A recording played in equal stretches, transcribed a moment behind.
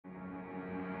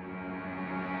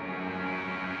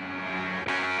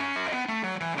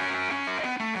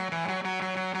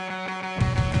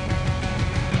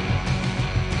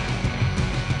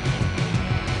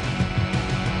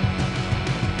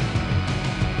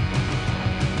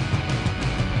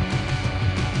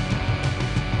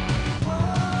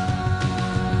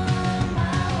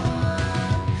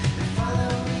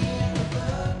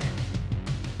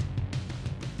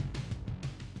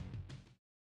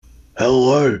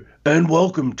Hello and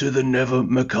welcome to the Never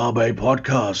Makabe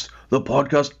podcast. The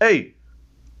podcast. Hey,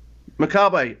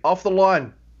 Makabe, off the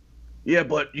line. Yeah,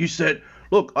 but you said,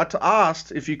 look,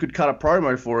 asked if you could cut a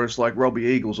promo for us like Robbie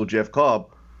Eagles or Jeff Cobb,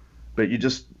 but you're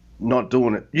just not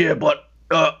doing it. Yeah, but,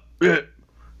 yeah.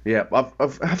 Yeah,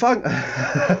 I've hung,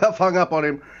 I've hung up on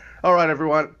him. All right,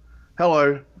 everyone.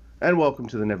 Hello and welcome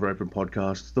to the Never Open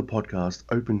podcast. The podcast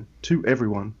open to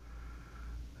everyone.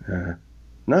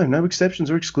 No exceptions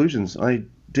or exclusions. I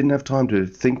didn't have time to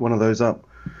think one of those up.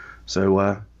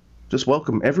 So just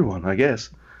welcome everyone, I guess.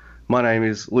 My name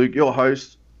is Luke, your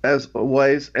host, as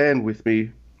always, and with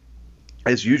me,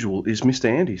 as usual, is Mr.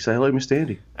 Andy. Say hello, Mr.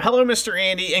 Andy. Hello, Mr.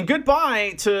 Andy, and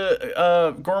goodbye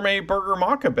to Gourmet Burger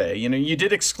Makabe. You know, you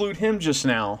did exclude him just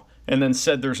now and then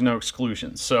said there's no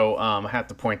exclusions. So I have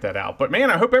to point that out. But, man,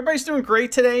 I hope everybody's doing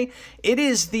great today. It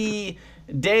is the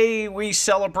day we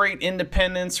celebrate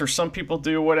independence, or some people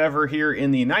do whatever, here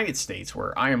in the United States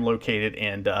where I am located,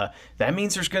 and that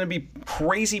means there's going to be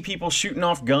crazy people shooting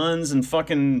off guns and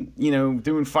fucking,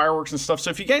 doing fireworks and stuff. So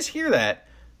if you guys hear that,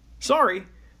 sorry,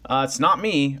 it's not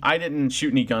me. I didn't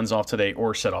shoot any guns off today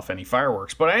or set off any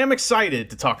fireworks, but I am excited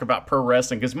to talk about pro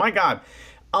wrestling because, my God,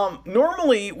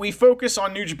 normally we focus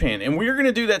on New Japan, and we're going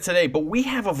to do that today, but we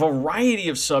have a variety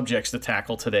of subjects to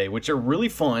tackle today, which are really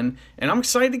fun, and I'm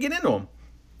excited to get into them.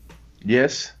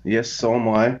 Yes, so am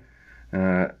I.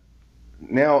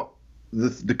 Now,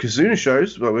 the Kazuna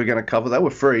shows that we're going to cover, they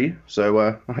were free, so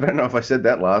I don't know if I said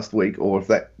that last week or if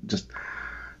that just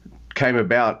came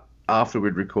about after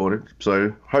we'd recorded.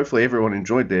 So hopefully everyone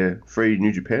enjoyed their free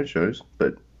New Japan shows,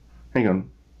 but hang on.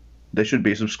 They should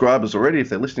be subscribers already if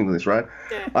they're listening to this, right?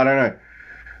 Yeah. I don't know.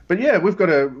 But yeah, we've got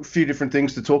a few different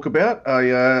things to talk about.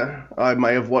 I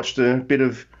may have watched a bit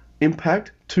of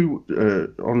Impact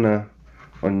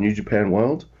on New Japan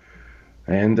World,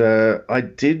 and I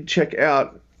did check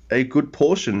out a good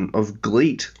portion of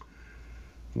GLEAT,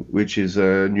 which is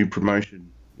a new promotion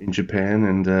in Japan,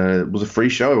 and it was a free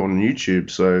show on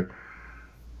YouTube, so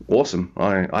awesome.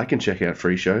 I can check out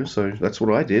free shows, so that's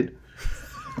what I did.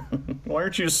 Why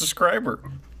aren't you a subscriber?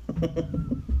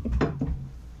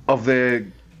 Of their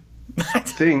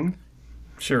thing.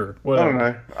 Sure. Whatever. I don't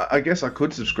know. I guess I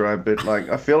could subscribe, but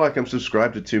I feel like I'm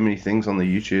subscribed to too many things on the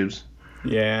YouTubes.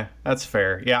 Yeah, that's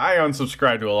fair. Yeah, I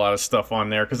unsubscribe to a lot of stuff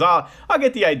on there because I'll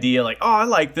get the idea like, oh, I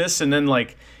like this, and then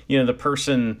the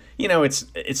person,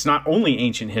 it's not only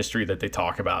ancient history that they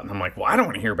talk about, and I'm like, well, I don't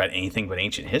want to hear about anything but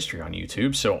ancient history on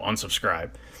YouTube, so unsubscribe.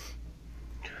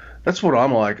 That's what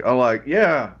I'm like. I like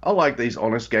these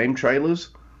honest game trailers,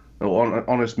 or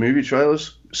honest movie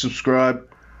trailers. Subscribe,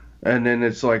 and then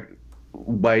it's like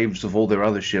waves of all their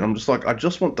other shit. I'm just like, I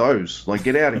just want those. Like,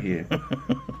 get out of here.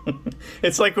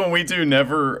 It's like when we do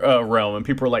Never Realm, and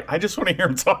people are like, I just want to hear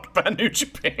him talk about New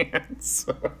Japan.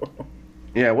 So.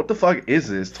 Yeah, what the fuck is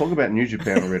this? Talk about New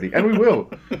Japan already, and we will.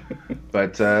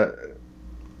 But there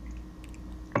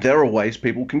are ways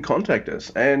people can contact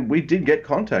us, and we did get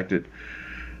contacted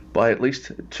by at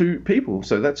least 2 people,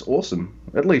 so that's awesome.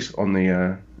 At least on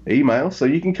the email. So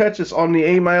you can catch us on the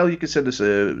email. You can send us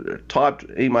a typed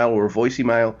email or a voice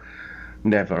email,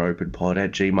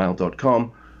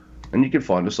 neveropenpod@gmail.com, and you can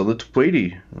find us on the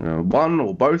Tweety, one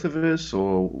or both of us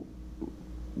or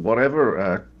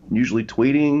whatever. Usually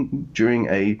tweeting during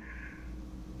a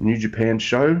New Japan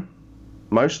show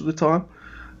most of the time.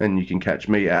 And you can catch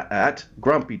me at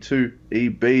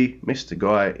Grumpy2EB. Mr.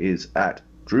 Guy is at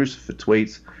Druce for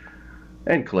tweets.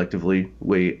 And collectively,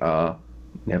 we are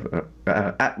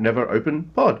at Never Open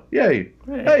Pod. Yay.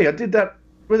 Hey, I did that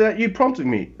without you prompting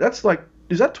me. That's like,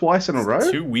 is that twice in a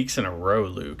row? 2 weeks in a row,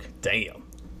 Luke. Damn.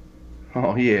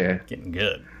 Oh, yeah. Getting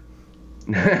good.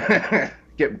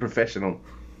 Getting professional.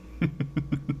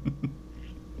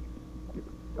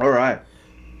 All right.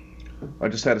 I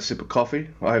just had a sip of coffee.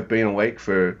 I have been awake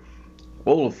for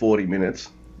all of 40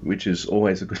 minutes, which is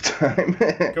always a good time.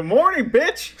 Good morning,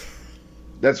 bitch.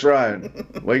 That's right.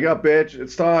 Wake up, bitch.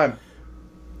 It's time.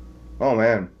 Oh,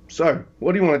 man. So,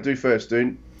 what do you want to do first,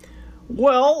 dude?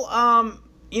 Well,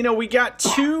 we got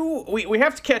 2... We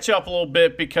have to catch up a little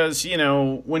bit because,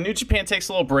 when New Japan takes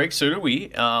a little break, so do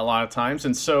we, a lot of times.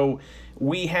 And so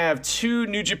we have 2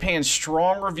 New Japan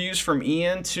Strong reviews from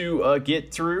Ian to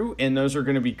get through, and those are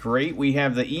going to be great. We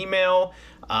have the email...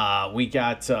 we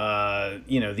got,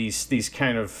 these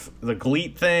kind of the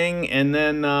GLEAT thing, and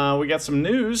then we got some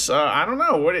news. I don't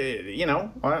know.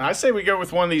 I say we go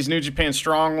with one of these New Japan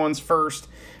Strong ones first,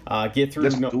 get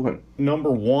through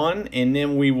number 1, and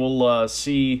then we will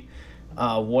see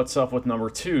what's up with number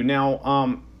 2.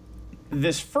 Now,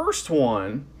 this first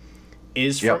one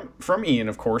is from Ian,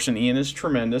 of course, and Ian is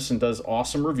tremendous and does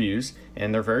awesome reviews,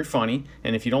 and they're very funny.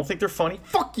 And if you don't think they're funny,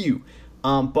 fuck you.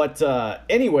 But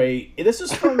anyway, this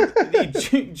is from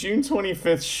the June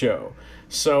 25th show.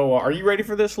 So are you ready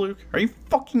for this, Luke? Are you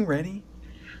fucking ready?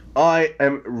 I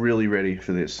am really ready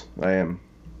for this. I am.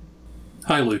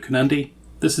 Hi, Luke and Andy.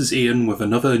 This is Ian with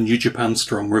another New Japan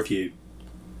Strong review.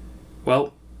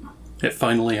 Well, it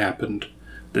finally happened.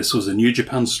 This was a New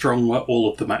Japan Strong where all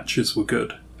of the matches were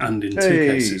good, and in 2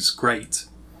 cases, great.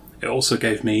 It also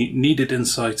gave me needed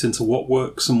insight into what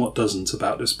works and what doesn't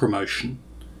about this promotion.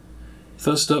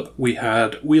 First up, we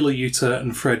had Wheeler Yuta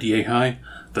and Fred Yehi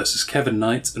versus Kevin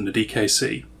Knight and the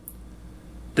DKC.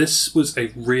 This was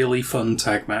a really fun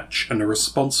tag match, and the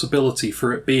responsibility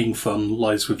for it being fun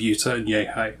lies with Yuta and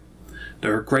Yehi.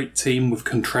 They're a great team with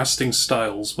contrasting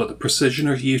styles, but the precision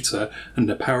of Yuta and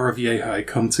the power of Yehi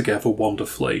come together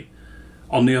wonderfully.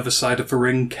 On the other side of the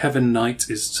ring, Kevin Knight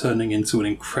is turning into an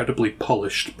incredibly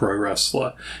polished pro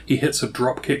wrestler. He hits a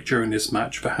dropkick during this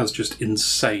match that has just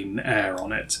insane air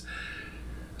on it.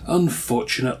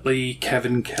 Unfortunately,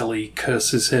 Kevin Kelly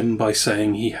curses him by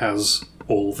saying he has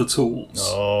all the tools.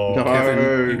 Oh, no,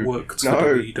 Kevin, you worked for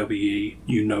WWE.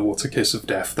 You know what a kiss of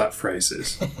death that phrase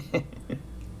is.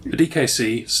 The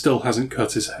DKC still hasn't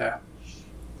cut his hair.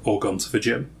 Or gone to the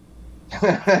gym.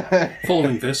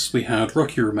 Following this, we had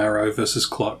Rocky Romero versus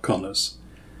Clark Connors.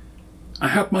 I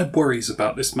had my worries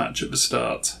about this match at the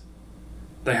start.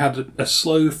 They had a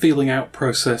slow feeling out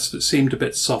process that seemed a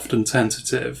bit soft and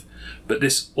tentative, but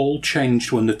this all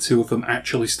changed when the two of them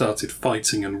actually started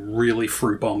fighting and really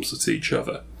threw bombs at each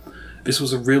other. This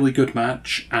was a really good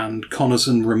match, and Connors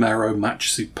and Romero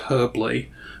matched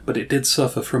superbly, but it did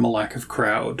suffer from a lack of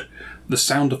crowd. The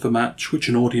sound of the match, which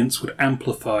an audience would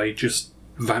amplify, just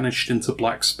vanished into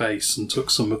black space and took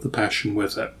some of the passion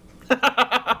with it.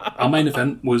 Our main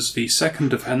event was the second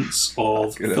defense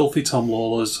of Filthy Tom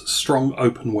Lawler's strong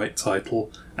openweight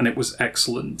title, and it was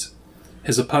excellent.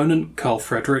 His opponent, Carl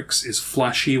Fredericks, is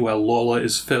flashy while Lawler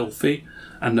is filthy,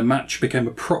 and the match became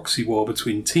a proxy war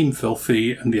between Team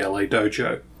Filthy and the LA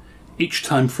Dojo. Each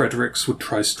time Fredericks would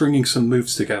try stringing some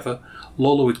moves together,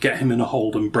 Lawler would get him in a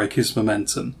hold and break his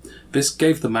momentum. This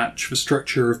gave the match the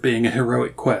structure of being a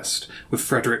heroic quest, with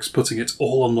Fredericks putting it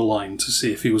all on the line to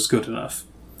see if he was good enough.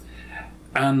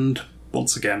 And,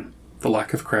 once again, the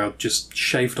lack of crowd just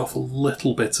shaved off a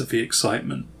little bit of the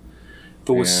excitement.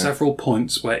 There were several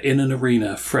points where in an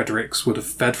arena Fredericks would have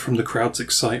fed from the crowd's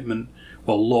excitement,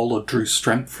 while Lawler drew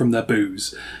strength from their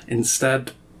boos.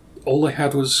 Instead, all they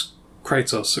had was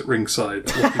Kratos at ringside,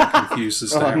 looking confused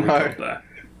as to how he got there.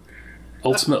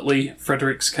 Ultimately,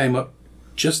 Fredericks came up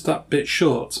just that bit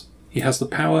short. He has the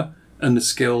power and the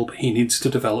skill, but he needs to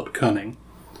develop cunning.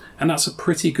 And that's a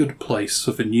pretty good place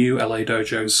for the new LA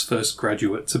Dojo's first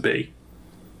graduate to be.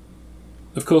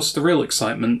 Of course, the real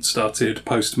excitement started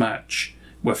post-match,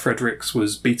 where Fredericks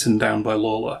was beaten down by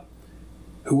Lawler.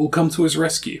 Who will come to his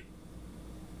rescue?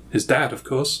 His dad, of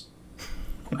course.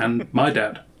 And my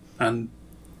dad. And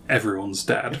everyone's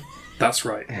dad. That's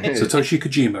right. Satoshi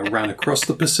Kojima ran across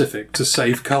the Pacific to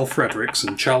save Carl Fredericks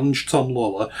and challenge Tom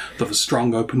Lawler for the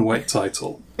strong openweight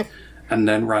title. And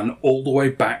then ran all the way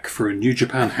back for a New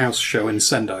Japan house show in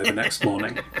Sendai the next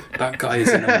morning. That guy is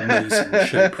in amazing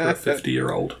shape for a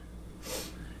 50-year-old.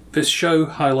 This show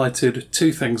highlighted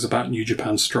 2 things about New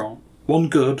Japan Strong. One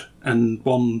good, and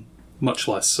one much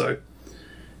less so.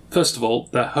 First of all,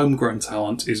 their homegrown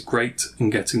talent is great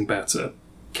and getting better.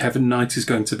 Kevin Knight is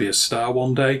going to be a star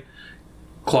one day.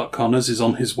 Clark Connors is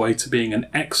on his way to being an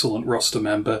excellent roster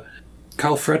member.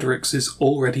 Carl Fredericks is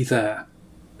already there.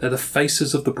 They're the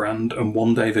faces of the brand, and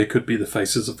one day they could be the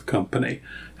faces of the company.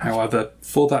 However,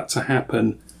 for that to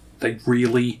happen, they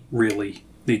really, really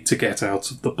need to get out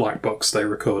of the black box they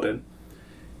record in.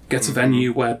 Get a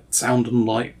venue where sound and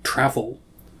light travel.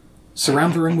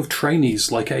 Surround the ring with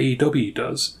trainees like AEW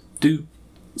does. Do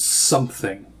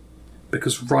something.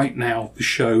 Because right now, the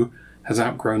show has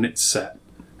outgrown its set.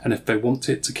 And if they want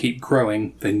it to keep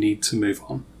growing, they need to move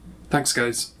on. Thanks,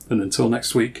 guys. And until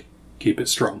next week, keep it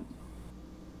strong.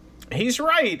 He's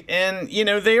right. And,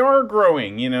 they are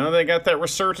growing. They got that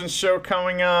Resurgence show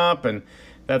coming up, and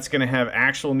that's going to have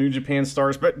actual New Japan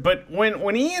stars. But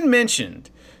when Ian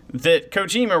mentioned that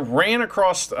Kojima ran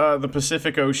across the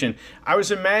Pacific Ocean, I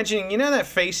was imagining, that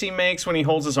face he makes when he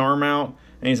holds his arm out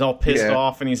and he's all pissed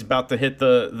off and he's about to hit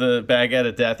the baguette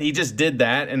of death. He just did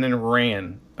that and then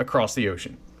ran across the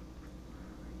ocean.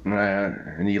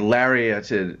 And he did a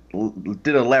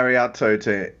lariato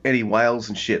to Eddie Wales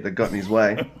and shit that got in his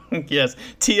way. Yes,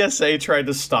 TSA tried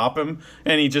to stop him,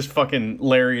 and he just fucking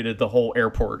lariated the whole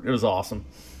airport. It was awesome.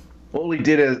 All he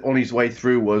did on his way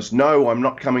through was, "No, I'm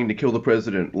not coming to kill the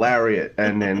president." Lariat,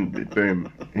 and then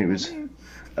boom, he was.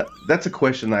 That's a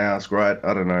question they ask, right?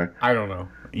 I don't know. I don't know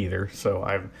either. So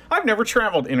I've never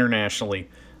traveled internationally.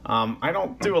 I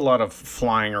don't do a lot of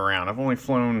flying around. I've only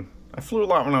flown. I flew a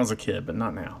lot when I was a kid, but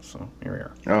not now. So here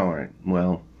we are. All right.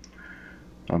 Well,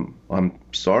 I'm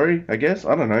sorry. I guess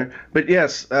I don't know, but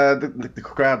yes, the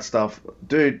crowd stuff,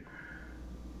 dude.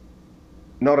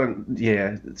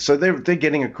 Yeah. So they're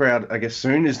getting a crowd, I guess,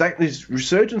 soon. Is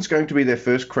Resurgence going to be their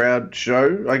first crowd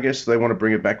show? I guess they want to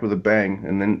bring it back with a bang,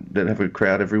 and then they'll have a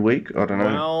crowd every week. I don't know.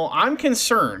 Well, I'm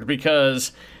concerned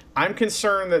because I'm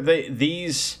concerned that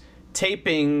these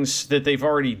tapings that they've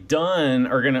already done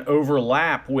are going to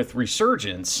overlap with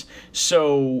Resurgence.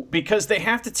 So because they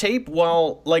have to tape,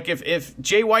 well, like if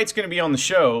Jay White's going to be on the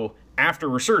show after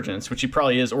Resurgence, which he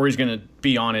probably is, or he's going to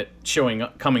be on it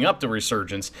coming up to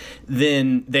Resurgence,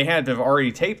 then they had to have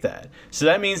already taped that. So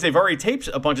that means they've already taped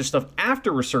a bunch of stuff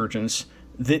after Resurgence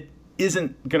that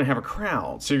isn't going to have a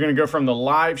crowd. So you're going to go from the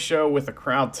live show with a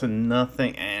crowd to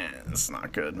nothing. It's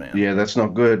not good, man. Yeah, that's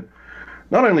not good.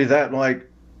 Not only that, like,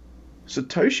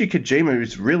 Satoshi Kojima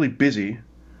is really busy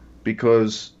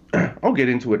because I'll get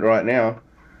into it right now.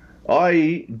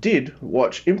 I did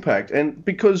watch Impact, and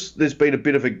because there's been a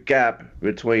bit of a gap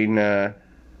between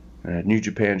New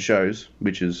Japan shows,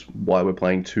 which is why we're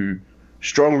playing 2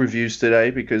 strong reviews today,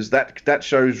 because that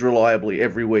shows reliably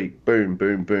every week, boom,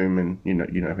 boom, boom, and you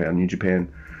know how New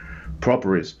Japan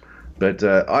proper is. But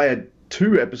I had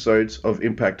 2 episodes of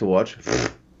Impact to watch.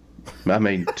 I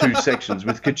mean, 2 sections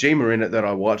with Kojima in it that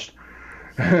I watched,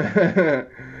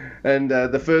 and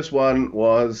the first one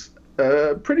was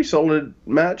a pretty solid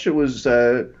match. It was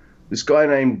this guy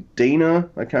named Dina.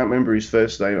 I can't remember his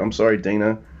first name. I'm sorry,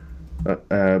 Dina. But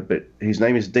his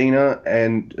name is Dina,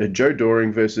 and Joe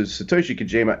Doring versus Satoshi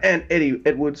Kojima and Eddie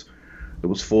Edwards. It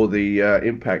was for the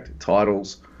Impact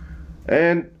titles.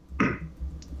 And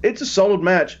it's a solid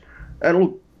match. And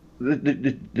look,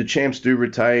 the champs do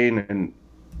retain, and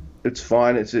it's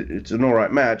fine. It's an all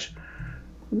right match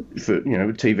for, a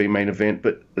TV main event.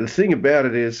 But the thing about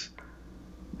it is,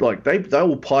 like, they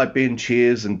will pipe in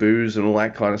cheers and boos and all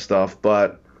that kind of stuff,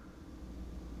 but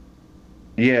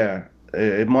yeah,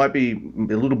 it might be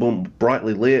a little more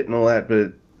brightly lit and all that,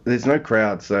 but there's no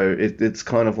crowd, so it's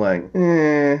kind of like,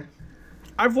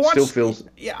 I've watched, still feels.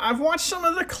 Yeah, I've watched some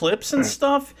of the clips and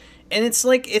stuff, and it's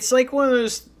like one of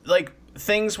those like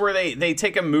things where they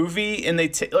take a movie and they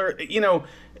take a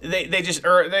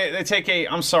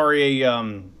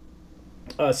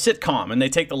sitcom and they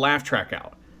take the laugh track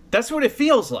out. That's what it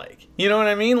feels like. You know what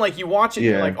I mean? Like, you watch it and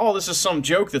you're like, oh, this is some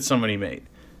joke that somebody made.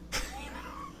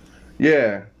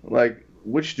 Yeah, like,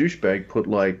 which douchebag put,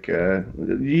 like,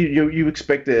 you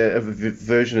expect a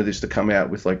version of this to come out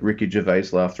with, like, Ricky Gervais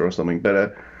laughter or something,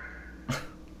 but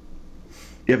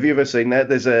have you ever seen that?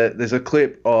 There's a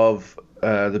clip of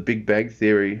the Big Bang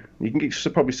Theory. You can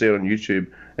probably see it on YouTube,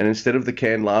 and instead of the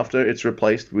canned laughter, it's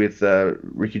replaced with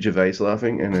Ricky Gervais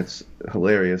laughing, and it's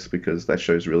hilarious because that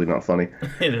show's really not funny.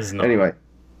 It is not.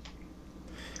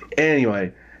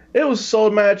 Anyway, it was a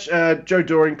solid match. Joe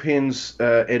Doring pins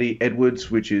Eddie Edwards,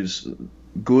 which is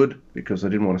good because I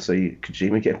didn't want to see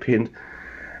Kojima get pinned.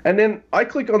 And then I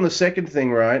click on the second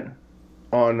thing, right,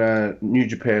 on New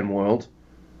Japan World,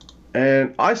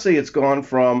 and I see it's gone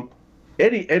from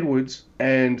Eddie Edwards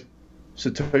and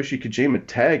Satoshi Kojima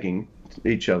tagging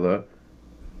each other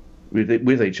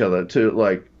with each other to,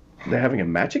 like, they're having a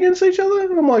match against each other,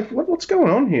 and I'm like, what's going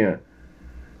on here?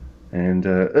 And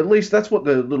at least that's what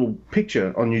the little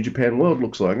picture on New Japan World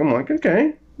looks like. I'm like,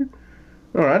 okay,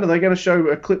 all right. Are they going to show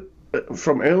a clip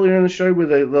from earlier in the show where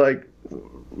they, like,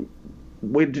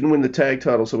 we didn't win the tag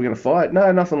title, so we're going to fight?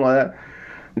 No, nothing like that.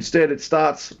 Instead, it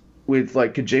starts with,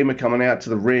 like, Kojima coming out to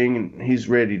the ring and he's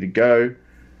ready to go,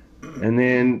 and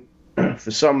then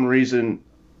for some reason,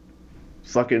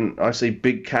 I see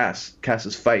Big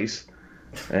Cass's face,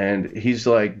 and he's,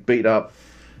 like, beat up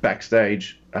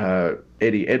backstage,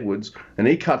 Eddie Edwards, and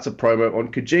he cuts a promo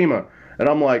on Kojima, and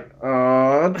I'm like,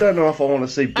 I don't know if I want to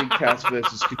see Big Cass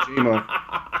versus Kojima,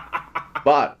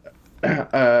 but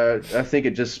I think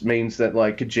it just means that,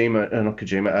 like,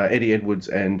 Eddie Edwards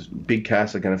and Big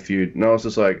Cass are going to feud, and I was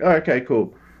just like, oh, okay,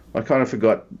 cool. I kind of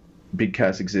forgot Big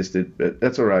Cass existed, but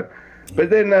that's all right. But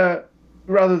then,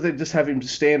 rather than just have him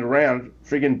stand around,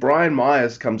 friggin' Brian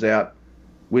Myers comes out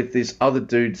with this other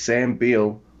dude, Sam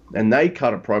Beal, and they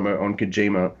cut a promo on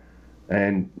Kojima,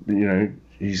 and,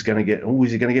 he's going to get,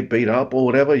 is he going to get beat up or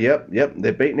whatever? Yep,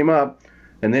 they're beating him up.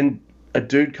 And then a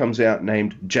dude comes out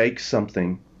named Jake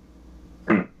something.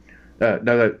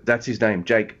 No, that's his name,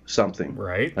 Jake something.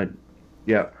 Right.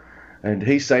 Yeah. and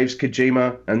he saves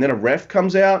Kojima, and then a ref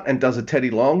comes out and does a Teddy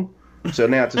Long. So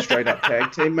now it's a straight up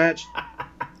tag team match.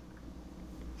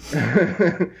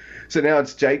 So now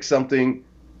it's Jake something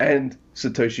and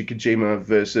Satoshi Kojima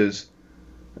versus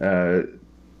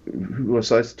who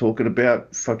was I talking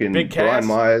about? Fucking Big Cass? Brian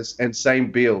Myers and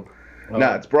Sam Beal. Oh.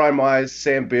 No, it's Brian Myers,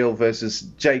 Sam Beal versus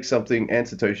Jake something and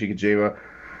Satoshi Kojima.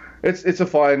 It's a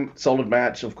fine, solid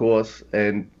match, of course,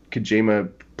 and Kojima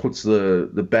puts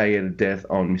the bayonet of death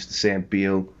on Mr. Sam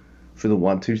Beal for the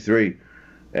 1, 2, 3,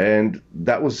 and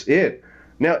that was it.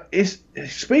 Now,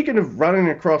 speaking of running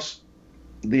across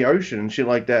the ocean and shit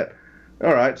like that,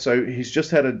 all right, so he's just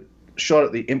had a shot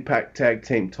at the Impact Tag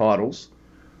Team titles.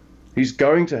 He's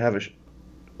going to have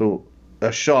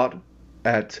a shot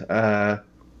at the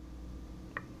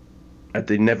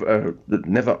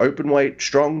never openweight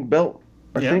strong belt,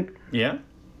 I think. Yeah.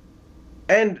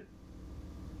 And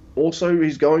also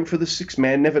he's going for the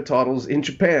 6-man never titles in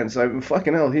Japan. So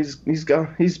fucking hell, he's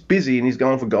busy and he's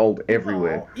going for gold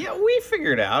everywhere. Oh, yeah, we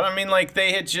figured out. I mean, like,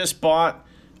 they had just bought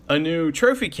a new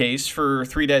trophy case for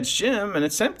Three Dead's Gym, and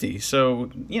it's empty. So,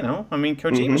 you know, I mean,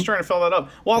 Kojima's trying to fill that up.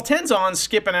 While Tenzon's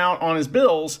skipping out on his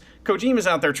bills, Kojima's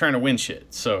out there trying to win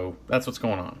shit. So that's what's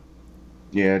going on.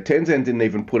 Yeah, Tenzan didn't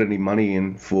even put any money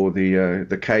in for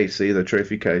the case either,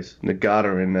 trophy case.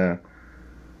 Nagata and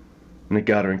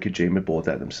Kojima bought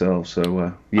that themselves.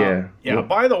 So yeah. Yeah. Well,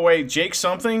 By the way, Jake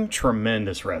something,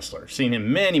 tremendous wrestler. Seen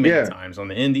him many times on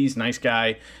the Indies. Nice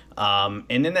guy.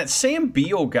 And then that Sam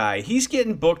Beal guy, he's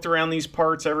getting booked around these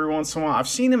parts every once in a while. I've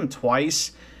seen him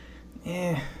twice.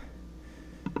 Yeah.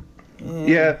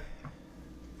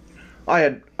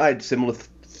 I had similar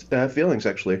feelings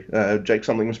actually. Jake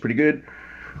something was pretty good,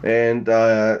 and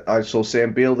I saw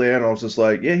Sam Beal there, and I was just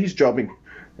like, yeah, he's jobbing.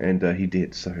 And he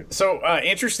did. So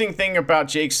interesting thing about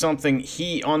Jake something,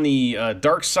 he on the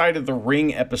Dark Side of the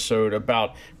Ring episode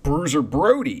about Bruiser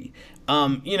Brody,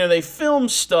 you know, they film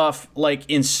stuff like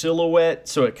in silhouette,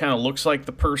 so it kind of looks like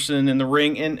the person in the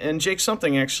ring, and Jake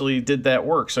something actually did that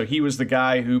work. So he was the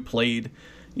guy who played,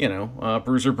 you know,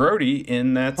 Bruiser Brody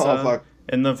in that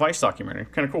in the Vice documentary.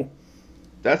 Kind of cool.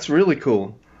 That's really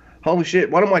cool. Holy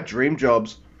shit! One of my dream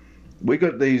jobs. We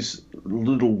got these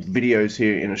little videos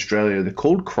here in Australia. They're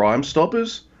called Crime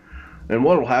Stoppers. And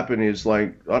what will happen is,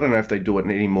 like, I don't know if they do it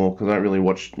anymore because I don't really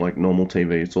watch, like, normal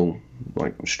TV. It's all,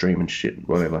 like, streaming shit,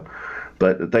 whatever.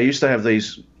 But they used to have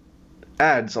these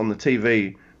ads on the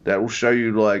TV that will show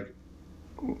you, like,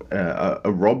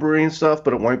 a robbery and stuff,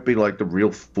 but it won't be, like, the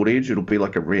real footage. It'll be,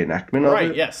 like, a reenactment of it.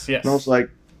 Right, yes. And I was like,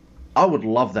 I would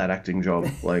love that acting job.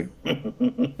 Like,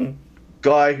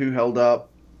 guy who held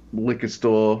up liquor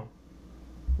store...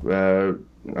 I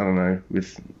don't know,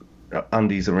 with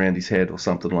undies around his head or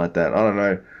something like that.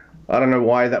 I don't know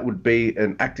why that would be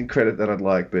an acting credit that I'd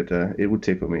like, but it would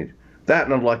tickle me. That,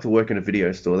 and I'd like to work in a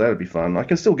video store. That would be fun. I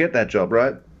can still get that job,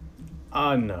 right?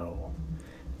 No.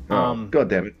 God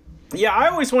damn it. Yeah, I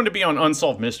always wanted to be on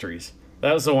Unsolved Mysteries.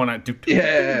 That was the one I...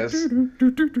 Yes.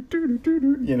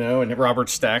 You know, and Robert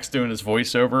Stack's doing his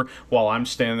voiceover while I'm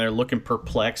standing there looking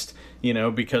perplexed, you know,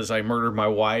 because I murdered my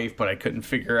wife, but I couldn't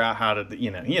figure out how to,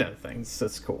 you know things.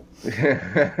 That's cool.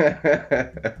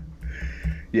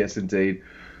 Yes, indeed.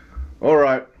 All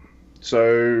right.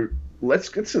 So let's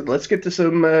get to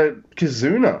some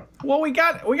Kizuna. Well, we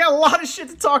got a lot of shit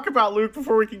to talk about, Luke,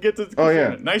 before we can get to Kizuna. Oh,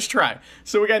 yeah. Nice try.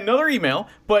 So we got another email,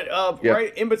 but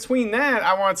right in between that,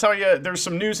 I want to tell you there's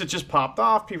some news that just popped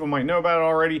off. People might know about it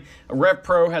already. Rev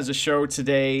Pro has a show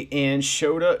today, and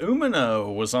Shota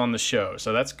Umino was on the show.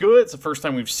 So that's good. It's the first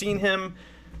time we've seen him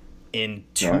in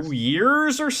 2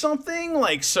 years or something.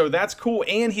 Like, so that's cool.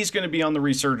 And he's going to be on the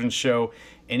Resurgence show,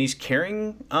 and he's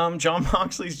carrying Jon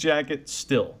Moxley's jacket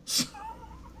still.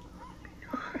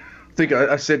 I think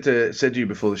I said to you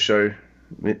before the show,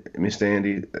 Mr.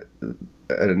 Andy,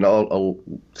 and I'll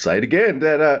say it again,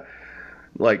 that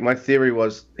like my theory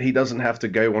was he doesn't have to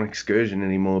go on excursion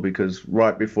anymore because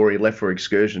right before he left for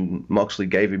excursion, Moxley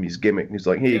gave him his gimmick. He's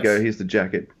like, here you go, here's the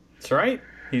jacket. That's right.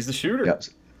 He's the shooter.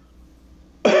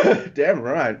 Yep. Damn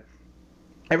right.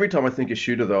 Every time I think of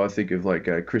shooter, though, I think of like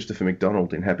Christopher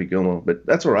McDonald in Happy Gilmore, but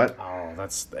that's all right. Oh,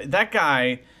 that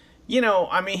guy. You know,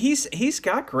 I mean, he's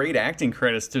got great acting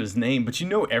credits to his name, but you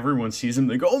know, everyone sees him,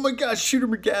 they go, "Oh my gosh, Shooter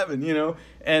McGavin!" You know,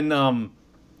 and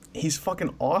he's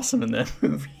fucking awesome in that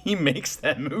movie. He makes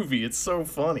that movie. It's so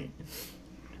funny.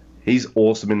 He's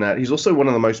awesome in that. He's also one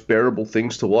of the most bearable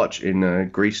things to watch in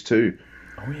Grease 2.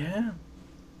 Oh yeah.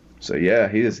 So yeah,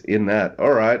 he is in that.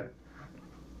 All right.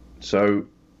 So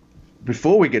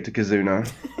before we get to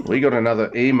Kizuna, we got another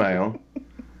email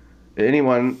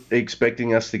anyone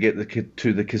expecting us to get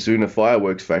to the Kizuna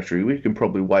fireworks factory, we can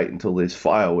probably wait until there's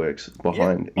fireworks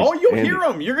behind. Yeah. Oh, you'll Andy. hear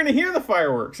them. You're going to hear the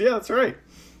fireworks. Yeah, that's right.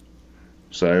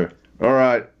 So, all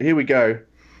right, here we go.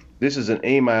 This is an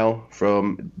email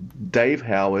from Dave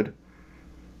Howard,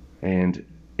 and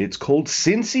it's called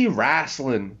Cincy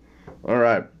Wrestling. All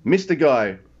right, Mr.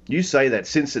 Guy, you say that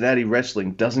Cincinnati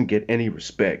wrestling doesn't get any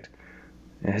respect.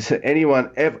 Has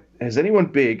anyone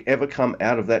big ever come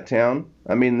out of that town?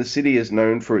 I mean, the city is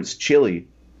known for its chili.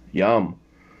 Yum.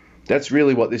 That's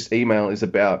really what this email is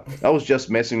about. I was just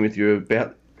messing with you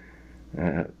about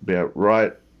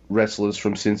right wrestlers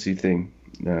from Cincy thing.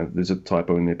 There's a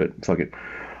typo in there, but fuck it.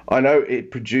 I know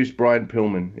it produced Brian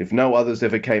Pillman. If no others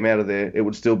ever came out of there, it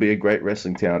would still be a great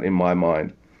wrestling town in my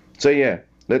mind. So yeah,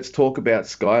 let's talk about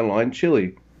Skyline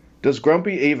Chili. Does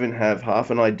Grumpy even have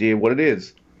half an idea what it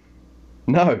is?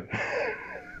 No.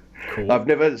 Cool. I've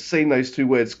never seen those two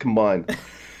words combined.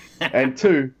 And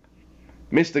two,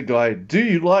 Mr. Guy, do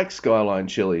you like Skyline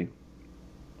Chili?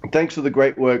 Thanks for the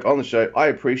great work on the show. I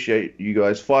appreciate you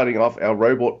guys fighting off our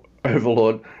robot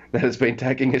overlord that has been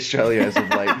attacking Australia as of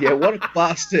late. Yeah, what a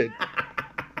bastard.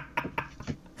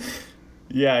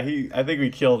 Yeah, I think we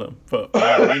killed him, but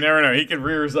you never know. He could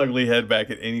rear his ugly head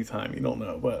back at any time. You don't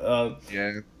know, but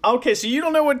yeah. Okay, so you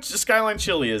don't know what Skyline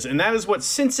Chili is, and that is what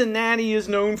Cincinnati is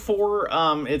known for.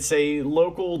 It's a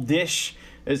local dish.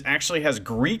 It actually has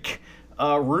Greek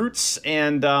roots,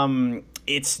 and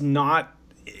it's not.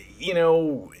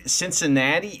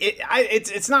 Cincinnati.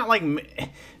 It's not like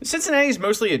Cincinnati is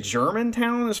mostly a German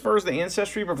town as far as the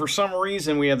ancestry, but for some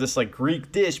reason we have this like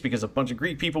Greek dish because a bunch of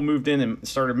Greek people moved in and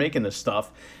started making this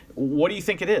stuff. What do you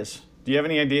think it is? Do you have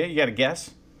any idea? You got a guess?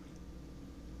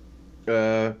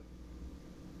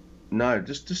 No,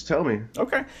 just tell me.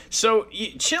 Okay. So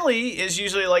chili is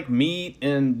usually like meat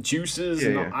and juices.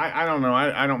 Yeah. I don't know.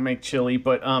 I don't make chili,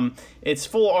 but it's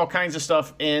full of all kinds of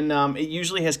stuff, and it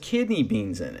usually has kidney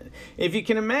beans in it. If you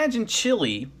can imagine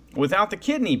chili without the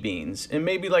kidney beans and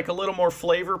maybe like a little more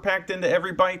flavor packed into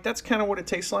every bite, that's kind of what it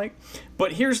tastes like.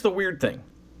 But here's the weird thing,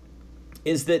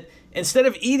 is that instead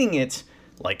of eating it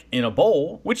like in a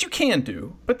bowl, which you can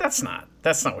do, but that's not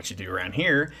what you do around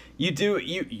here.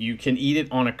 You can eat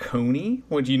it on a coney.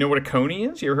 Well, do you know what a coney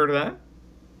is? You ever heard of that?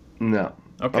 No.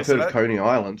 Okay, I've heard of Coney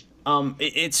Island.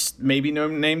 It's maybe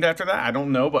named after that. I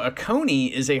don't know, but a coney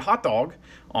is a hot dog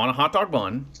on a hot dog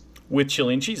bun with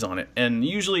chili and cheese on it, and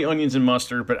usually onions and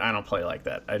mustard. But I don't play like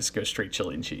that. I just go straight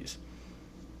chili and cheese.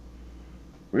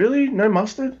 Really? No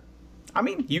mustard? I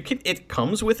mean, you can. It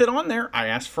comes with it on there. I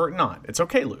asked for it not. It's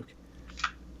okay, Luke.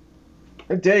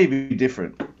 How dare you be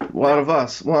different? One of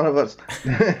us. Now,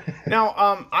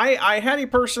 I had a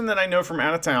person that I know from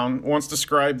out of town once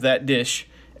describe that dish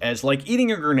as like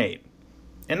eating a grenade.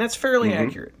 And that's fairly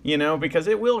accurate, because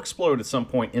it will explode at some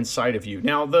point inside of you.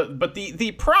 Now,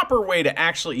 the proper way to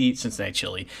actually eat Cincinnati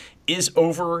chili is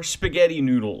over spaghetti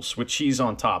noodles with cheese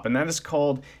on top. And that is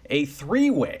called a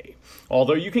 3-way.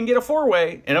 Although you can get a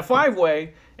 4-way and a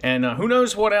 5-way. And who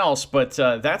knows what else, but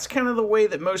that's kind of the way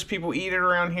that most people eat it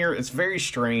around here. It's very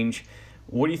strange.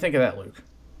 What do you think of that, Luke?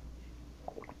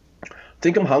 I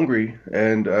think I'm hungry,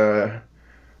 and I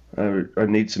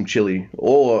need some chili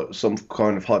or some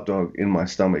kind of hot dog in my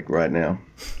stomach right now.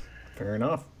 Fair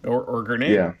enough. Or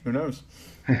grenade. Yeah. Who knows?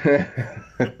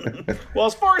 Well,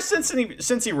 as far as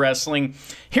Cincy wrestling,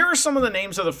 here are some of the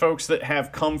names of the folks that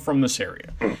have come from this area.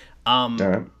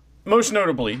 Most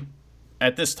notably,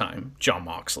 at this time, Jon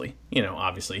Moxley.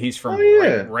 Obviously, he's from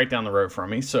right down the road from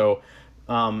me. So,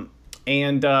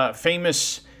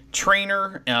 famous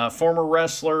trainer, former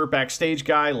wrestler, backstage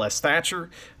guy, Les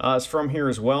Thatcher is from here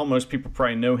as well. Most people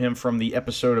probably know him from the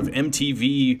episode of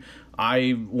MTV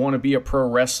I Want to Be a Pro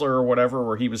Wrestler or whatever,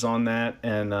 where he was on that.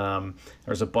 And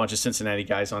there's a bunch of Cincinnati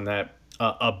guys on that.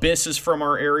 Abyss is from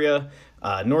our area.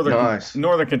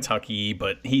 Northern Kentucky,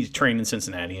 but he's trained in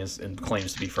Cincinnati and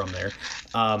claims to be from there.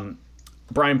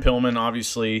 Brian Pillman,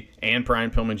 obviously, and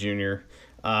Brian Pillman Jr.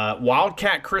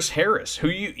 Wildcat Chris Harris, who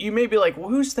you may be like, well,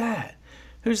 who's that?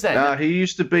 Who's that? He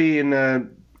used to be in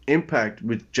Impact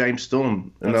with James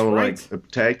Storm, and they were like a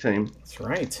tag team. That's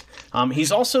right.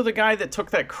 He's also the guy that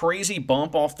took that crazy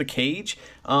bump off the cage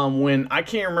when, I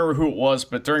can't remember who it was,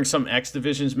 but during some X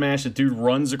Divisions match, the dude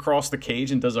runs across the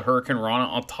cage and does a Hurricane Rana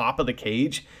on top of the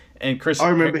cage. And I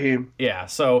remember him. Yeah,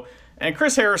 so... And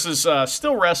Chris Harris is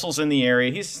still wrestles in the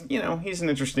area. He's an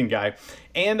interesting guy.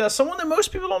 And someone that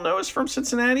most people don't know is from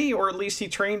Cincinnati, or at least he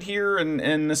trained here,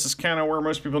 and this is kind of where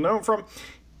most people know him from,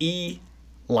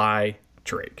 Eli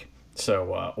Drake.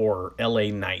 So, or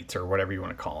L.A. Knight, or whatever you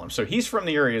want to call him. So he's from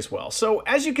the area as well. So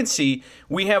as you can see,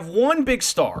 we have one big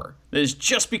star that has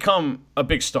just become a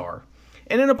big star.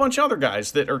 and then a bunch of other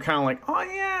guys that are kind of like, oh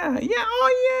yeah,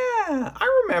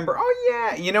 I remember, oh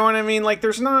yeah, you know what I mean? Like,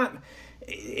 there's not,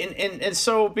 and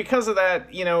so because of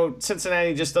that, you know,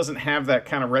 Cincinnati just doesn't have that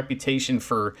kind of reputation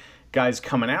for guys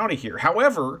coming out of here.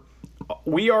 However,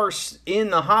 we are in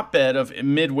the hotbed of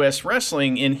Midwest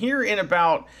wrestling, and here in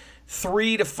about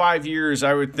 3 to 5 years,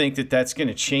 I would think that that's going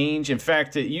to change. In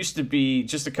fact, it used to be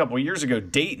just a couple of years ago,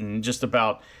 Dayton, just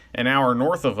about an hour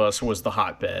north of us, was the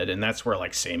hotbed, and that's where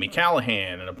like Sami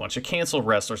Callihan and a bunch of canceled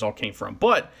wrestlers all came from.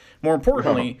 But more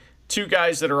importantly, two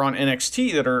guys that are on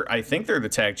NXT that are, I think they're the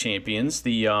tag champions.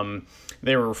 They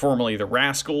were formerly the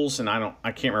Rascals, and I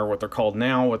can't remember what they're called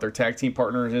now, what their tag team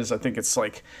partner is. I think it's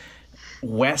like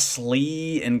Wes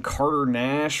Lee and Carter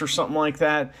Nash or something like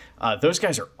that. Those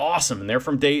guys are awesome, and they're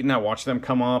from Dayton. I watched them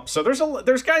come up. So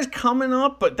there's guys coming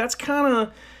up, but that's kind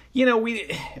of, you know,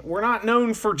 we're not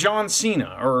known for John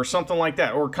Cena or something like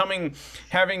that, or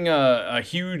having a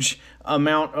huge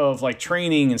amount of like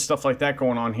training and stuff like that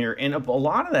going on here. And a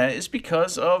lot of that is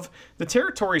because of the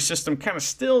territory system kind of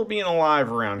still being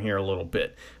alive around here a little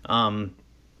bit.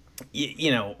 You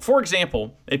know, for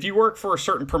example, if you work for a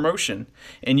certain promotion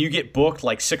and you get booked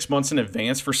like 6 months in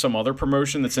advance for some other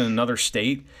promotion that's in another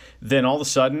state, then all of a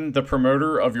sudden the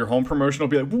promoter of your home promotion will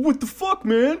be like, well, what the fuck,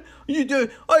 man?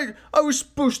 I was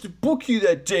supposed to book you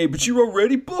that day, but you're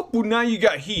already booked. Well, now you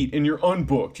got heat and you're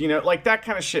unbooked. You know, like that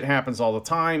kind of shit happens all the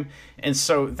time. And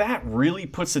so that really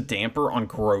puts a damper on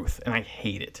growth, and I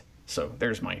hate it. So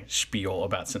there's my spiel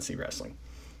about Cincy Wrestling.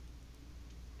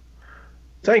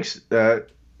 Thanks,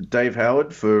 Dave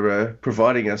Howard, for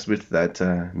providing us with that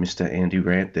Mr. Andy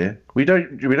rant there. We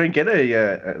don't get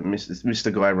a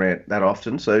Mr. Guy rant that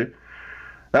often, so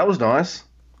that was nice.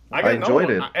 I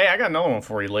enjoyed it. Hey, I got another one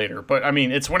for you later, but I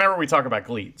mean, it's whenever we talk about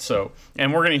GLEAT. So,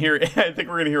 and we're gonna hear. I think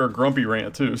we're gonna hear a grumpy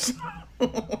rant too. So.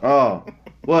 Oh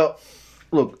well,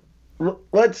 look,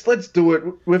 let's do it.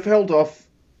 We've held off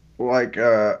like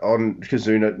on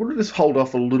Kizuna. We'll just hold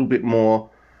off a little bit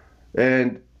more,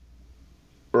 and.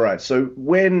 Right, so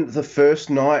when the first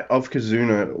night of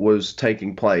Kizuna was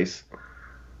taking place,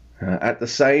 at the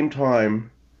same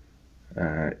time,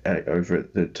 over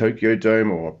at the Tokyo Dome,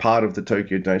 or part of the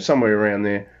Tokyo Dome, somewhere around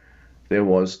there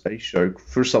was a show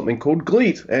for something called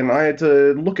GLEAT, and I had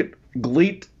to look at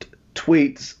GLEAT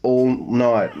tweets all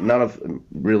night. None of them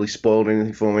really spoiled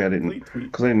anything for me. I didn't,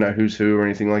 because I didn't know who's who or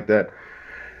anything like that.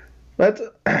 But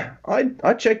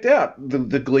I checked out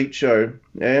the GLEAT show,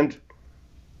 and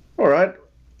all right.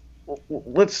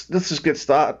 Let's just get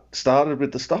started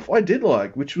with the stuff I did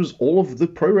like, which was all of the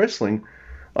pro wrestling.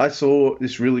 I saw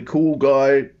this really cool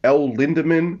guy, El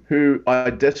Lindemann, who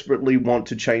I desperately want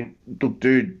to change. Look,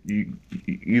 dude,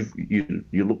 you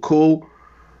look cool.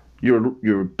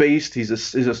 You're a beast. He's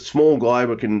a small guy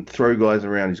but can throw guys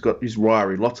around. He's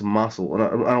wiry, lots of muscle, and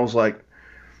I was like,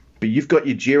 but you've got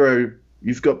your Jiro,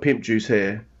 you've got pimp juice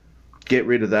hair. Get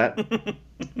rid of that.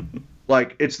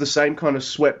 Like, it's the same kind of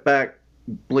swept back,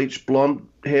 bleached blonde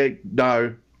hair.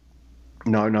 No.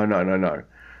 At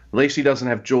least he doesn't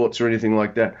have jorts or anything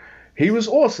like that. He was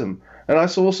awesome. And I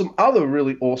saw some other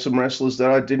really awesome wrestlers that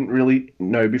I didn't really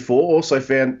know before. Also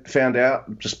found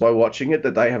out just by watching it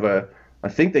that they have I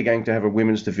think they're going to have a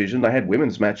women's division. They had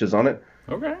women's matches on it.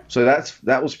 Okay. So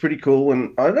that was pretty cool.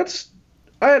 And I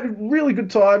had a really good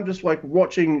time just like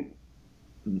watching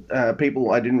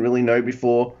people I didn't really know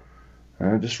before.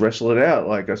 Just wrestle it out.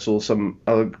 Like, I saw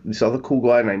this other cool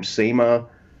guy named Seema.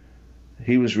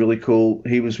 He was really cool.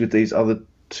 He was with these other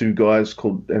two guys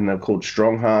they're called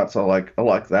Strong Hearts. I like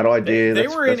that idea. They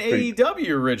were in AEW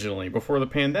originally before the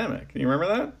pandemic. You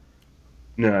remember that?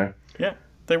 No. Yeah,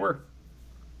 they were.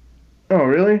 Oh,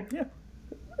 really? Yeah.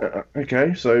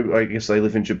 Okay, so I guess they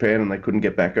live in Japan and they couldn't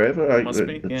get back over. Must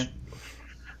be, yeah.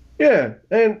 Yeah,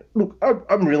 and look,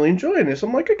 I'm really enjoying this.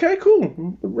 I'm like, okay,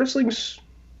 cool. Wrestling's...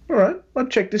 all right, I'll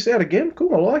check this out again.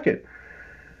 Cool, I like it.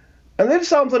 And then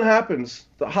something happens.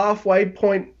 The halfway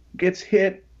point gets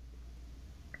hit.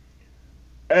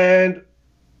 And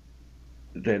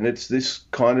then it's this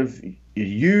kind of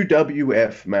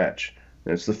UWF match.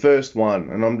 And it's the first one.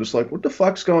 And I'm just like, what the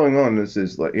fuck's going on? This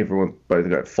is like everyone both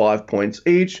got 5 points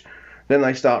each. Then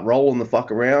they start rolling the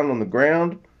fuck around on the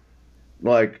ground.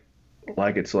 Like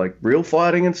it's like real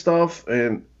fighting and stuff.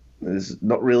 And there's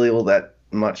not really all that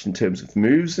much in terms of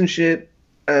moves and shit,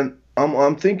 and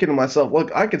I'm thinking to myself,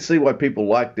 look, I can see why people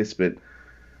like this, but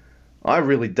I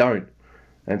really don't.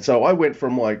 And so I went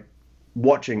from like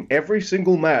watching every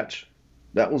single match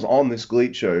that was on this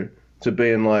GLEAT show to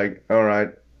being like, all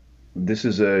right, this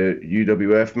is a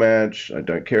UWF match, I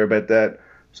don't care about that,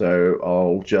 so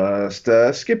I'll just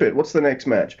skip it. What's the next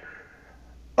match?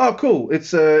 Oh, cool.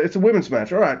 It's a women's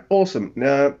match. All right, awesome.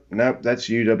 No, no, that's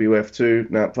UWF too.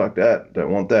 No, fuck that.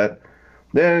 Don't want that.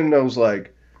 Then I was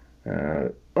like,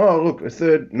 oh look, a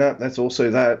third. No, that's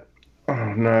also that.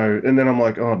 Oh no. And then I'm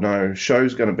like, oh no,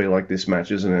 show's gonna be like this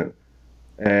match, isn't it?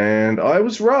 And I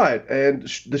was right. And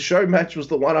the show match was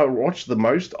the one I watched the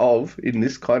most of in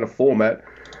this kind of format.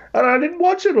 And I didn't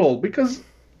watch it all because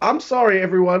I'm sorry,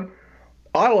 everyone.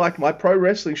 I like my pro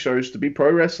wrestling shows to be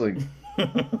pro wrestling.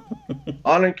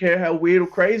 I don't care how weird or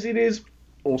crazy it is,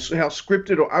 or how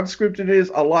scripted or unscripted it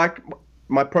is. I like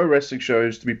my pro wrestling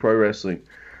shows to be pro wrestling.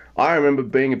 I remember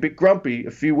being a bit grumpy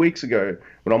a few weeks ago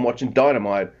when I'm watching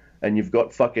Dynamite, and you've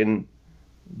got fucking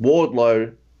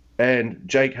Wardlow and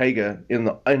Jake Hager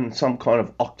in some kind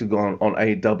of octagon on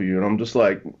AEW, and I'm just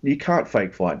like, you can't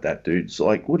fake fight that, dude. It's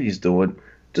like, what are you doing?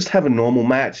 Just have a normal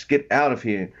match. Get out of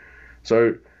here.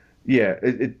 So, yeah,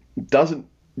 it doesn't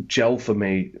gel for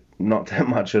me, not that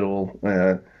much at all.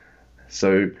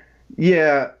 So,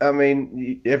 yeah, I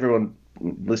mean, everyone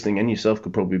listening and yourself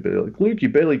could probably be like, Luke, you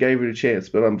barely gave it a chance.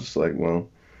 But I'm just like, well,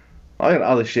 I got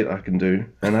other shit I can do.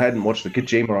 And I hadn't watched the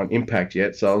Kojima on Impact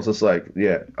yet. So I was just like,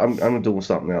 yeah, I'm doing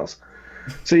something else.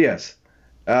 So, yes,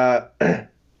 I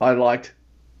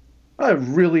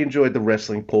really enjoyed the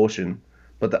wrestling portion.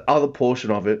 But the other portion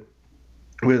of it,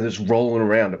 where there's rolling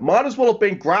around, it might as well have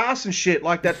been grass and shit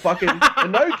like that fucking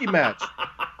Inoki match.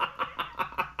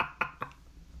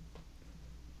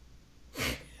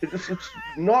 It's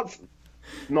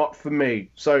not for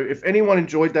me. So if anyone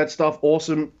enjoyed that stuff,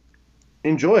 awesome,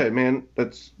 enjoy it, man.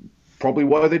 That's probably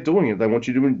why they're doing it. They want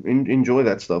you to enjoy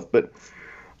that stuff. But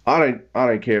I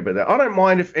don't care about that. I don't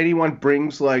mind if anyone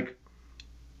brings like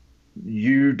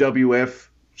UWF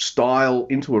style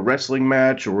into a wrestling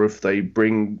match, or if they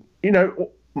bring, Muay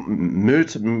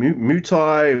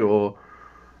or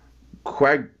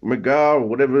Quag Magar or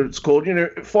whatever it's called,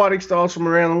 fighting styles from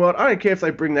around the world. I don't care if they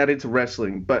bring that into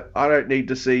wrestling, but I don't need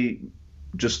to see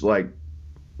just like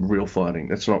real fighting.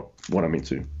 That's not what I'm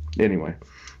into. Anyway,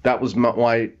 that was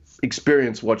my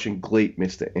experience watching GLEAT,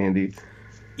 Mr. Andy.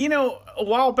 A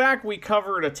while back we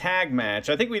covered a tag match.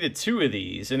 I think we did two of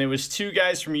these, and it was two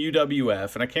guys from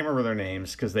UWF, and I can't remember their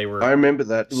names because they were. I remember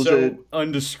that. It was so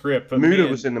undescript. Muda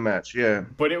was in the match, yeah.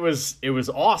 But it was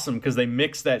awesome because they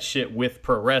mixed that shit with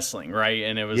pro wrestling, right?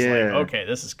 And it was like, okay,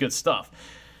 this is good stuff.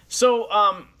 So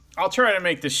I'll try to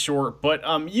make this short, but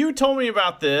you told me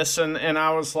about this, and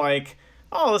I was like,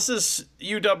 oh, this is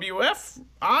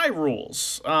UWFI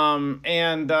rules.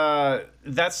 And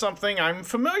that's something I'm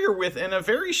familiar with in a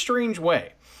very strange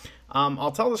way.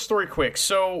 I'll tell the story quick.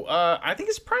 So I think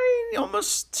it's probably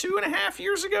almost 2.5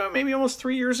 years ago, maybe almost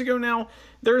 3 years ago now.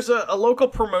 There's a local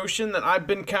promotion that I've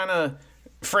been kind of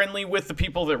friendly with the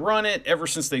people that run it ever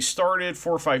since they started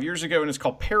 4 or 5 years ago, and it's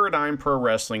called Paradigm Pro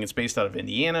Wrestling. It's based out of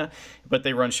Indiana, but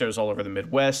they run shows all over the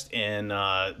Midwest, and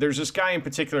there's this guy in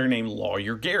particular named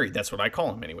Lawyer Gary. That's what I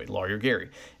call him anyway, Lawyer Gary.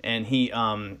 And he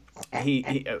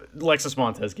Lexus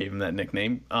Montez gave him that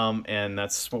nickname, and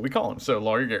that's what we call him. So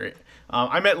Lawyer Gary.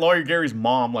 I met Lawyer Gary's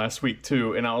mom last week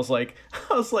too, and I was like,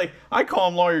 I call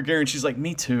him Lawyer Gary, and she's like,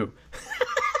 me too.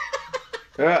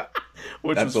 Yeah,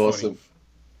 which that's was awesome. Funny.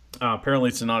 Apparently,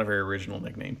 it's not a very original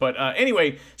nickname. But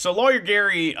anyway, so Lawyer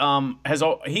Gary he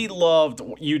loved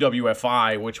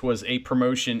UWFI, which was a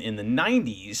promotion in the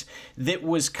 90s that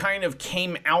was kind of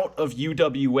came out of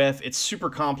UWF. It's super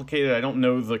complicated. I don't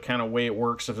know the kind of way it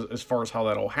works as far as how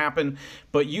that all happened.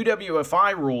 But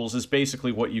UWFI rules is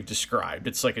basically what you've described.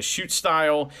 It's like a shoot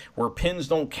style where pins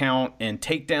don't count and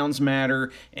takedowns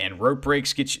matter and rope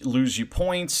breaks lose you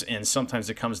points. And sometimes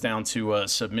it comes down to a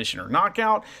submission or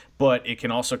knockout. But it can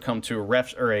also come to a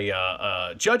ref or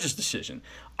a judge's decision.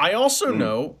 I also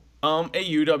know a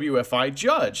UWFI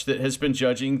judge that has been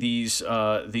judging these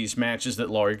matches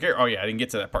that Lawyer Gary. Oh yeah, I didn't get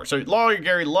to that part. So Lawyer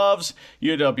Gary loves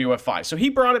UWFI, so he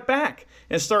brought it back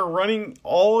and started running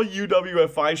all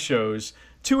UWFI shows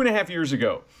 2.5 years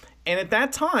ago. And at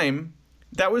that time,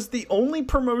 that was the only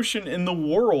promotion in the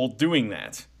world doing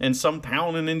that in some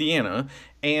town in Indiana,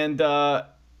 and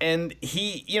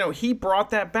he brought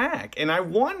that back. And I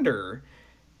wonder,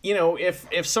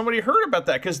 if somebody heard about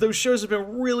that, because those shows have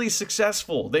been really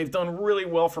successful. They've done really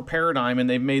well for Paradigm, and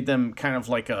they've made them kind of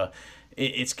like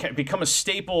it's become a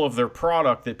staple of their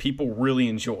product that people really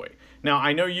enjoy. Now,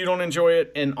 I know you don't enjoy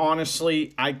it, and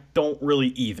honestly, I don't really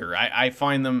either. I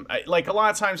find them, like a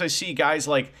lot of times I see guys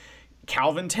like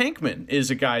Calvin Tankman is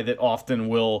a guy that often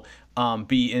will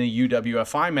be in a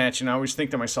UWFI match, and I always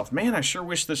think to myself, man, I sure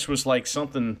wish this was like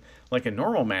something like a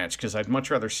normal match, because I'd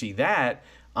much rather see that.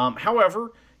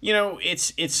 However,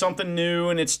 it's something new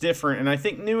and it's different, and I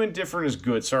think new and different is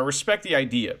good, so I respect the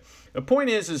idea. The point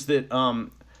is that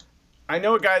I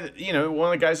know a guy that,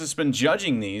 one of the guys that's been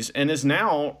judging these and is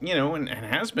now, and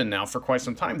has been now for quite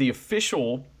some time, the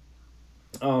official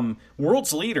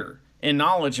world's leader in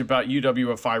knowledge about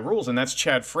UWFI rules, and that's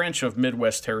Chad French of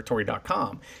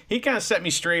MidwestTerritory.com. He kind of set me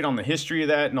straight on the history of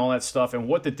that and all that stuff and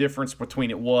what the difference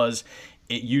between it was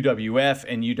at UWF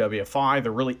and UWFI.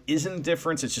 There really isn't a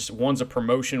difference. It's just one's a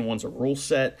promotion, one's a rule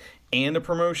set and a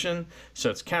promotion. So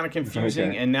it's kind of confusing.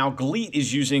 Okay. And now GLEAT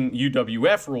is using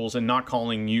UWF rules and not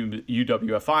calling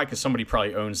UWFI because somebody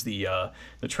probably owns the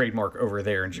trademark over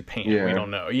there in Japan. Yeah. We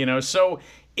don't know, So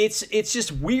it's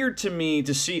just weird to me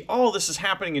to see, this is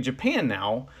happening in Japan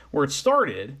now where it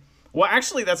started. Well,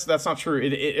 actually, that's not true.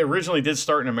 It originally did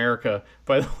start in America,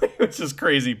 by the way, which is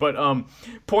crazy. But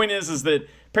point is that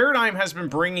Paradigm has been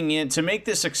bringing in, to make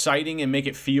this exciting and make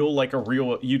it feel like a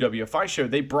real UWFI show,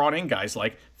 they brought in guys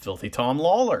like Filthy Tom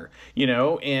Lawler,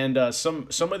 and some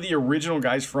of the original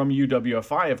guys from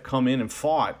UWFI have come in and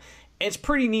fought. And it's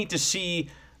pretty neat to see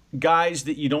guys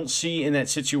that you don't see in that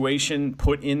situation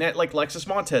put in that, like Lexus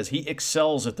Montez. He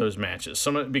excels at those matches,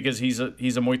 because he's a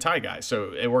Muay Thai guy,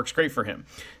 so it works great for him.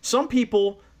 Some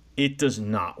people, it does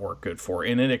not work good for,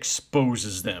 and it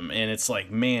exposes them. And it's like,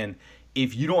 man,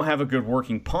 if you don't have a good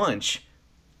working punch,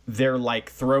 they're like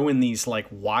throwing these like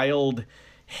wild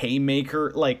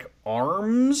haymaker like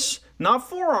arms, not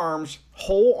forearms,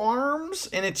 whole arms,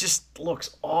 and it just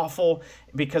looks awful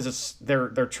because they're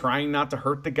trying not to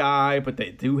hurt the guy, but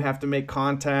they do have to make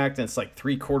contact, and it's like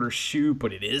 3/4 shoot,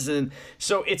 but it isn't.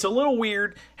 So it's a little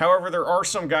weird. However, there are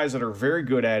some guys that are very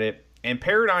good at it, and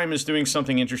Paradigm is doing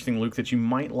something interesting, Luke, that you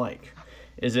might like.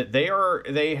 Is that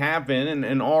they have been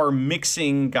and are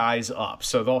mixing guys up.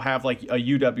 So they'll have like a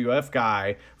UWF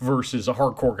guy versus a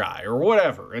hardcore guy or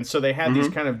whatever. And so they have these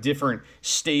kind of different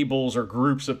stables or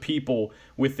groups of people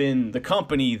within the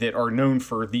company that are known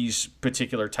for these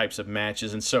particular types of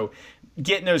matches. And so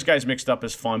getting those guys mixed up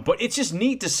is fun. But it's just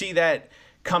neat to see that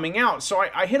coming out. So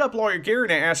I hit up Lawyer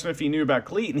Garrett and I asked him if he knew about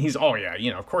GLEAT, and he's,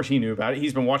 of course he knew about it.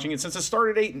 He's been watching it since it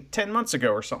started 10 months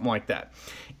ago or something like that.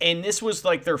 And this was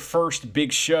like their first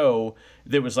big show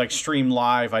that was like streamed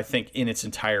live, I think, in its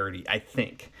entirety, I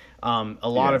think. A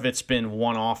lot of it's been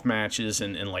one-off matches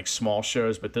and like small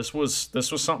shows, but this was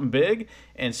something big,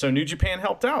 and so New Japan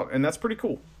helped out, and that's pretty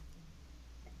cool.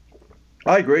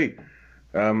 I agree.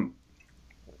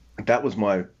 That was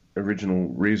my original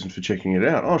reason for checking it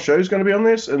out. Show's going to be on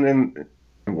this, and then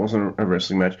it wasn't a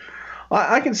wrestling match.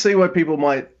 I can see why people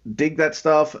might dig that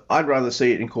stuff. I'd rather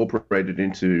see it incorporated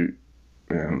into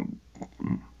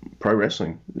pro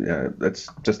wrestling. That's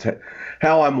just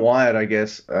how I'm wired, I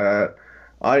guess.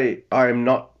 I am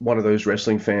not one of those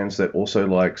wrestling fans that also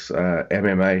likes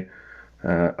MMA.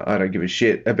 I don't give a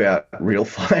shit about real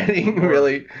fighting,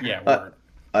 really. Yeah.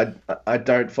 I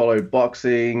don't follow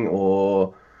boxing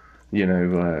or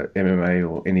MMA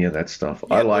or any of that stuff.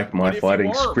 Yeah, I like my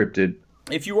fighting scripted.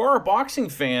 If you are a boxing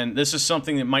fan, this is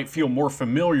something that might feel more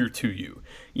familiar to you,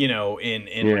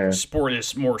 like sport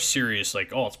is more serious,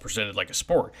 like, it's presented like a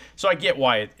sport. So I get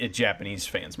why Japanese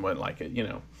fans might like it,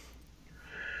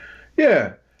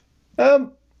 Yeah.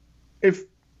 If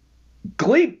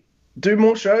GLEAT do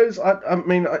more shows, I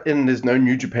mean, and there's no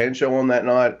New Japan show on that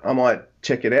night, I might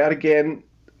check it out again,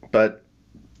 but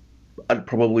I'd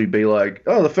probably be like,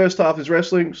 the first half is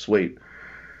wrestling, sweet.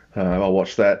 I'll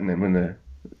watch that, and then when the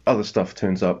other stuff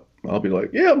turns up, I'll be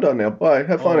like, I'm done now. Bye.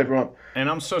 Have fun, everyone. And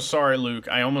I'm so sorry, Luke.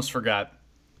 I almost forgot.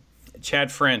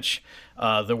 Chad French,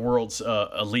 the world's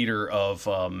a leader of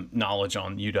knowledge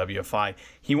on UWFI,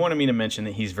 he wanted me to mention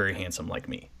that he's very handsome like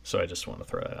me. So I just want to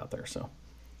throw that out there. So,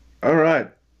 all right.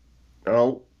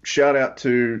 I'll shout out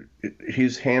to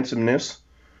his handsomeness.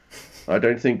 I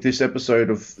don't think this episode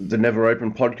of the Never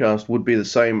Open podcast would be the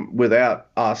same without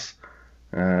us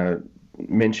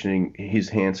mentioning his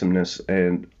handsomeness.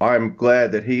 And I'm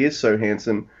glad that he is so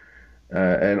handsome.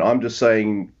 And I'm just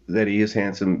saying that he is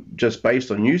handsome just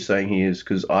based on you saying he is,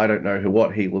 because I don't know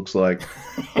what he looks like.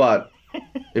 But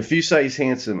if you say he's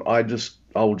handsome, I'll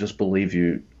just believe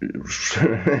you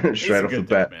straight off the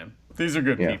bat. Man. These are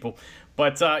good people.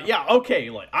 But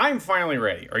okay, I'm finally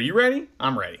ready. Are you ready?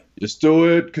 I'm ready. Just do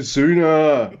it,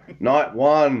 Kasuna. Night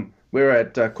 1. We're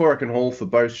at Korakuen Hall for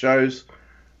both shows.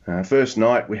 First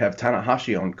night, we have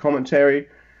Tanahashi on commentary.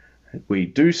 We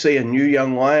do see a new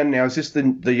young lion. Now, is this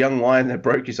the young lion that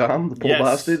broke his arm, the poor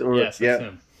bastard? Or, yes, that's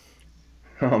him.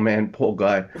 Oh, man, poor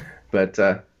guy. But,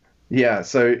 so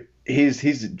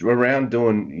he's around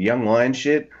doing young lion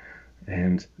shit.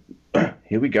 And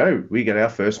here we go. We get our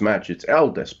first match. It's El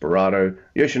Desperado,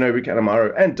 Yoshinobu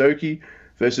Kanemaru, and Doki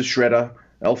versus Shredder,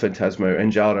 El Phantasmo,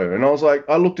 and Jado. And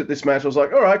I looked at this match. I was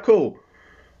like, all right, cool.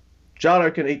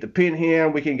 Jado can eat the pin here,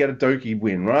 and we can get a Doki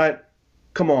win, right?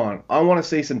 come on. I want to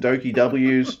see some Doki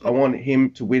W's. I want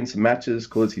him to win some matches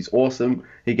because he's awesome.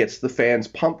 He gets the fans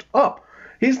pumped up.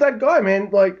 He's that guy, man.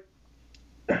 Like,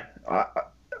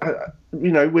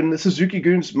 when the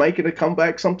Suzuki-gun's making a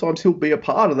comeback, sometimes he'll be a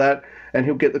part of that, and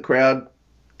he'll get the crowd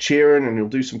cheering, and he'll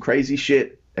do some crazy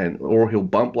shit, or he'll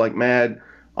bump like mad.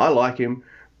 I like him,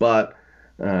 but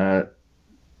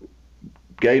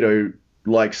Gato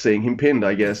likes seeing him pinned,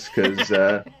 I guess,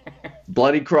 because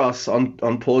bloody cross on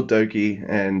poor Doki,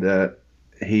 and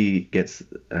he gets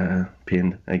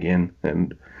pinned again,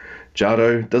 and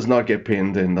Jado does not get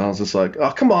pinned, and I was just like,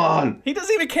 oh, come on! He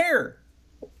doesn't even care!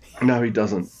 No, he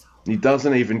doesn't. He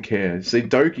doesn't even care. See,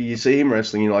 Doki, you see him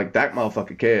wrestling, you're like, that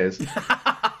motherfucker cares.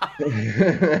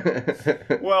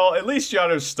 Well, at least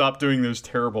Jado stopped doing those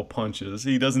terrible punches.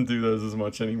 He doesn't do those as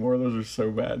much anymore. Those are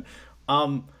so bad.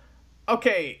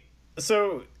 Okay,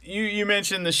 so you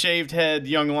mentioned the shaved head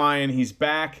young lion. He's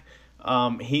back.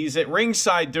 He's at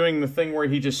ringside doing the thing where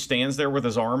he just stands there with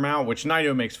his arm out, which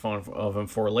Naito makes fun of him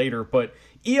for later. But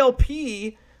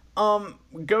ELP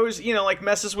goes,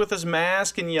 messes with his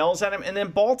mask and yells at him, and then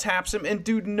ball taps him, and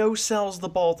dude no-sells the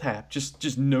ball tap.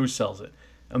 Just no-sells it.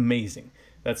 Amazing.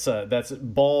 That's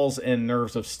balls and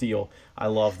nerves of steel. I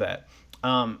love that.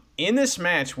 In this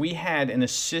match, we had an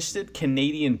assisted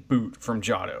Canadian boot from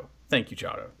Jado. Thank you,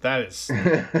 Jado. That is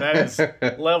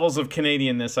levels of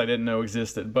Canadianness I didn't know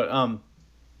existed. But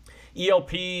ELP,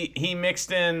 he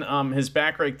mixed in his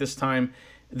back rake this time.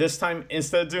 This time,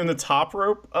 instead of doing the top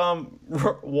rope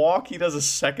walk, he does a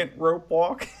second rope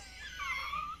walk.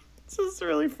 This is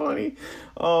really funny.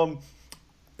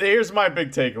 Here's my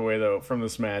big takeaway, though, from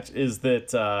this match, is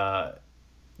that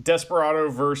Desperado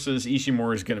versus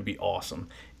Ishimori is going to be awesome.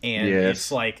 And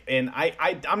it's like, and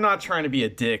I'm not trying to be a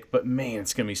dick, but man,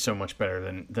 it's going to be so much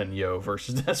better than Yo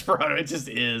versus Desperado. It just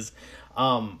is.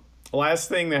 Last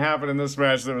thing that happened in this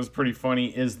match that was pretty funny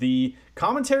is the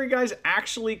commentary guys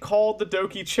actually called the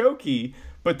Doki Choki,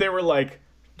 but they were like,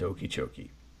 Doki Choki.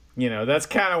 That's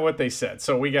kind of what they said.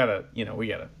 So we gotta.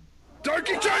 Doki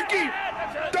Choki!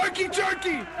 Doki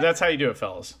Choki! That's how you do it,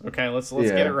 fellas. Okay, let's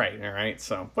get it right. All right.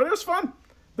 So, but it was fun.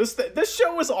 This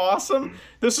show was awesome.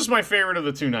 This was my favorite of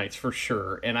the two nights for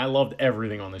sure, and I loved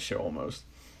everything on this show almost.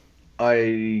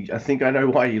 I think I know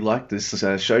why you like this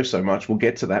show so much. We'll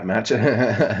get to that match.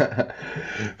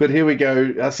 But here we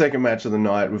go. Our second match of the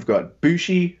night. We've got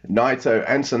Bushi, Naito,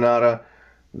 and Sonata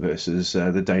versus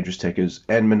the Dangerous Tekkers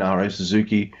and Minoru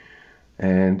Suzuki.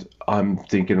 And I'm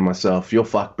thinking to myself, you're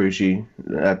fucked, Bushi.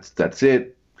 That's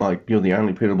it. Like, you're the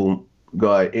only pinnable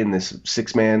guy in this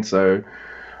six-man. So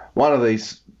one of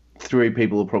these three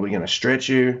people are probably going to stretch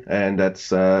you. And that's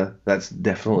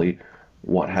definitely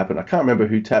what happened. I can't remember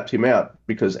who tapped him out,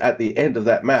 because at the end of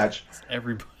that match,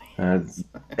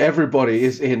 everybody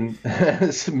is in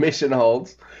submission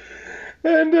holds,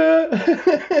 and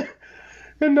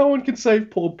and no one can save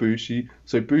poor Bushi.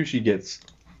 So Bushi gets,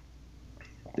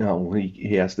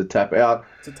 he has to tap out.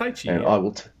 To Taichi, and I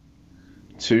will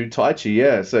to Taichi,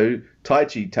 yeah. So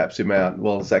Taichi taps him out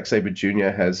while Zack Sabre Jr.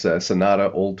 has Sonata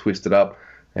all twisted up,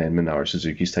 and Minoru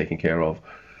Suzuki's taken care of.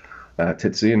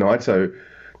 Tetsuya Naito.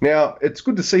 Now, it's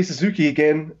good to see Suzuki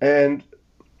again, and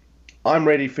I'm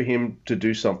ready for him to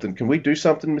do something. Can we do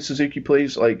something with Suzuki,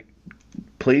 please? Like,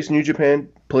 please, New Japan,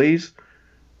 please?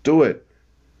 Do it.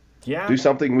 Yeah. Do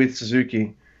something with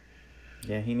Suzuki.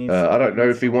 Yeah, he needs I don't know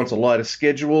if he wants a lighter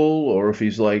schedule, or if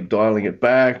he's, like, dialing it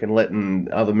back and letting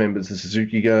other members of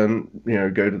Suzuki go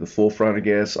to the forefront, I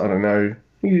guess. I don't know.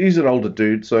 He's an older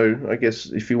dude, so I guess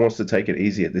if he wants to take it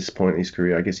easy at this point in his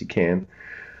career, I guess he can.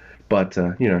 But,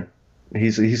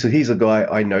 He's a guy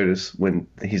I notice when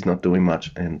he's not doing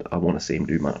much, and I want to see him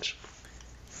do much.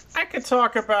 I could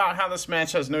talk about how this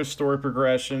match has no story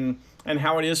progression, and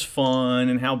how it is fun,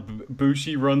 and how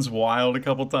Bushi runs wild a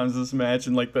couple times this match,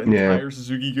 and like the entire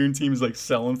Suzuki-gun team is like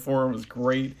selling for him. It was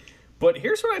great. But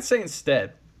here's what I'd say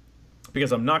instead,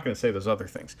 because I'm not going to say those other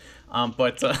things.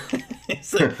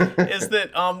 Is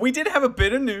that we did have a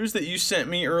bit of news that you sent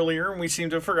me earlier, and we seem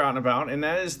to have forgotten about, and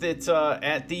that is that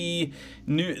at the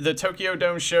Tokyo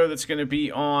Dome show that's going to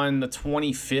be on the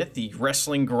 25th, the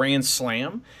Wrestling Grand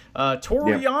Slam,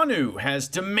 Toru Yano has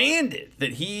demanded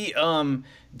that he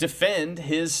defend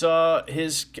his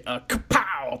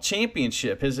Kapow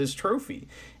championship, his trophy,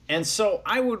 and so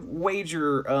I would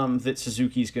wager that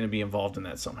Suzuki's going to be involved in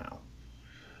that somehow.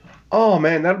 Oh,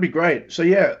 man, that'd be great. So,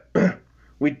 yeah,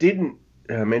 we didn't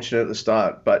mention it at the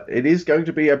start, but it is going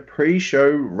to be a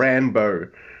pre-show Rambo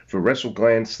for Wrestle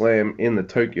Grand Slam in the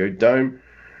Tokyo Dome.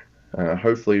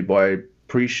 Hopefully by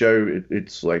pre-show,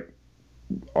 it's like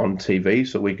on TV,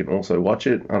 so we can also watch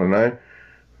it. I don't know.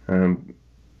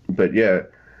 But, yeah,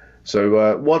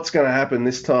 So what's going to happen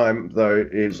this time, though,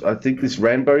 is I think this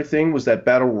Rambo thing was that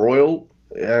battle royal,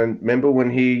 and remember when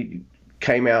he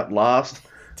came out last?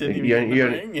 Didn't even get in the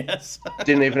ring, yes.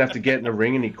 Didn't even have to get in the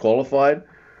ring, and he qualified.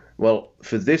 Well,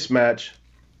 for this match,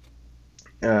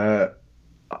 I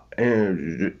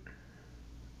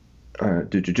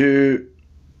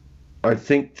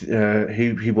think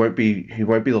he won't be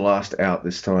the last out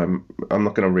this time. I'm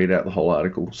not going to read out the whole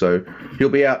article, so he'll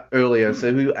be out earlier.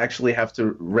 So he'll actually have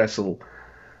to wrestle,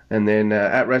 and then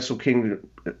at Wrestle Kingdom.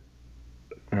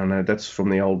 Oh no, that's from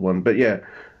the old one. But yeah,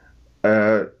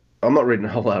 I'm not reading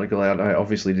the whole article out. I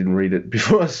obviously didn't read it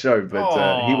before the show,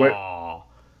 but he won't.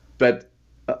 But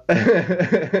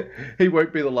he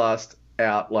won't be the last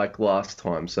out like last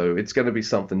time. So it's going to be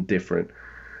something different.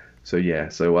 So yeah,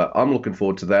 I'm looking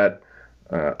forward to that.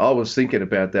 I was thinking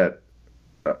about that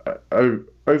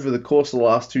over the course of the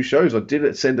last two shows. I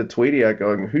did send a tweet out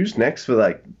going, "Who's next for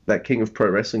that King of Pro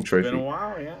Wrestling trophy?" It's been a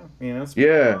while, yeah.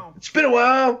 It's been a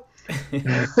while.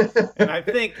 And I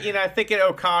think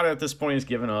Okada at this point has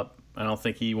given up. I don't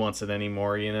think he wants it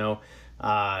anymore.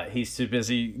 He's too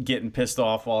busy getting pissed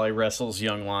off while he wrestles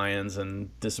young lions and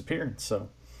disappearing. So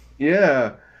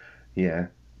yeah. I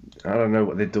don't know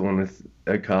what they're doing with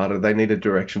Okada. They need a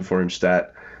direction for him,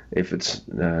 stat, if it's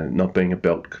not being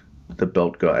the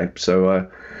belt guy. So, I'm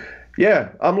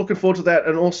looking forward to that.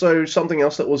 And also something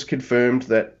else that was confirmed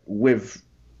that we've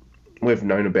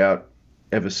known about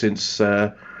ever since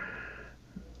Jay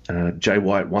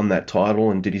White won that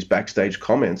title and did his backstage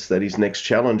comments that his next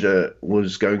challenger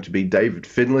was going to be David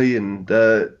Finlay, and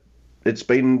it's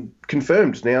been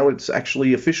confirmed now. It's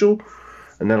actually official.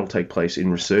 And that'll take place in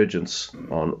Resurgence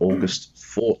on August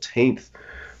 14th.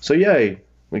 So, yay,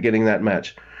 we're getting that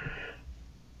match.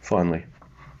 Finally.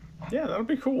 Yeah, that'll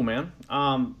be cool, man.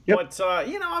 Yep. But,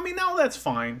 all that's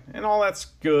fine. And all that's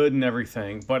good and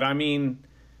everything. But,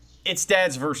 it's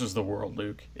dads versus the world,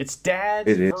 Luke. It's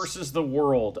dads versus the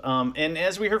world. And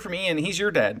as we heard from Ian, he's your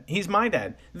dad. He's my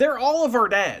dad. They're all of our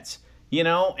dads.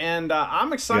 And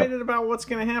I'm excited about what's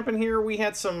going to happen here. We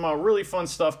had some really fun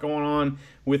stuff going on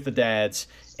with the dads.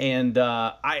 And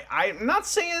I'm not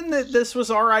saying that this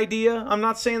was our idea. I'm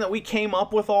not saying that we came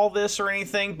up with all this or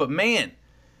anything. But, man,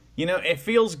 it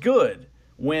feels good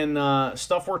when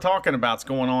stuff we're talking about is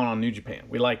going on New Japan.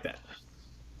 We like that.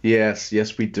 Yes,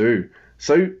 we do.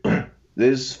 So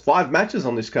there's 5 matches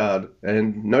on this card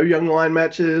and no Young Lion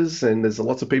matches, and there's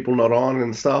lots of people not on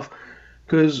and stuff.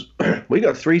 Because we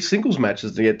got 3 singles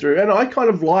matches to get through. And I kind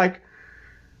of like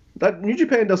that New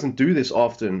Japan doesn't do this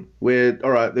often, where,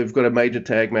 all right, they've got a major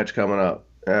tag match coming up.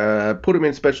 Put them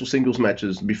in special singles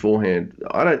matches beforehand.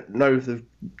 I don't know if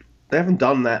they haven't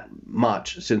done that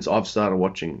much since I've started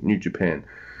watching New Japan.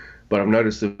 But I've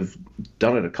noticed they've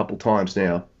done it a couple times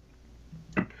now.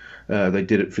 They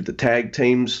did it for the tag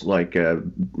teams, like,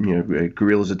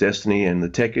 Guerrillas of Destiny and the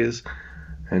Tekkers.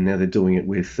 And now they're doing it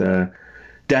with...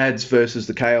 Dads versus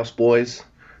the Chaos Boys.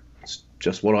 It's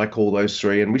just what I call those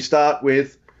 3. And we start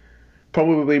with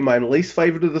probably my least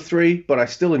favorite of the 3, but I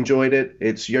still enjoyed it.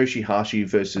 It's Yoshihashi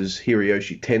versus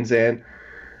Hiroyoshi Tenzan.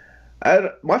 And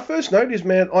my first note is,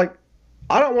 man, I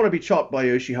don't want to be chopped by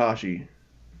Yoshihashi.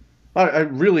 I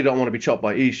really don't want to be chopped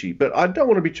by Ishii, but I don't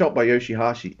want to be chopped by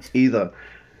Yoshihashi either.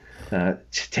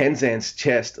 Tenzan's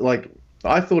chest,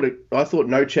 I thought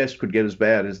no chest could get as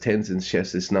bad as Tenzan's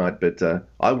chest this night, but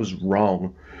I was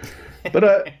wrong.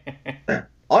 But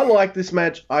I like this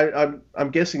match. I'm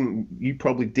guessing you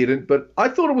probably didn't, but I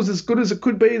thought it was as good as it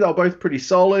could be. They were both pretty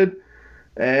solid,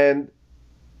 and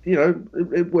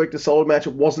it worked a solid match.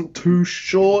 It wasn't too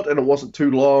short and it wasn't too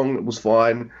long. It was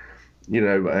fine,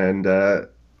 and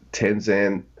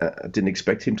Tenzan didn't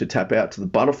expect him to tap out to the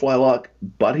butterfly lock,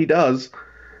 but he does,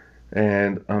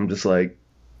 and I'm just like,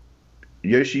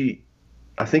 Yoshi,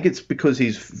 I think it's because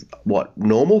his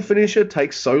normal finisher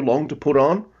takes so long to put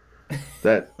on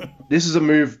that this is a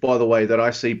move, by the way, that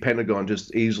I see Pentagon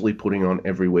just easily putting on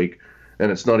every week, and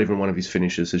it's not even one of his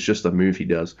finishers. It's just a move he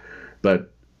does.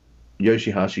 But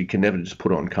Yoshihashi can never just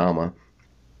put on Karma,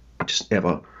 just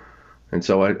ever. And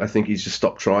so I think he's just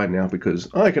stopped trying now because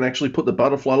I can actually put the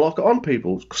butterfly lock on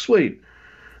people. Sweet.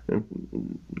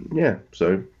 And, yeah,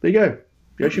 so there you go.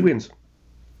 Yoshi wins.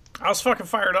 I was fucking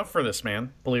fired up for this,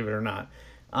 man. Believe it or not.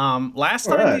 Last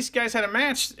time these guys had a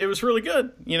match, it was really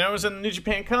good. It was in the New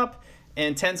Japan Cup,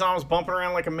 and Tenzan was bumping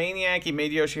around like a maniac. He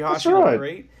made Yoshihashi look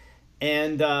great.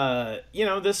 And,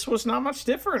 this was not much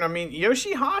different. I mean,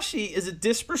 Yoshihashi is a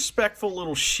disrespectful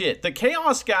little shit. The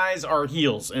Chaos guys are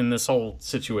heels in this whole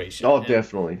situation. Oh,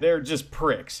 definitely. They're just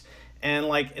pricks. And,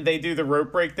 they do the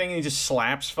rope break thing, and he just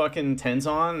slaps fucking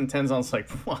Tenzan, and Tenzan's like,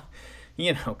 what?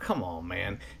 Come on,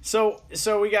 man. So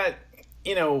we got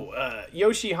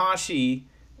Yoshihashi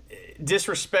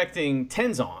disrespecting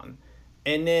Tenzan,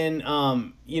 and then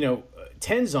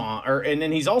Tenzan, and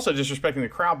then he's also disrespecting the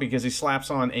crowd because he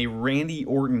slaps on a Randy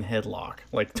Orton headlock,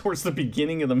 like towards the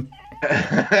beginning of the match.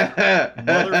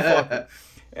 Motherfucker.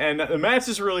 And the match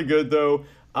is really good though.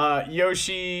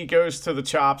 Yoshi goes to the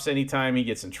chops anytime he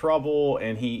gets in trouble,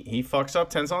 and he fucks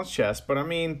up Tenzan's chest. But I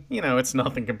mean, it's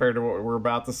nothing compared to what we're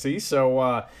about to see. So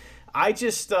I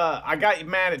got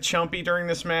mad at Chumpy during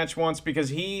this match once because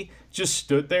he just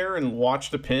stood there and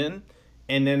watched a pin,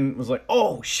 and then was like,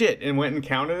 "Oh shit," and went and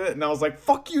counted it. And I was like,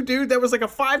 "Fuck you, dude! That was like a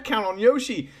 5 count on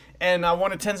Yoshi," and I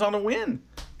wanted Tenzan to win.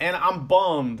 And I'm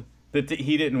bummed that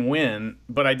he didn't win,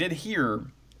 but I did hear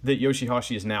that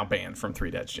Yoshihashi is now banned from Three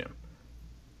Dads Gym.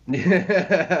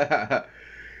 Yes,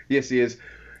 he is.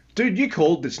 Dude, you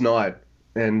called this night,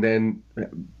 and then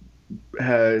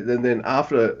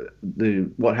after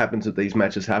what happens at these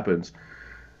matches happens.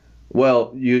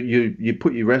 Well, you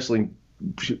put your wrestling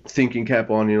thinking cap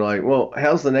on. You're like, well,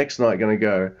 how's the next night going to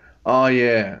go? Oh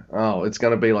yeah, it's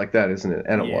going to be like that, isn't it?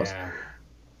 And it was.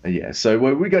 Yeah. So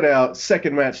we got our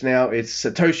second match now. It's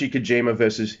Satoshi Kojima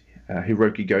versus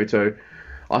Hiroki Goto.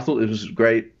 I thought it was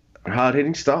great,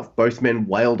 hard-hitting stuff. Both men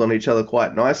wailed on each other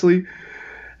quite nicely.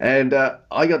 And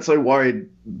I got so worried,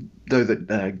 though,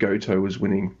 that Goto was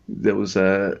winning. There was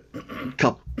a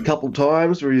couple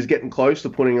times where he was getting close to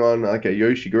putting on like a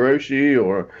Yoshi-Goroshi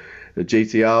or a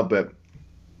GTR, but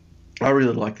I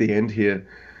really like the end here.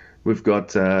 We've got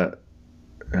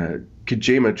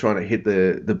Kojima trying to hit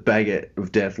the baguette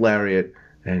of death lariat,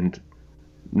 and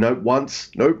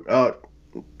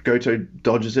Goto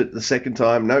dodges it the second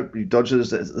time. Nope, he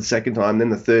dodges it the second time. Then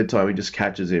the third time he just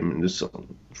catches him and just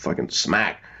fucking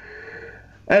smack.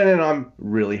 And then I'm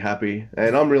really happy.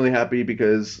 And I'm really happy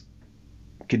because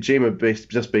Kojima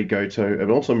just beat Goto. And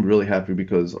also I'm really happy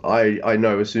because I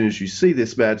know as soon as you see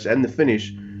this match and the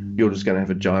finish, you're just going to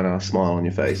have a giant ass smile on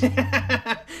your face.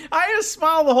 I had a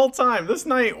smile the whole time. This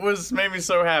night made me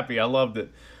so happy. I loved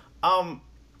it.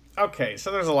 Okay,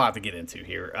 so there's a lot to get into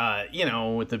here.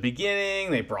 With the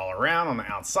beginning, they brawl around on the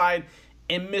outside,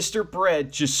 and Mr.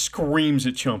 Bread just screams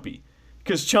at Chumpy.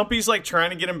 Because Chumpy's, like,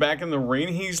 trying to get him back in the ring.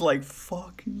 He's like,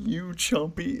 fuck you,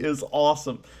 Chumpy is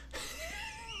awesome.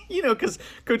 Because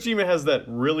Kojima has that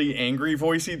really angry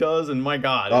voice he does, and my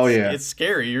God, it's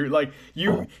scary. You're like,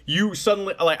 you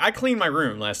suddenly, like, I cleaned my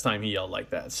room last time he yelled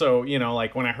like that. So,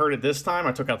 like, when I heard it this time,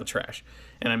 I took out the trash,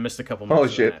 and I missed a couple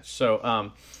minutes of the match.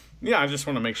 So, yeah, I just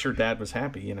want to make sure Dad was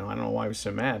happy. I don't know why he was so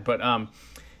mad. But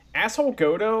asshole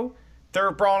Goto,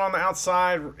 they're brawling on the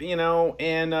outside,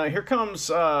 and here comes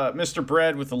Mr.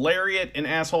 Bread with the lariat, and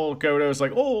asshole Goto's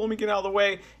like, oh, let me get out of the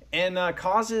way, and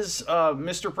causes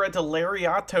Mr. Bread to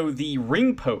lariato the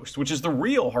ring post, which is the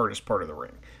real hardest part of the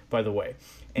ring, by the way.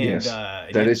 And, yes,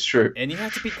 that is true. And you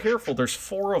have to be careful. There's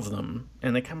 4 of them,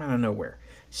 and they come out of nowhere.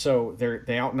 So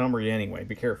they outnumber you anyway.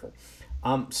 Be careful.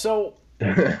 We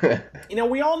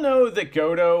all know that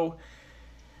Goto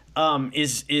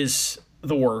is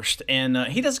the worst, and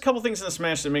he does a couple things in this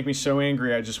match that make me so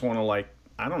angry I just want to,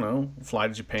 fly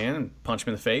to Japan and punch him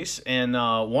in the face. And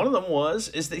one of them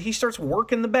is that he starts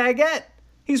working the baguette.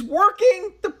 He's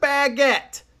working the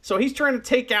baguette. So he's trying to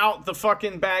take out the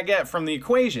fucking baguette from the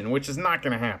equation, which is not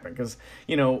going to happen. Because,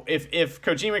 if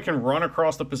Kojima can run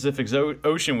across the Pacific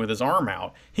Ocean with his arm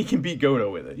out, he can beat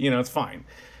Goto with it. It's fine.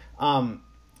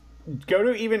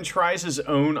 Goto even tries his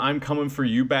own "I'm coming for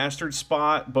you, bastard"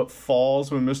 spot, but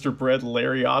falls when Mr. Bread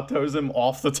lariatos him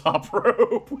off the top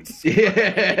rope.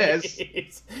 Yes.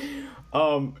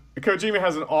 Kojima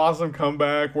has an awesome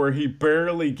comeback where he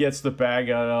barely gets the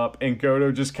baguette up, and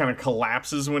Goto just kind of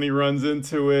collapses when he runs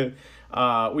into it.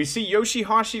 We see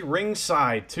Yoshihashi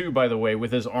ringside, too, by the way,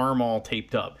 with his arm all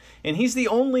taped up. And he's the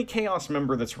only Chaos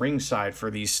member that's ringside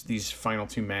for these final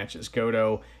 2 matches.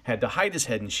 Goto had to hide his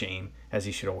head in shame, as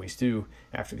he should always do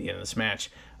after the end of this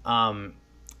match. And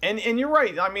you're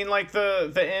right. I mean, like,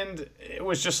 the end, it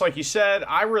was just like you said.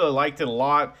 I really liked it a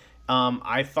lot.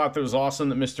 I thought that was awesome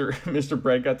that Mr.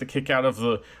 Bread got the kick out of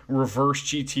the reverse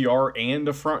GTR and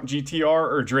the front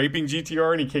GTR, or draping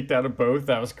GTR, and he kicked out of both.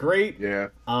 That was great. Yeah.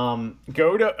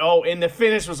 Goto, and the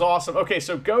finish was awesome. Okay,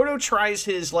 so Goto tries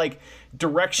his, like,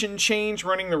 direction change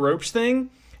running the ropes thing,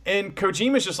 and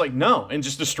Kojima's just like, no, and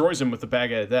just destroys him with the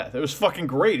baguette of death. It was fucking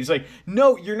great. He's like,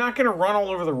 no, you're not going to run all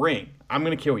over the ring. I'm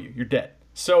going to kill you. You're dead.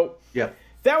 So, yeah,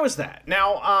 that was that.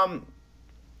 Now,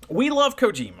 we love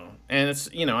Kojima. And it's,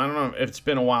 I don't know if it's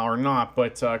been a while or not,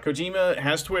 but Kojima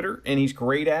has Twitter, and he's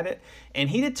great at it. And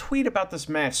he did tweet about this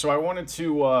match, so I wanted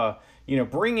to,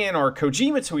 bring in our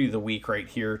Kojima tweet of the week right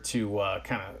here to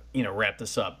kind of, wrap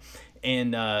this up.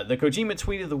 And the Kojima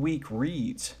tweet of the week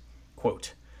reads,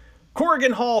 Quote,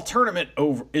 Corrigan Hall tournament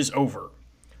is over.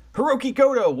 Hiroki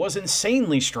Goto was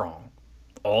insanely strong.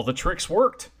 All the tricks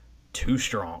worked. Too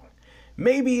strong.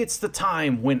 Maybe it's the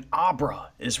time when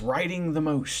Abra is riding the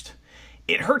most.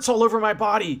 It hurts all over my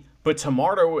body, but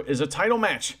tomorrow is a title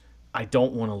match. I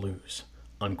don't want to lose.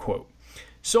 Unquote.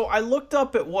 So I looked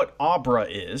up at what Abra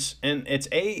is, and it's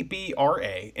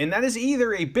ABRA, and that is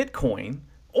either a Bitcoin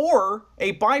or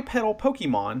a bipedal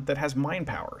Pokemon that has mind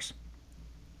powers.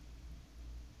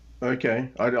 Okay,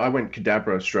 I went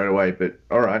Kadabra straight away, but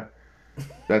all right,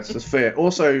 that's fair.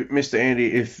 Also, Mr.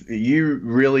 Andy, if you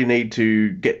really need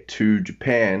to get to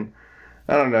Japan,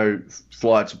 I don't know,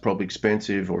 flights are probably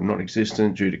expensive or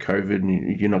non-existent due to COVID,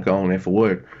 and you're not going there for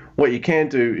work. What you can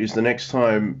do is the next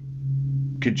time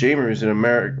Kojima is in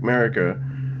America,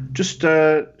 just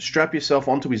strap yourself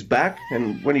onto his back,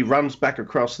 and when he runs back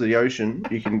across the ocean,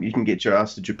 you can get your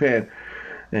ass to Japan,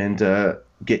 and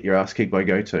get your ass kicked by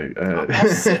Goto.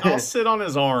 I'll sit on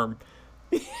his arm.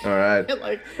 All right.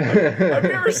 Like, have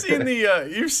you ever seen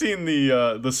you've seen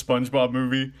the SpongeBob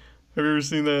movie? Have you ever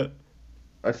seen that?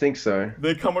 I think so.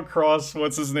 They come across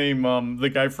what's his name,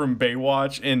 the guy from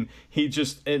Baywatch, and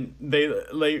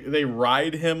they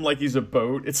ride him like he's a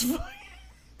boat. It's funny.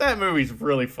 That movie's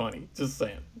really funny. Just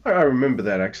saying. I remember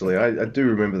that actually. I do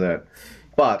remember that.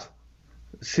 But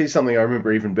here's something I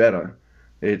remember even better.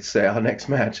 It's our next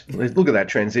match. Look at that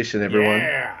transition, everyone.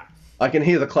 Yeah. I can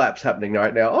hear the claps happening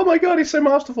right now. Oh my god, he's so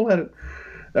masterful at it.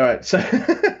 All right, so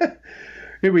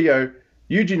here we go.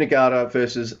 Yuji Nagata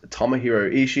versus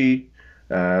Tomohiro Ishii.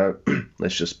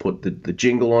 Let's just put the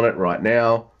jingle on it right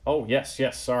now. Oh, yes.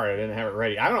 Sorry, I didn't have it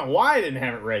ready. I don't know why I didn't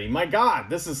have it ready. My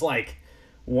god, this is like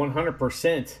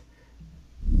 100%.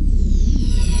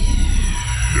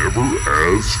 Never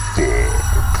as fuck.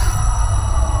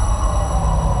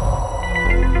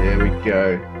 There we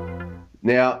go.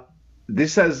 Now, the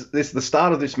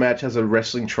start of this match has a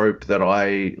wrestling trope that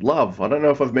I love. I don't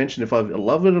know if I've mentioned if I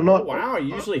love it or not. Oh, wow, I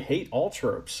usually hate all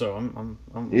tropes, so I'm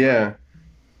yeah.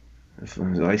 If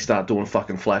I start doing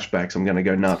fucking flashbacks, I'm gonna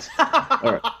go nuts.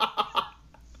 All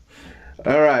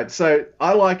right. So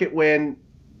I like it when,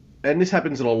 and this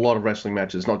happens in a lot of wrestling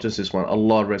matches, not just this one. A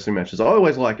lot of wrestling matches. I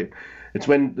always like it. It's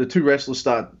when the two wrestlers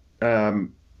start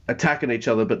attacking each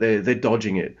other, but they're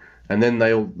dodging it. And then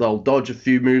they'll dodge a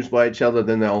few moves by each other,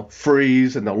 then they'll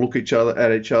freeze and they'll look at each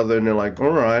other, and they're like,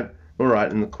 all right,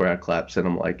 and the crowd claps, and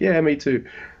I'm like, yeah, me too.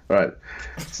 All right,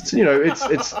 so,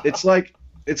 it's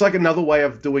like another way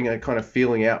of doing a kind of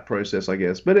feeling out process, I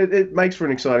guess. But it makes for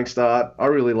an exciting start. I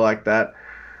really like that.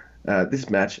 This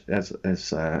match, as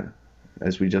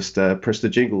we just pressed the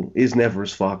jingle, is never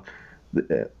as fuck.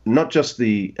 Not just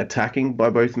the attacking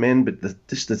by both men, but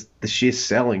the sheer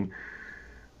selling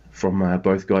from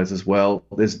both guys as well.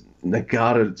 There's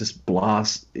Nagata just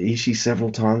blasts Ishii several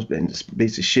times and just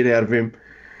beats the shit out of him.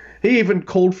 He even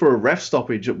called for a ref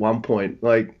stoppage at one point.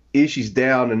 Like, Ishii's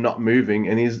down and not moving,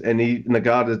 and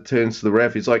Nagata turns to the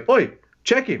ref. He's like, "Oi,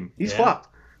 check him. He's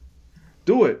fucked.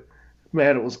 Do it."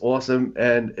 Man, it was awesome,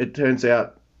 and it turns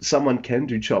out someone can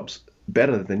do chops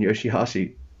better than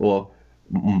Yoshihashi, or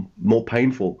more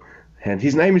painful. And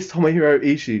his name is Tomohiro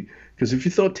Ishii. Because if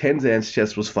you thought Tenzan's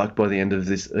chest was fucked by the end of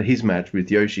his match with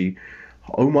Yoshi,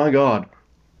 oh my god.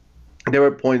 There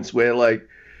were points where, like,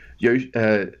 Yuji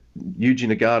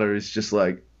Nagata is just,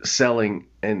 like, selling,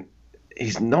 and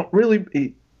he's not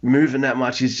really moving that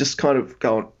much. He's just kind of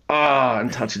going,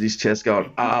 and touching his chest,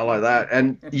 going, like that.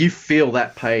 And you feel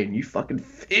that pain. You fucking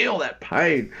feel that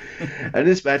pain. And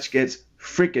this match gets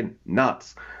freaking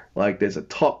nuts. Like, there's a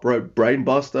top rope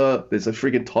brainbuster. There's a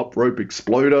freaking top rope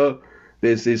exploder.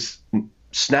 There's this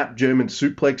snap German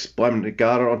suplex by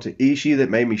Nagata onto Ishii that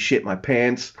made me shit my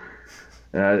pants.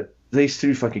 These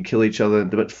two fucking kill each other,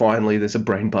 but finally there's a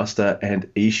brainbuster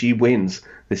and Ishii wins.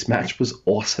 This match was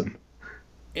awesome.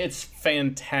 It's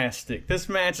fantastic. This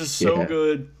match is so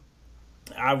good.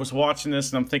 I was watching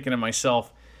this and I'm thinking to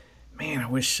myself, man, I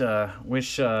wish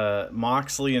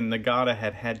Moxley and Nagata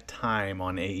had time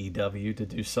on AEW to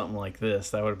do something like this.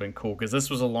 That would have been cool, because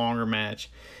this was a longer match.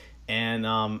 And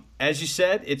as you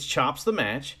said, it's chops the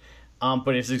match,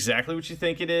 but it's exactly what you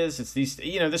think it is. It's these,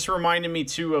 this reminded me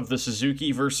too of the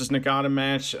Suzuki versus Nagata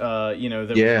match. That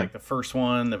was like the first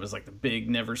one. That was like the big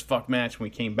Never's Fuck match when we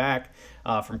came back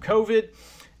from COVID.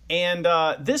 And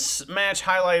this match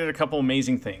highlighted a couple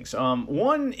amazing things.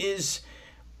 One is,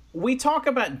 we talk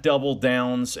about double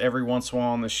downs every once in a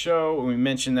while on the show, and we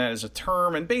mention that as a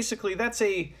term, and basically that's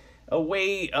a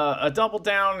way, a double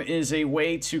down is a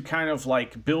way to kind of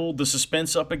like build the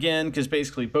suspense up again, because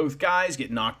basically both guys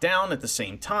get knocked down at the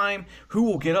same time. Who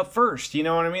will get up first? You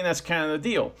know what I mean? That's kind of the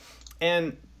deal.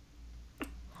 And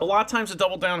a lot of times a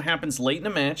double down happens late in a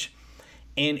match,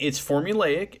 and it's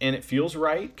formulaic and it feels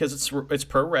right because it's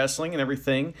pro wrestling and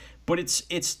everything, but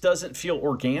it doesn't feel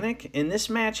organic. And this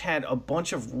match had a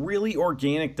bunch of really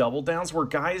organic double downs where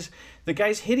the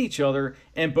guys hit each other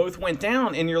and both went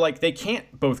down, and you're like, they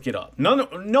can't both get up.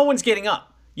 No one's getting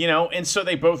up, you know, and so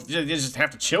they just have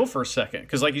to chill for a second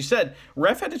because, like you said,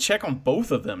 ref had to check on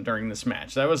both of them during this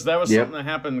match. That was something that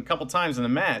happened a couple times in the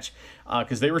match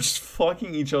because they were just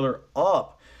fucking each other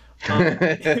up.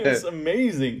 It was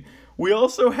amazing. We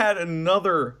also had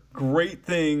another great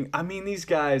thing. I mean, these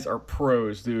guys are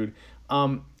pros, dude.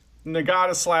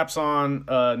 Nagata slaps on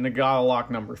Nagata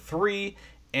lock number 3,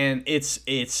 and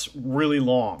it's really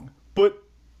long. But,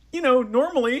 you know,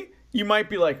 normally you might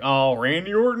be like, oh,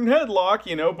 Randy Orton headlock,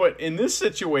 you know, but in this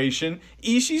situation,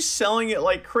 Ishii's selling it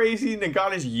like crazy.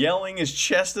 Nagata's yelling. His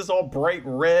chest is all bright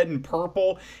red and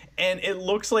purple, and it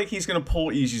looks like he's going to pull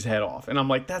Ishii's head off. And I'm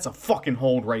like, that's a fucking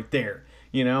hold right there.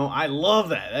 You know, I love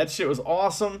that. That shit was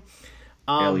awesome.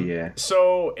 Hell yeah.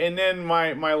 So, and then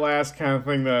my last kind of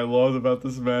thing that I loved about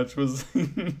this match was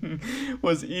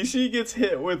was Ishii gets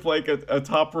hit with like a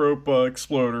top rope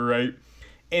exploder, right?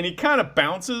 And he kind of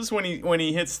bounces when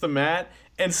he hits the mat,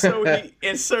 and so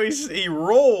he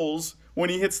rolls when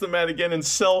he hits the mat again and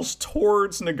sells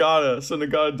towards Nagata, so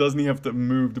Nagata doesn't even have to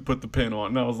move to put the pin on.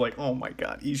 And I was like, oh my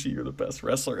god, Ishii, you're the best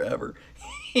wrestler ever.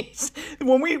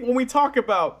 When we talk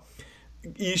about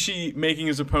Ishii making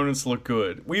his opponents look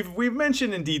good, we've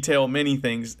mentioned in detail many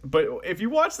things, but if you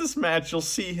watch this match, you'll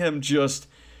see him just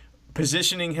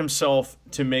positioning himself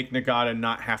to make Nagata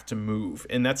not have to move.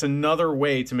 And that's another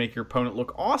way to make your opponent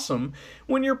look awesome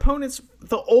when your opponent's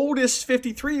the oldest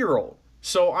 53-year-old.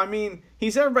 So, I mean,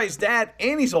 he's everybody's dad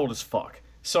and he's old as fuck.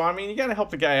 So, I mean, you got to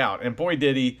help the guy out. And boy,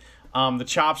 did he. The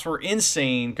chops were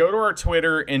insane. Go to our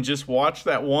Twitter and just watch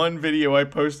that one video I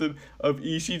posted of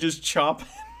Ishii just chopping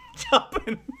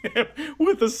him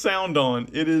with the sound on.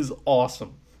 It is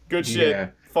awesome. Good shit. Yeah.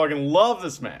 Fucking love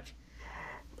this match.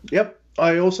 Yep.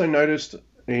 I also noticed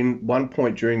in one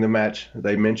point during the match,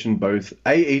 they mentioned both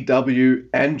AEW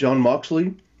and Jon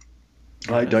Moxley.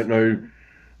 I don't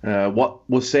know what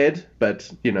was said, but,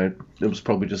 you know, it was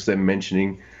probably just them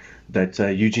mentioning that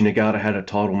Yuji Nagata had a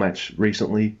title match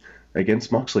recently against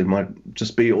Moxley. Might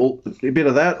just be a bit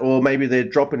of that, or maybe they're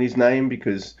dropping his name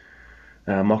because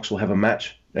Mox will have a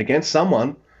match against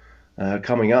someone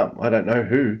coming up. I don't know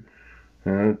who.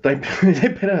 They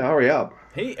better hurry up.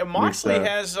 Moxley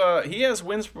has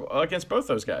wins against both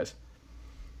those guys.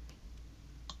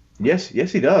 Yes,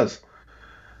 he does.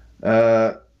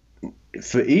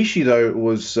 For Ishii, though, it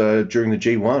was during the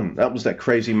G1. That was that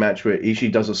crazy match where Ishii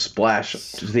does a splash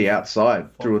to the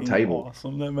outside through a table.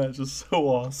 Awesome. That match is so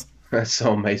awesome. That's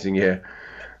so amazing, yeah.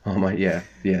 Oh, my, yeah,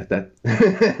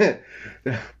 that...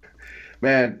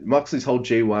 Man, Moxley's whole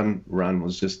G1 run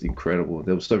was just incredible.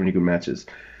 There were so many good matches.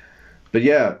 But,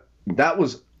 yeah, that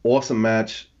was awesome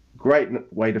match. Great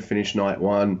way to finish night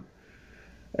one.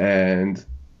 And,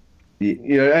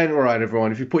 you know, and all right,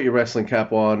 everyone, if you put your wrestling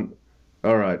cap on,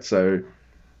 all right, so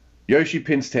Yoshi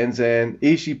pins Tenzan,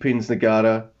 Ishii pins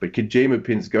Nagata, but Kojima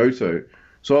pins Goto.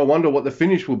 So I wonder what the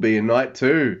finish will be in night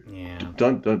two. Yeah.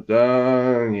 Dun, dun,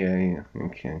 dun. Yeah.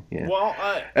 Okay, yeah. Well,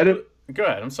 go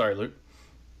ahead. I'm sorry, Luke.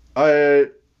 I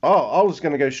was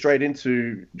going to go straight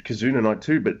into Kazuna night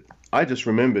two, but I just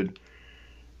remembered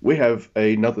we have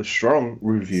another strong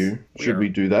review. Should we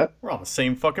do that? We're on the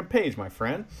same fucking page, my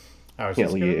friend. I was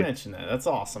just going to mention that. That's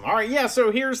awesome. All right, yeah,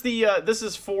 so here's the... this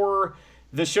is for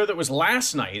the show that was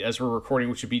last night as we're recording,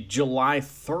 which would be July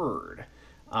 3rd.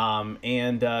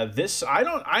 This...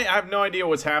 I have no idea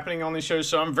what's happening on these shows,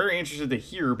 so I'm very interested to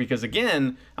hear because,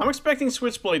 again, I'm expecting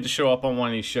Switchblade to show up on one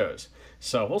of these shows.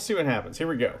 So we'll see what happens. Here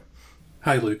we go.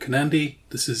 Hi, Luke and Andy.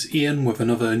 This is Ian with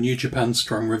another New Japan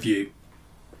Strong review.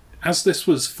 As this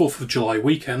was 4th of July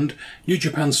weekend, New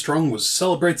Japan Strong was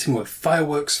celebrating with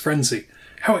fireworks frenzy.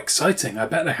 How exciting! I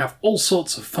bet they have all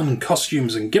sorts of fun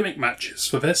costumes and gimmick matches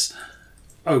for this.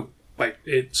 Oh, wait,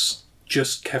 it's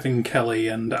just Kevin Kelly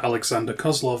and Alexander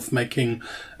Kozlov making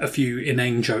a few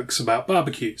inane jokes about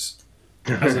barbecues.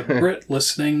 As a Brit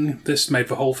listening, this made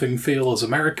the whole thing feel as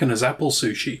American as apple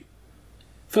sushi.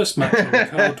 First match on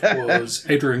the card was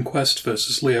Adrian Quest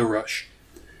versus Lio Rush.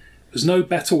 There's no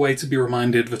better way to be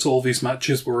reminded that all these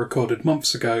matches were recorded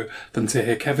months ago than to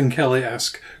hear Kevin Kelly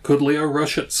ask, could Lio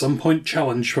Rush at some point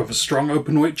challenge for the Strong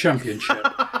Openweight Championship?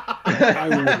 I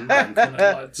wouldn't bank on it,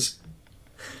 lads.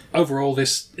 Overall,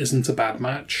 this isn't a bad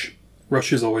match.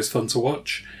 Rush is always fun to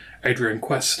watch. Adrian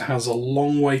Quest has a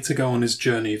long way to go on his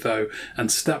journey, though,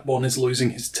 and step one is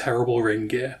losing his terrible ring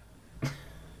gear.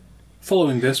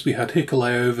 Following this, we had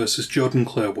Hikuleo versus Jordan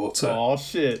Clearwater. Oh,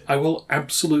 shit. I will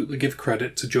absolutely give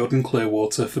credit to Jordan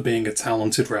Clearwater for being a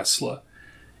talented wrestler.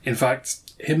 In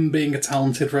fact, him being a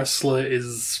talented wrestler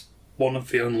is one of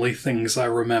the only things I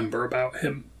remember about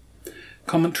him.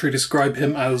 Commentary described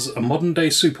him as a modern-day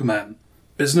Superman.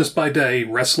 Business by day,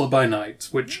 wrestler by night,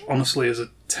 which honestly is a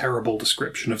terrible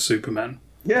description of Superman.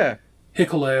 Yeah.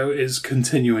 Hikuleo is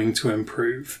continuing to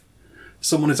improve.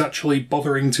 Someone is actually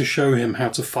bothering to show him how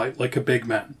to fight like a big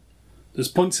man. There's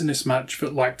points in this match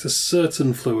that lacked a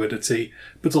certain fluidity,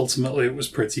 but ultimately it was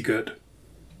pretty good.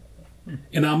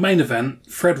 In our main event,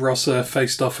 Fred Rosser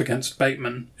faced off against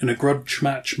Bateman in a grudge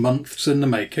match months in the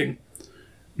making.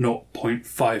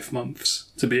 0.5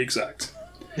 months, to be exact.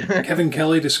 Kevin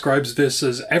Kelly describes this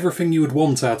as everything you would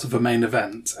want out of a main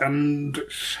event, and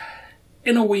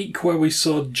in a week where we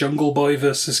saw Jungle Boy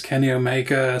versus Kenny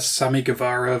Omega, Sammy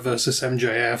Guevara versus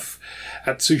MJF,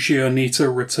 Atsushi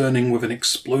Onita returning with an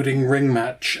exploding ring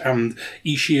match, and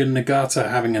Ishii and Nagata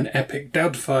having an epic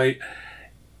dad fight,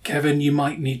 Kevin, you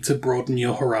might need to broaden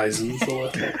your horizons a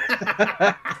little.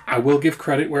 I will give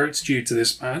credit where it's due to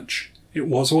this match. It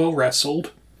was well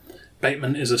wrestled.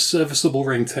 Bateman is a serviceable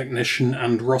ring technician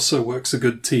and Rosser works a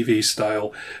good TV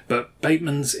style, but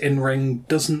Bateman's in-ring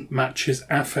doesn't match his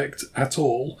affect at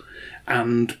all,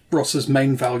 and Rosser's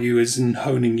main value is in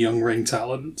honing young ring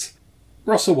talent.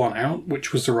 Rosser won out,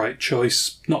 which was the right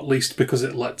choice, not least because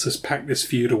it lets us pack this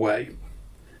feud away.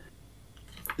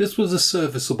 This was a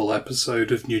serviceable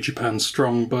episode of New Japan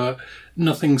Strong, but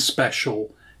nothing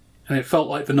special, and it felt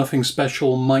like the nothing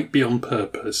special might be on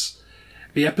purpose.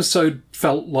 The episode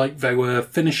felt like they were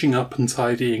finishing up and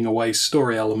tidying away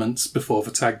story elements before the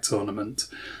tag tournament.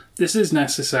 This is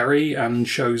necessary, and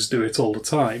shows do it all the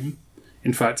time.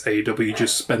 In fact, AEW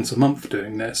just spent a month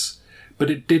doing this, but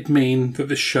it did mean that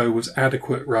this show was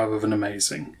adequate rather than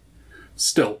amazing.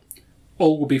 Still,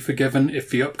 all will be forgiven if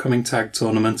the upcoming tag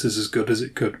tournament is as good as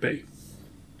it could be.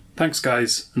 Thanks,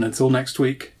 guys, and until next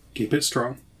week, keep it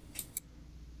strong.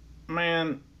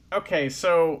 Man, okay,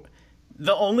 so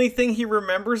the only thing he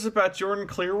remembers about Jordan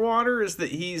Clearwater is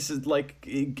that he's, like,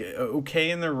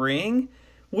 okay in the ring?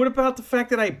 What about the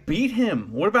fact that I beat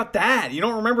him? What about that? You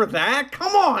don't remember that?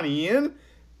 Come on, Ian!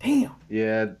 Damn.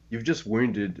 Yeah, you've just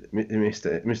wounded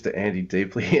Mr. Andy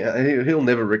deeply. He'll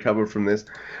never recover from this.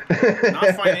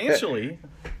 Not financially,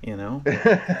 you know.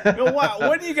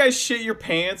 Why do you guys shit your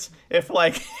pants if,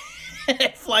 like...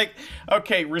 If, like,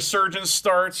 okay, Resurgence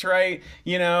starts, right,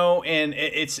 you know, and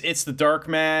it's the dark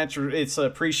match, or it's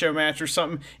a pre-show match or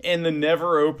something, and the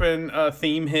Never Open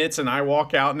theme hits, and I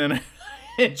walk out, and then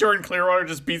and Jordan Clearwater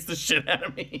just beats the shit out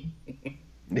of me.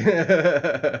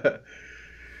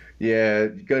 Yeah,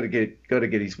 got to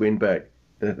get his win back.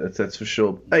 That's for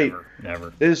sure.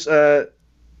 Never. There's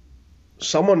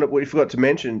someone that we forgot to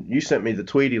mention. You sent me the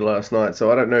Tweety last night,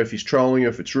 so I don't know if he's trolling or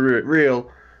if it's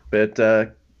real, but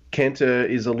Kenta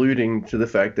is alluding to the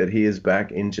fact that he is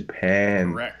back in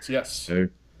Japan. Correct, yes. So,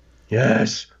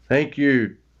 yes, thank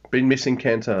you. Been missing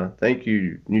Kenta. Thank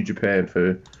you, New Japan,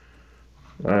 for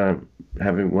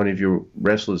having one of your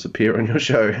wrestlers appear on your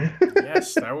show.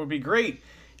 Yes, that would be great.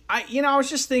 I was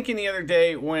just thinking the other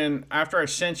day after I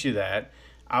sent you that,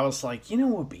 I was like,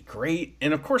 what would be great?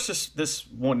 And of course this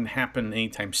wouldn't happen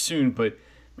anytime soon, but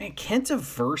man, Kenta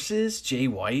versus Jay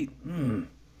White?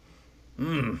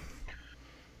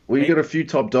 Well, you got a few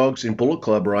top dogs in Bullet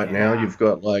Club right now. You've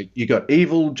got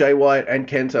Evil, Jay White, and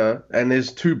Kenta, and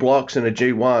there's 2 blocks and a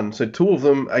G1, so 2 of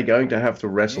them are going to have to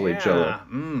wrestle each other.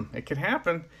 It could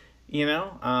happen.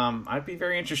 I'd be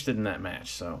very interested in that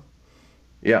match. So.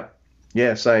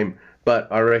 Yeah, same. But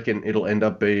I reckon it'll end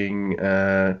up being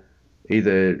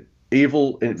either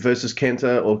Evil versus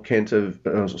Kenta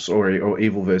or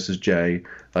Evil versus Jay.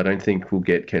 I don't think we'll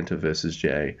get Kenta versus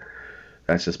Jay.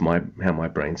 That's just how my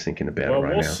brain's thinking about it right now.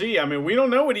 Well, we'll see. I mean, we don't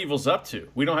know what Evil's up to.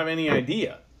 We don't have any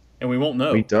idea. And we won't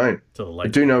know. We don't. I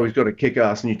do know he's got a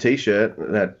kick-ass new T-shirt.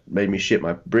 That made me shit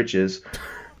my britches.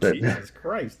 But, Jesus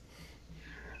Christ.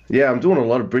 Yeah, I'm doing a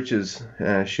lot of britches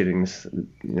shittings.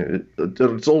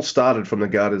 It's all started from the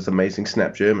Garda's amazing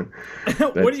Snap German.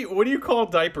 What do you call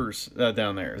diapers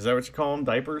down there? Is that what you call them,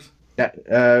 diapers?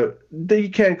 You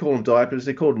can call them diapers.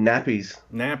 They're called nappies.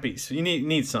 Nappies. You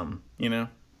need some,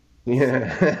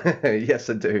 Yeah, yes,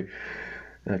 I do.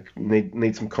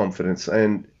 Need some confidence.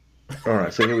 And all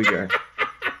right, so here we go.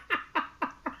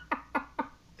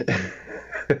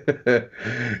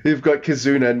 You've got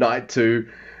Kazuna Night 2,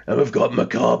 and we've got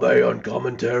Makabe on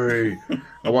commentary.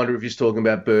 I wonder if he's talking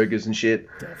about burgers and shit.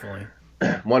 Definitely.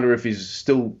 Wonder if he's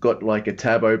still got like a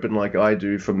tab open like I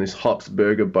do from this Hops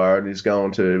Burger Bar, and he's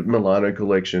going to Milano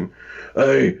Collection.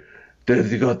 Hey,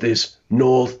 they've got this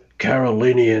North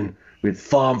Carolinian with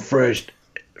farm fresh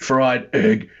fried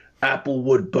egg,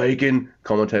 applewood bacon.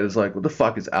 Commentator's like, what the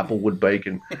fuck is applewood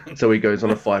bacon? So he goes on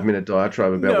a 5-minute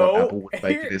diatribe about what applewood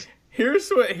bacon is. Here's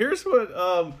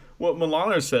what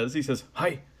Milano says. He says,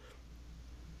 "Hi."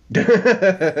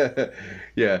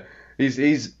 Yeah,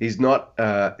 he's not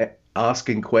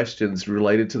asking questions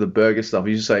related to the burger stuff.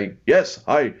 He's just saying, "Yes,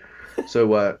 hi." So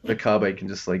Makabe can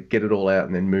just like get it all out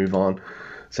and then move on.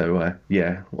 So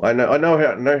yeah, I know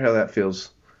how that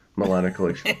feels, Milano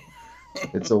Collection.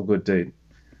 It's all good, dude.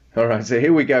 All right, so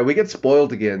here we go. We get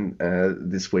spoiled again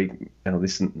this week,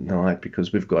 this night,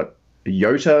 because we've got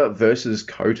Yota versus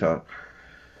Kota.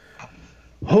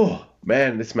 Oh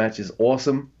man, this match is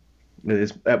awesome.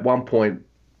 There's, at one point,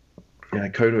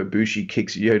 Kota Ibushi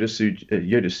kicks Yota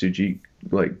Tsuji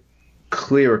like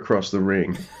clear across the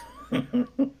ring.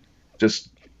 Just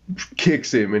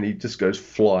kicks him, and he just goes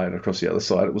flying across the other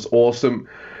side. It was awesome.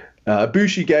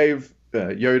 Ibushi gave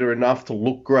Yota enough to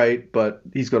look great, but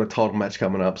he's got a title match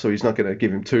coming up, so he's not going to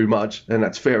give him too much, and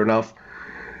that's fair enough.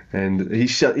 And he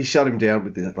shut him down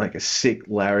with like a sick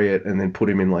lariat, and then put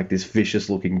him in like this vicious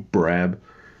looking brab.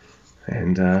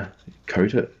 And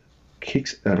Yota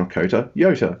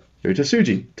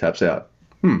Tsuji taps out.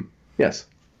 Yes.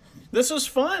 This was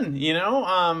fun, you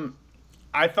know.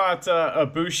 I thought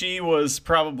Ibushi was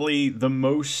probably the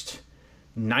most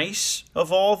nice of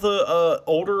all the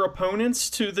older opponents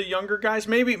to the younger guys.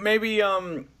 Maybe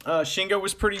Shingo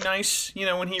was pretty nice, you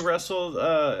know, when he wrestled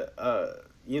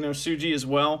Tsuji as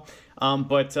well.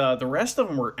 But the rest of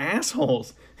them were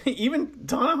assholes. Even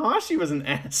Tanahashi was an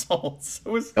asshole. So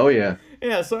it was, oh yeah.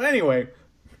 Yeah. So anyway,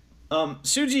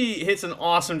 Tsuji hits an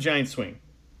awesome giant swing,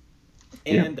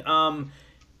 and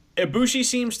Ibushi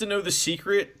seems to know the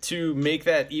secret to make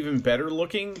that even better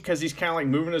looking, because he's kind of like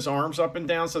moving his arms up and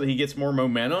down so that he gets more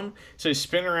momentum. So he's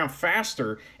spinning around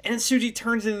faster, and Tsuji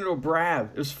turns it into a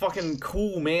brab. It was fucking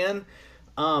cool, man.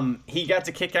 He got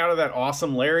to kick out of that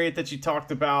awesome lariat that you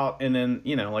talked about, and then,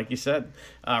 you know, like you said,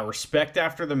 respect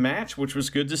after the match, which was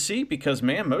good to see, because,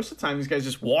 man, most of the time these guys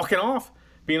just walking off,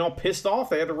 being all pissed off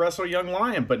they had to wrestle Young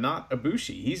Lion, but not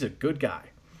Ibushi. He's a good guy.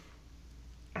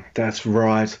 That's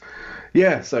right.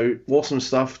 Yeah, so awesome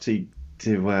stuff to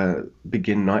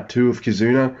begin night 2 of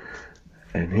Kizuna.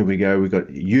 And here we go. We've got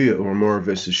Yuya Uemura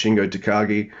versus Shingo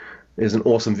Takagi. There's an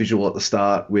awesome visual at the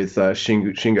start with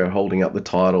Shingo holding up the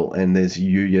title, and there's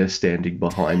Yuya standing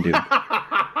behind him.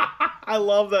 I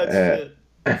love that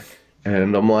shit.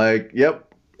 And I'm like,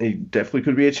 yep, he definitely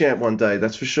could be a champ one day,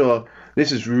 that's for sure.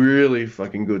 This is really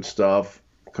fucking good stuff.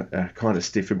 Kind of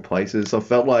stiff in places. I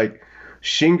felt like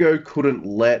Shingo couldn't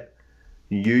let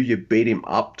Yuya beat him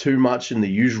up too much in the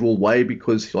usual way,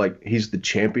 because like he's the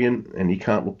champion and he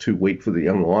can't look too weak for the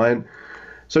Young Lion.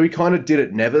 So he kind of did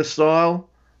it Never style.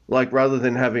 Like, rather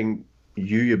than having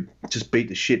Yuya just beat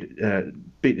the shit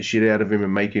out of him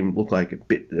and make him look like a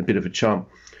bit of a chump,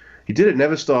 he did it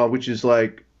Never style, which is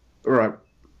like, all right,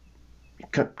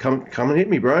 come and hit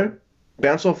me, bro.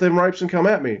 Bounce off them ropes and come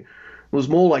at me. It was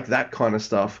more like that kind of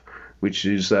stuff, which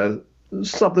is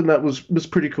something that was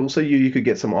pretty cool. So you could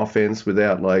get some offense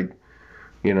without, like,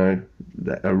 you know,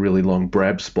 a really long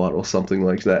brab spot or something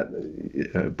like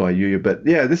that by Yuya. But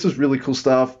yeah, this is really cool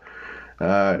stuff.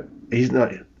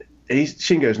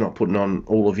 Shingo's not putting on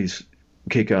all of his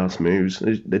kick-ass moves.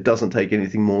 It doesn't take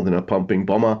anything more than a pumping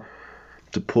bomber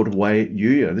to put away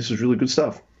Yuya. This is really good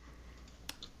stuff.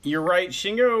 You're right.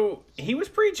 Shingo, he was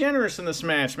pretty generous in this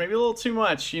match. Maybe a little too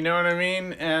much, you know what I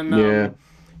mean? And yeah.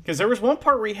 Because there was one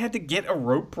part where he had to get a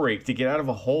rope break to get out of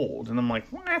a hold. And I'm like,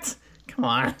 what? Come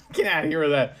on. Get out of here with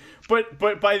that.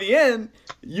 But by the end,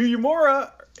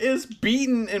 Uemura is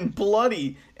beaten and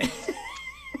bloody.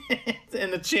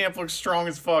 And the champ looks strong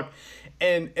as fuck.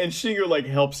 And Shingo, like,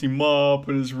 helps him up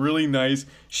and is really nice.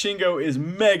 Shingo is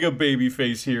mega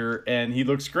babyface here, and he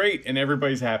looks great, and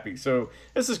everybody's happy. So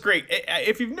this is great.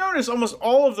 If you've noticed, almost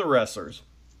all of the wrestlers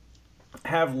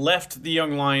have left the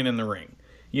Young Lion in the ring,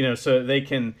 you know, so they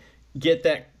can get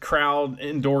that crowd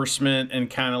endorsement and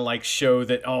kind of like show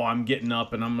that, oh, I'm getting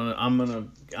up and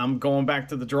I'm going back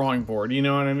to the drawing board. You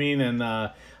know what I mean? And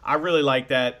I really like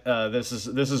that. This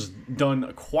is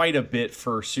done quite a bit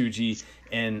for Tsuji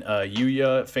and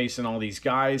Yuya facing all these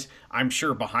guys. I'm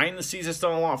sure behind the scenes it's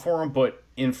done a lot for them, but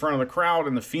in front of the crowd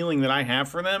and the feeling that I have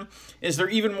for them is they're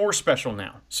even more special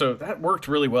now. So that worked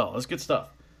really well. That's good stuff.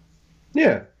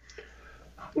 Yeah.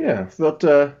 But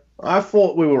I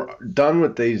thought we were done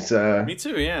with these. Me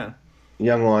too. Yeah.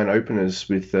 Young Lion openers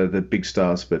with the big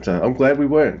stars, but I'm glad we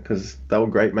weren't, because they were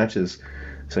great matches.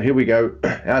 So here we go.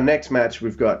 Our next match,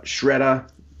 we've got Shredder,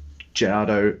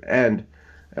 Jado, and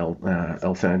El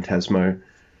Phantasmo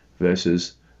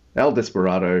versus El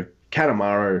Desperado,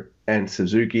 Kanemaru, and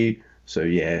Suzuki. So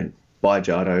yeah, bye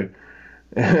Jado.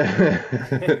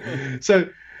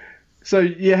 so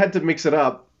you had to mix it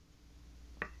up.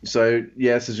 So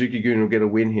yeah, Suzuki-gun will get a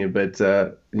win here, but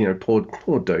poor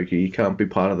Doki, he can't be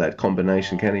part of that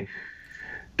combination, can he?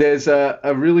 There's a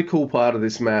really cool part of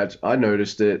this match. I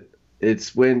noticed it.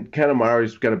 It's when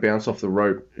Kanemaru's going to bounce off the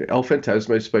rope. El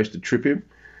Phantasmo is supposed to trip him,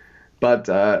 but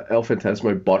El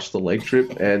Phantasmo botched the leg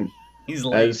trip, and He's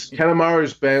late. as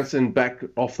Kanemaru's bouncing back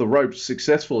off the rope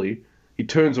successfully, he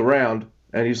turns around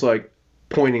and he's like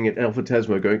pointing at El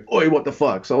Phantasmo going, "Oi, what the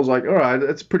fuck?" So I was like, all right,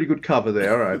 that's a pretty good cover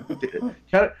there. All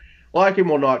right. Like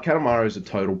him or not, Kanemaru's a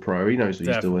total pro. He knows what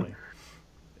Definitely. he's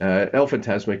doing. El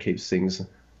Phantasmo keeps things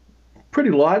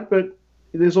pretty light, but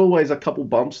there's always a couple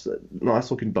bumps,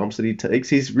 nice looking bumps that he takes.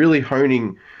 He's really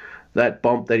honing that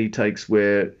bump that he takes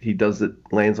where he does it,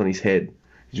 lands on his head.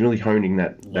 He's really honing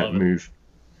that Love it. move.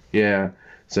 Yeah.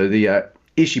 So the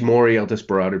Ishimori El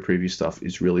Desperado preview stuff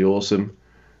is really awesome.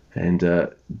 And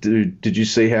did you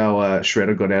see how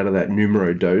Shredder got out of that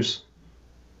numero dos?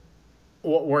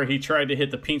 Where he tried to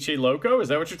hit the Pinche Loco? Is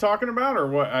that what you're talking about, or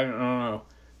what? I don't know.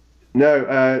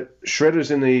 No,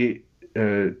 Shredder's in the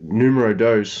numero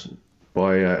dos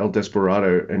by El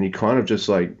Desperado, and he kind of just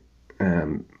like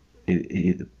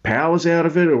he powers out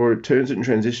of it, or it turns it and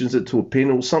transitions it to a pin,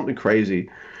 or something crazy.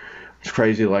 It's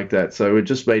crazy like that. So it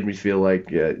just made me feel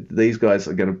like these guys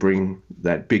are going to bring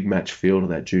that big match feel to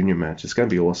that junior match. It's going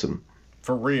to be awesome.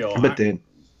 For real. But then,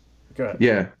 Go ahead.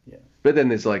 yeah. Yeah. But then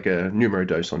there's like a numero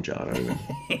dos on Jado.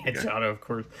 Yeah, Jado, of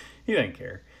course, he didn't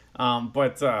care.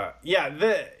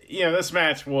 This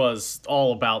match was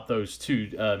all about those two,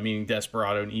 meaning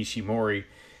Desperado and Ishimori,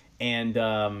 and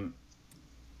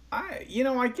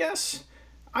I guess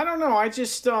I don't know. I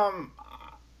just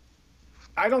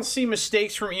I don't see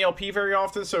mistakes from ELP very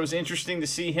often, so it was interesting to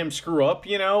see him screw up,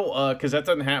 because that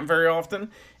doesn't happen very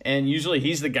often. And usually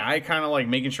he's the guy kind of like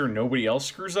making sure nobody else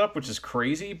screws up, which is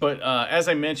crazy. But as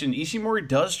I mentioned, Ishimori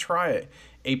does try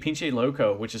a Pinche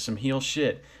Loco, which is some heel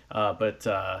shit. But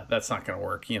that's not going to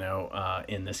work,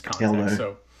 in this context.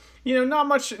 No. So, not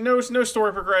much, no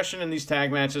story progression in these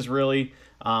tag matches, really.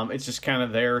 It's just kind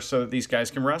of there so that these guys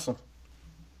can wrestle.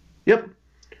 Yep.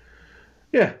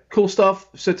 Yeah, cool stuff.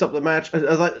 Sets up the match.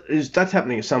 That's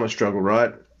happening at Summer Struggle,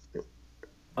 right?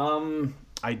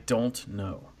 I don't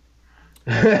know.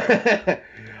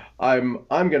 I'm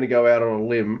going to go out on a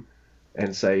limb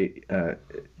and say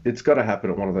it's got to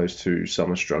happen at one of those two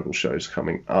Summer Struggle shows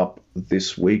coming up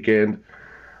this weekend.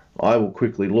 I will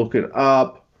quickly look it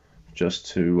up just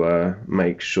to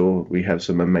make sure we have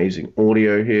some amazing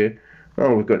audio here.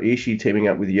 Oh, we've got Ishii teaming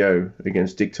up with Yo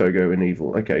against Dick Togo and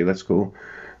Evil. Okay, that's cool.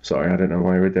 Sorry, I don't know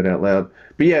why I read that out loud.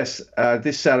 But yes,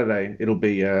 this Saturday, it'll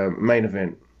be main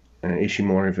event,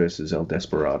 Ishimori versus El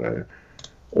Desperado.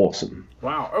 Awesome.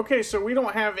 Wow. Okay, so we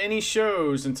don't have any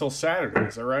shows until Saturday,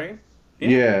 is that right?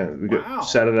 Yeah, we got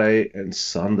Saturday and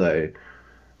Sunday.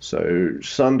 So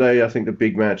Sunday, I think the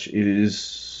big match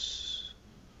is...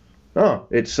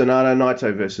 it's Sonata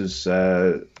Naito versus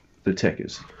the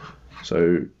Tekkers.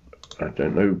 So, I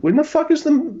don't know. When the fuck is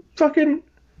the fucking...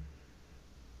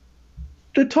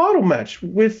 the title match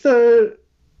with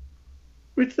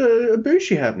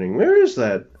Ibushi happening? Where is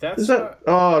that?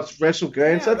 It's Wrestle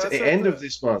Games. Yeah, that's the end of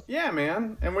this month. Yeah,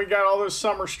 man. And we got all those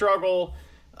Summer Struggle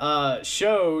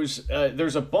shows.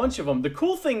 There's a bunch of them. The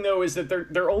cool thing, though, is that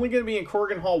they're only going to be in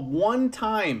Corrigan Hall one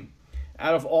time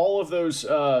out of all of those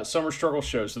Summer Struggle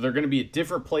shows. So they're going to be at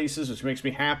different places, which makes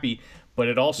me happy. But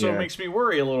it also makes me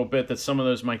worry a little bit that some of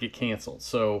those might get canceled.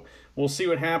 So we'll see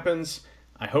what happens.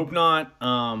 I hope not,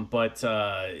 but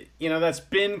that's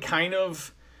been kind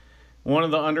of one of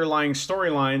the underlying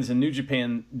storylines in New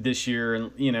Japan this year,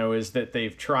 and is that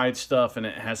they've tried stuff and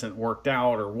it hasn't worked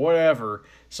out or whatever.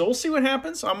 So we'll see what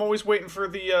happens. I'm always waiting for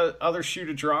the other shoe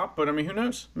to drop, but I mean, who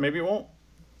knows? Maybe it won't.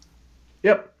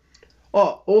 Yep.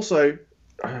 Oh, also,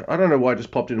 I don't know why it just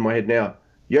popped into my head now.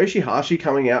 Yoshihashi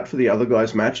coming out for the other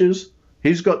guys' matches.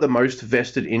 He's got the most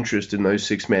vested interest in those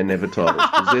six-man never titles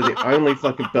because they're the only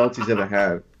fucking belts he's ever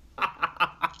had.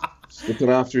 He's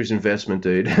looking after his investment,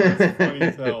 dude. Funny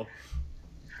as hell.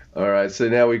 All right, so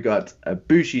now we've got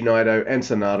Bushi, Naito, and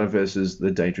Sonata versus the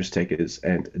Dangerous Tekkers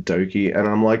and Doki. And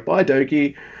I'm like, bye,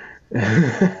 Doki.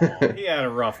 He had a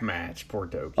rough match, poor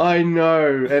Doki. I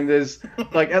know. And there's,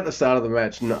 like, at the start of the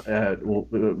match,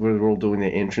 we're all doing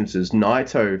their entrances.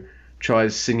 Naito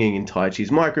tries singing in Taichi's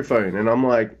microphone. And I'm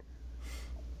like,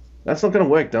 that's not going to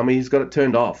work, dummy. He's got it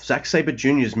turned off. Zack Sabre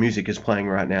Jr.'s music is playing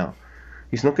right now.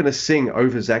 He's not going to sing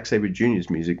over Zack Sabre Jr.'s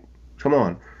music. Come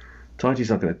on. Taichi's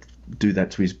not going to do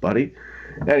that to his buddy.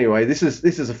 Anyway, this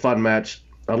is a fun match.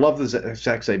 I love the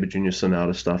Zack Sabre Jr.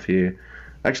 Sonata stuff here.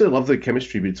 I actually love the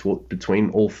chemistry between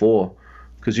all four,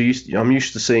 because I'm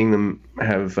used to seeing them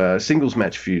have singles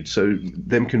match feuds, so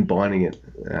them combining it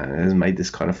has made this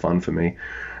kind of fun for me.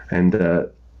 And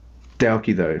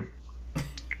Dookie, though.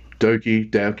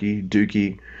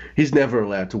 Dookie, he's never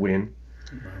allowed to win.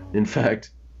 In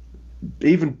fact,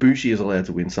 even Bushi is allowed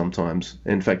to win sometimes.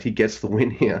 In fact, he gets the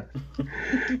win here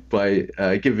by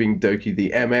giving Dookie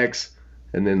the MX.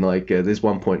 And then, there's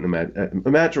one point in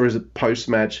the match, or is it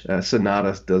post-match?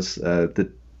 Sonata does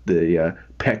the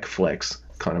pec flex,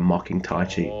 kind of mocking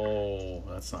Taichi. Oh,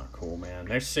 that's not cool, man.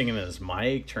 They're singing at his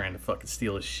mic, trying to fucking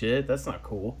steal his shit. That's not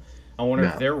cool. I wonder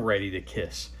if they're ready to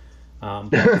kiss.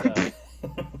 Dookie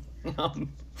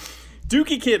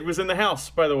Kid was in the house,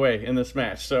 by the way, in this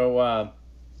match. So I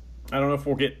don't know if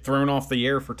we'll get thrown off the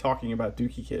air for talking about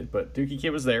Dookie Kid, but Dookie Kid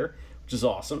was there, which is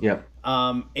awesome. Yeah.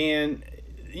 And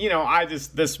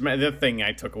the thing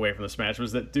I took away from this match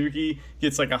was that Dookie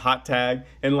gets a hot tag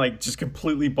and just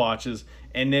completely botches,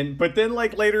 but then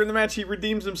later in the match he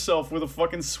redeems himself with a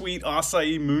fucking sweet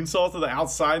acai moonsault to the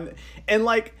outside, and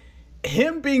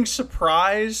him being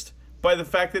surprised by the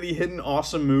fact that he hit an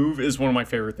awesome move is one of my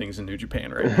favorite things in New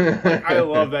Japan right now. I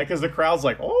love that, because the crowd's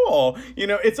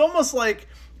it's almost like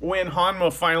when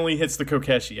Hanma finally hits the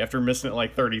Kokeshi after missing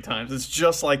it 30 times. It's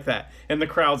just like that. And the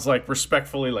crowd's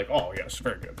respectfully oh yes,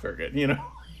 very good,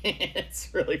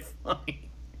 It's really funny.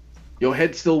 Your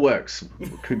head still works.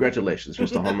 Congratulations,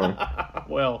 Mr. Hanma.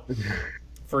 Well,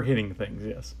 for hitting things,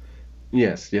 yes.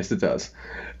 Yes, it does.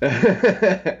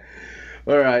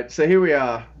 All right, so here we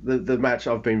are. The match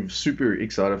I've been super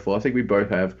excited for. I think we both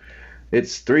have.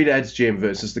 It's Three Dads Gym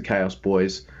versus the Chaos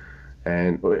Boys.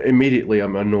 And immediately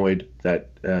I'm annoyed that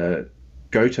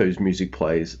Goto's music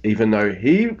plays, even though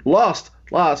he lost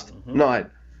last night.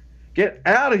 Get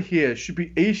out of here. Should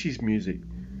be Ishii's music.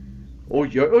 Or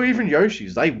even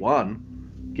Yoshi's. They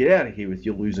won. Get out of here with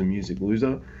your loser music,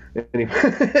 loser.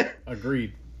 Anyway.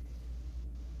 Agreed.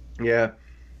 Yeah.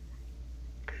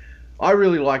 I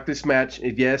really like this match.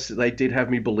 Yes, they did have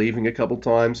me believing a couple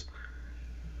times.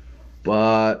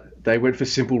 But they went for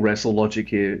simple wrestle logic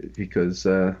here because...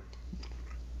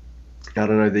 I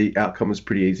don't know, the outcome was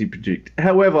pretty easy to predict.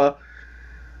 However,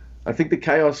 I think the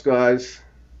Chaos guys,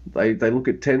 they look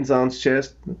at Tenzan's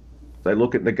chest, they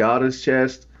look at Nagata's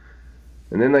chest,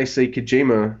 and then they see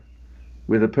Kojima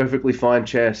with a perfectly fine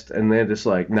chest, and they're just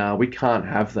nah, we can't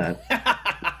have that.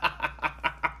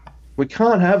 We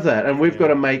can't have that, and we've got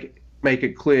to make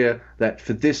it clear that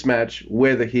for this match,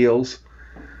 we're the heels.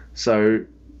 So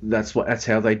that's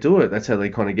how they do it. That's how they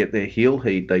kind of get their heel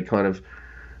heat. They kind of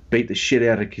beat the shit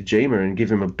out of Kojima and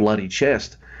give him a bloody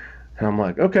chest. And I'm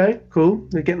like, okay, cool.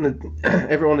 They're getting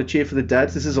everyone to cheer for the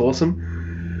dads. This is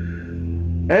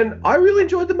awesome. And I really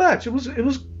enjoyed the match. It was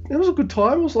a good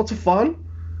time. It was lots of fun.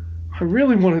 I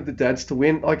really wanted the dads to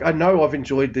win. I know I've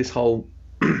enjoyed this whole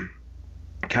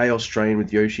Chaos train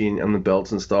with Yoshi and the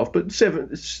belts and stuff, but this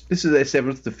is their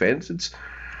 7th defense. It's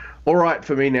all right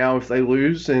for me now if they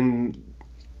lose, and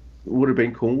would have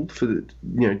been cool for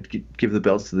give the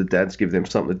belts to the dads, give them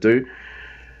something to do,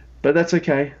 but that's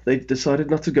okay. They decided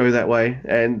not to go that way,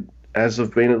 and as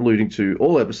I've been alluding to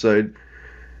all episode,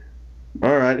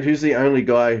 all right, who's the only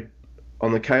guy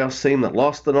on the Chaos team that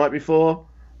lost the night before?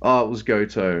 Oh, it was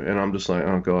Goto, and I'm just like,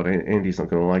 oh god, Andy's not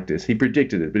going to like this. He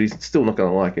predicted it, but he's still not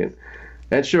going to like it.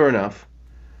 And sure enough,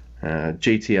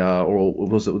 GTR, or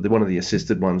was it one of the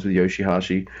assisted ones with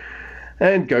Yoshihashi,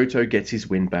 and Goto gets his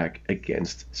win back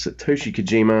against Satoshi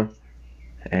Kojima,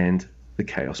 and the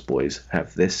Chaos Boys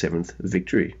have their 7th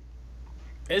victory.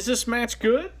 Is this match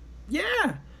good?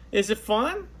 Yeah. Is it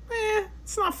fun?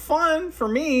 It's not fun for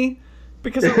me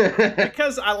because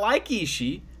I like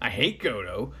Ishii, I hate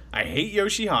Goto, I hate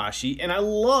Yoshihashi, and I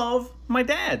love my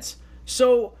dads.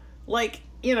 So,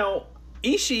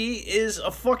 Ishii is a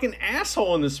fucking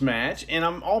asshole in this match, and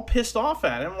I'm all pissed off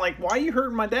at him. Like, why are you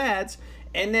hurting my dads?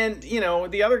 And then,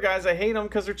 the other guys, I hate them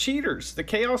because they're cheaters. The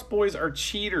Chaos Boys are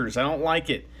cheaters. I don't like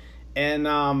it. And,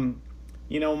 my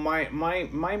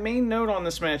main note on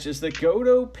this match is that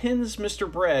Goto pins Mr.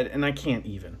 Bread, and I can't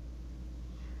even.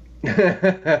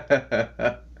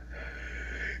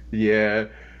 Yeah.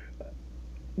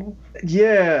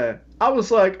 Yeah. I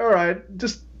was like, all right,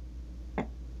 just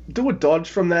do a dodge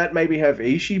from that. Maybe have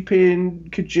Ishii pin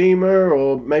Kojima,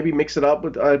 or maybe mix it up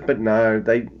with... but no,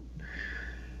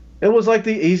 it was like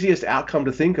the easiest outcome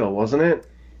to think of, wasn't it?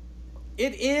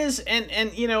 It is,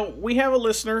 and we have a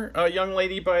listener, a young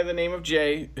lady by the name of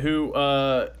Jay, who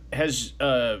has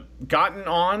gotten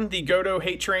on the Goto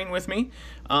hate train with me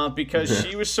because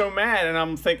she was so mad, and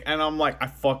I'm like, I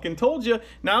fucking told you.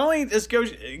 Not only does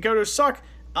Goto suck,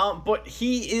 But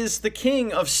he is the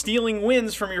king of stealing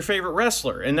wins from your favorite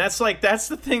wrestler. And that's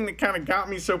the thing that kind of got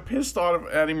me so pissed off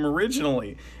at him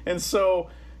originally. And so,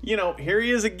 here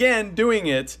he is again doing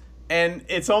it. And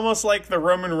it's almost like the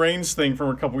Roman Reigns thing from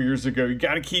a couple years ago. You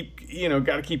got to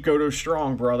keep Goto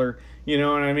strong, brother. You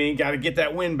know what I mean? Got to get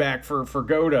that win back for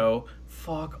Goto.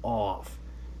 Fuck off.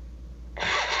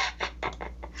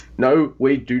 No,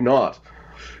 we do not.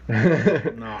 No,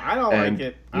 I don't like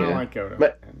it. I don't like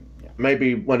Goto.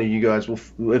 Maybe one of you guys will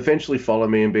eventually follow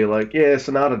me and be like, yeah,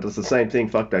 Sonata does the same thing.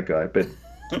 Fuck that guy. But,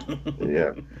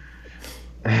 yeah.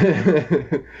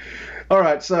 All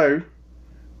right, so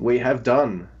we have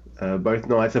done both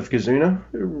nights of Kizuna.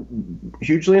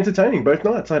 Hugely entertaining, both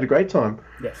nights. I had a great time.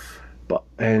 Yes.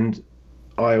 And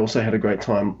I also had a great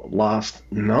time last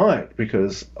night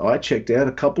because I checked out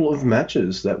a couple of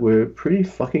matches that were pretty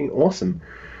fucking awesome.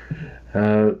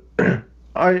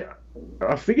 I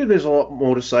figured there's a lot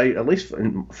more to say, at least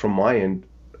from my end,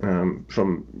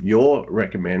 from your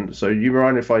recommend. So you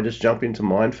mind if I just jump into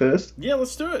mine first? Yeah,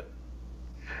 let's do it.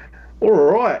 All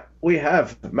right, we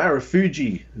have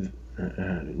Marufuji,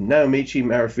 Naomichi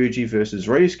Marufuji versus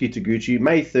Ryusuke Taguchi,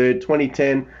 May 3rd,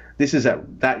 2010. This is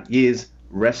at that year's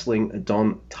Wrestling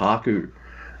Don Taku.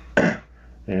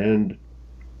 And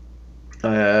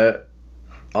I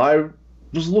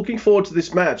was looking forward to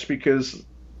this match because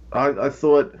I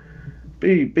thought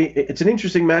it's an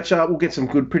interesting matchup. We'll get some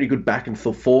pretty good back and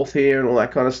forth here and all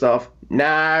that kind of stuff.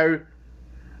 No.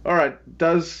 All right,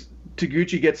 does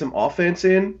Taguchi get some offense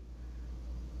in?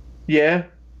 Yeah,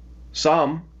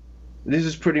 some. This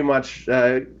is pretty much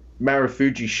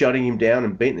Marufuji shutting him down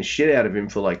and beating the shit out of him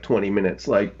for like 20 minutes.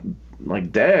 Like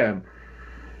damn.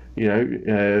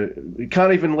 You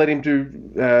can't even let him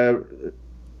do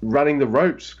running the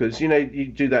ropes because, you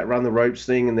do that run the ropes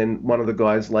thing and then one of the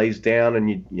guys lays down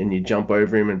and you jump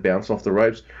over him and bounce off the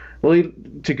ropes. Well,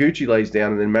 Taguchi lays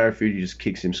down and then Marufuji just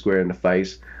kicks him square in the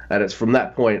face. And it's from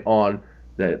that point on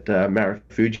that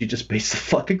Marufuji just beats the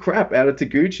fucking crap out of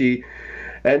Taguchi.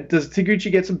 And does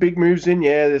Taguchi get some big moves in?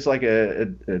 Yeah, there's like a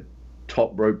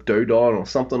top rope Dodon or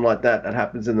something like that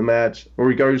happens in the match. Or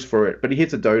he goes for it, but he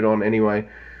hits a Dodon anyway.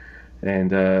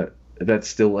 And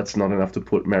that's not enough to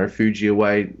put Marufuji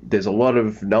away. There's a lot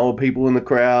of Noah people in the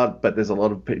crowd, but there's a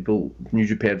lot of people, New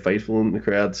Japan faithful in the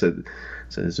crowd. So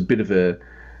there's a bit of a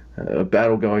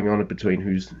battle going on between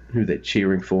who they're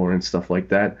cheering for and stuff like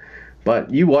that.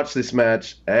 But you watch this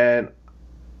match, and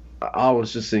I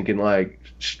was just thinking, like,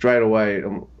 straight away,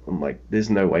 I'm like,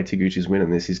 there's no way Taguchi's winning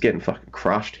this. He's getting fucking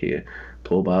crushed here,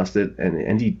 poor bastard,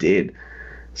 and he did.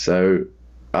 So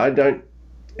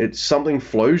it's something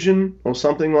Flosion or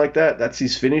something like that. That's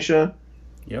his finisher.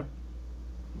 Yep.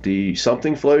 The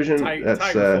something Flosion. That's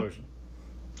Tiger Flosion.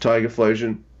 Tiger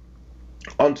Flosion.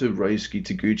 Onto Ryusuke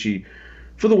Taguchi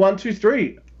for the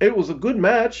 1-2-3. It was a good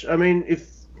match. I mean,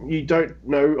 if you don't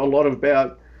know a lot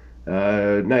about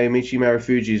Naomichi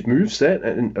Marufuji's moveset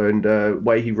and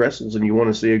way he wrestles, and you want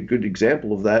to see a good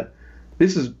example of that,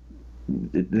 this is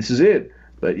it.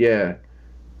 But yeah,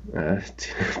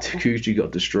 Taguchi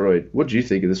got destroyed. What do you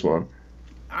think of this one?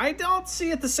 I don't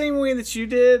see it the same way that you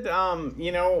did. I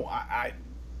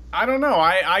don't know.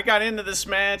 I got into this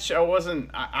match. I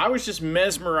was just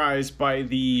mesmerized by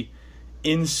the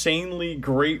insanely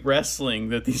great wrestling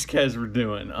that these guys were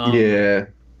doing. Yeah.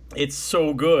 It's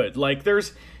so good. Like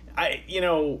there's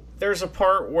a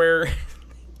part where,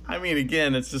 I mean,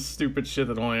 again, it's just stupid shit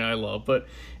that only I love, but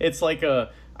it's like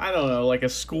like a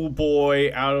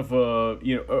schoolboy out of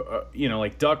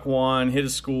like duck one, hit a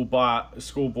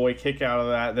schoolboy, kick out of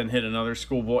that, then hit another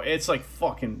schoolboy. It's like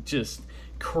fucking just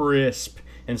crisp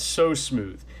and so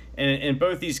smooth. And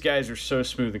both these guys are so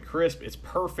smooth and crisp. It's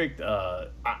perfect.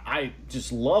 I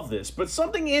just love this. But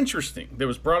something interesting that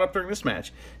was brought up during this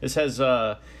match, this has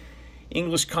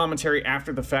English commentary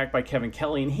after the fact by Kevin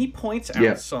Kelly, and he points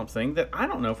out something that I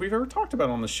don't know if we've ever talked about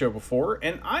on the show before,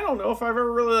 and I don't know if I've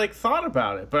ever really thought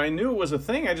about it, but I knew it was a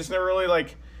thing. I just never really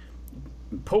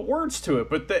put words to it.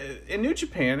 But in New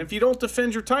Japan, if you don't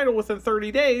defend your title within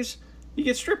 30 days, you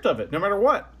get stripped of it, no matter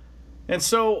what. And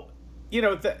so,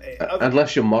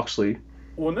 unless you're Moxley.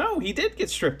 Well, no, he did get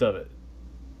stripped of it.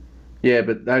 Yeah,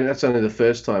 but that's only the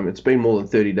first time. It's been more than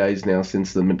 30 days now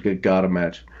since the Garda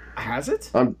match. Has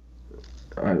it?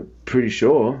 I'm pretty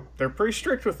sure. They're pretty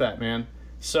strict with that, man.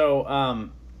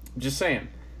 So, just saying.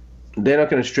 They're not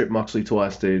going to strip Moxley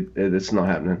twice, dude. It's not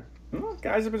happening. Well,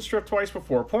 guys have been stripped twice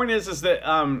before. Point is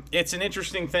that it's an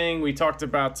interesting thing. We talked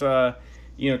about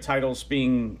titles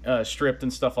being stripped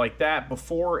and stuff like that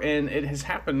before, and it has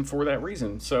happened for that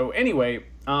reason. So anyway,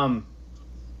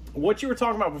 what you were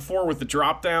talking about before with the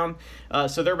drop down.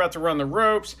 So they're about to run the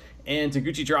ropes, and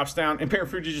Taguchi drops down, and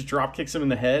Marufuji just drop kicks him in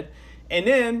the head. And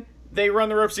then they run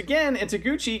the ropes again, and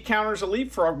Taguchi counters a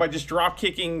leapfrog by just drop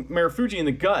kicking Marufuji in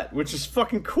the gut, which is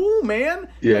fucking cool, man.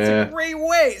 Yeah. That's a great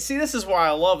way. See, this is why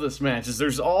I love this match, is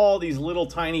there's all these little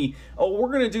tiny,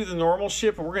 we're going to do the normal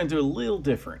shit, but we're going to do it a little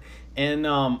different. And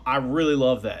I really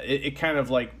love that. It kind of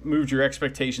like moved your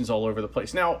expectations all over the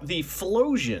place. Now, the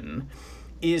Flosion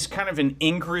is kind of an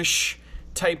English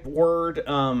type word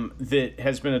that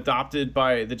has been adopted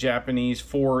by the Japanese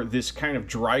for this kind of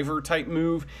driver type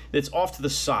move that's off to the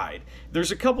side.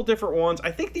 There's a couple different ones.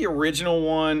 I think the original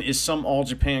one is some All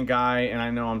Japan guy, and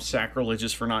I know I'm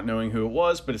sacrilegious for not knowing who it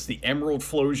was, but it's the Emerald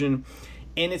Flosion,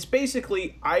 and it's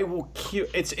basically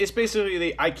it's basically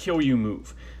the I kill you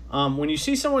move. When you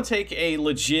see someone take a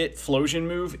legit Flosion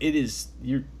move,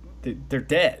 they're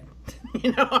dead.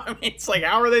 You know, I mean, it's like,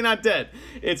 how are they not dead?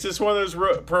 It's just one of those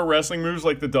pro wrestling moves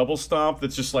like the double stomp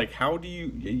that's just like, how do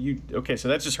you okay, so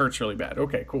that just hurts really bad.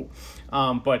 Okay, cool.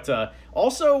 But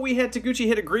also we had Taguchi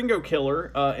hit a Gringo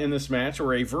Killer in this match,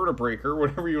 or a Vertebreaker,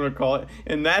 whatever you want to call it,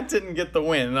 and that didn't get the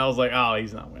win. And I was like, oh,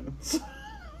 he's not winning.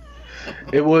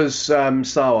 It was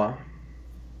Sawa.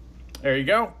 There you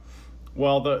go.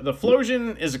 Well, the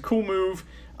Flosion is a cool move.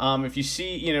 If you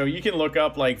see, you can look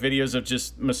up like videos of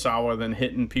just Misawa then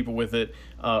hitting people with it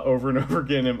over and over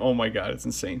again. And oh my god, it's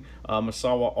insane.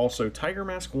 Misawa also Tiger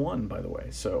Mask 1, by the way.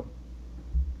 So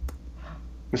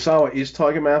Misawa is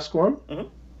Tiger Mask 1? Mm-hmm.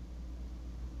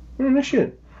 Oh, no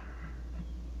shit.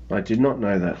 I did not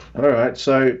know that. Alright,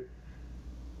 so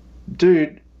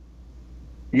dude,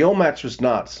 your match was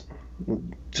nuts.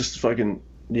 Just fucking...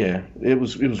 Yeah, it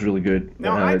was really good.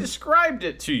 Now, I described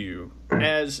it to you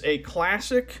as a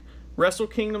classic Wrestle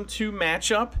Kingdom 2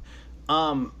 matchup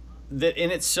that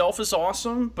in itself is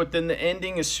awesome, but then the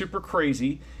ending is super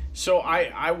crazy. So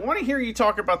I want to hear you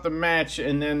talk about the match,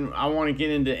 and then I want to get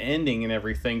into ending and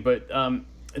everything. But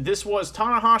this was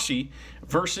Tanahashi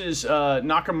versus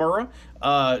Nakamura,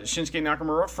 Shinsuke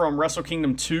Nakamura from Wrestle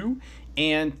Kingdom 2.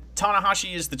 And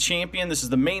Tanahashi is the champion. This is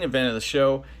the main event of the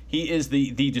show. He is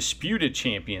the disputed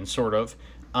champion, sort of.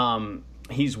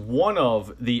 He's one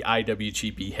of the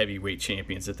IWGP heavyweight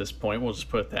champions at this point. We'll just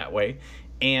put it that way.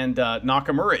 And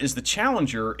Nakamura is the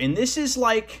challenger. And this is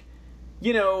like,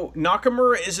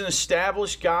 Nakamura is an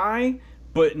established guy,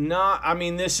 but not. I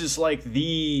mean, this is like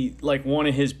one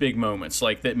of his big moments,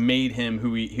 like that made him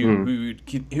who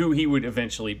he would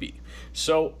eventually be.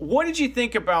 So, what did you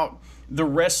think about the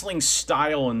wrestling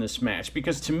style in this match?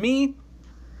 Because to me,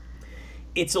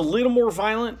 it's a little more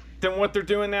violent than what they're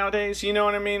doing nowadays. You know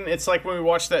what I mean? It's like when we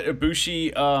watched that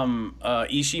Ibushi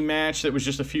Ishii match that was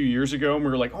just a few years ago, and we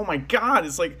were like, oh my god,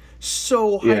 it's like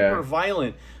so hyper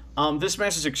violent. This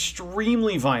match is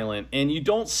extremely violent, and you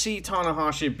don't see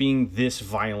Tanahashi being this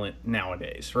violent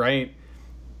nowadays, right?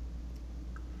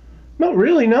 Not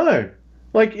really, no.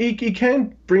 Like, he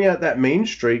can bring out that mean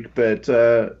streak, but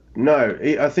no.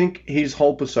 I think his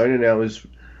whole persona now is,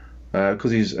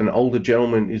 because he's an older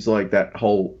gentleman, is like that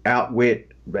whole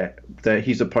outwit that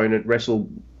his opponent wrestle,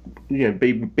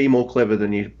 be more clever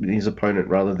than his opponent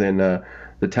rather than the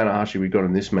Tanahashi we got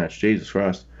in this match. Jesus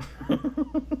Christ.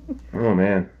 Oh,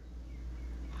 man.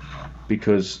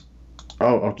 Because,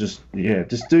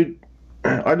 dude,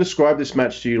 I described this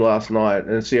match to you last night,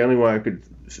 and it's the only way I could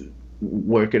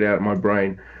work it out in my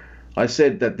brain. I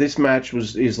said that this match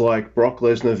is like Brock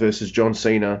Lesnar versus John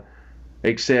Cena,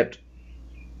 except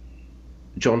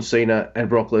John Cena and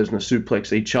Brock Lesnar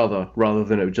suplex each other rather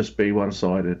than it would just be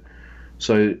one-sided.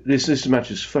 So this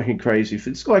match is fucking crazy.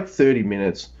 It's like 30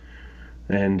 minutes,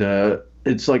 and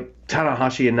it's like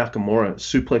Tanahashi and Nakamura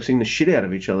suplexing the shit out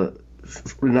of each other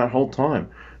in that whole time.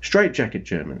 Straight jacket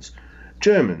Germans.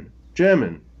 German.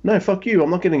 No, fuck you. I'm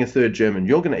not getting a third German.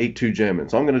 You're going to eat 2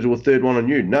 Germans. I'm going to do a third one on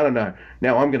you. No.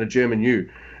 Now I'm going to German you.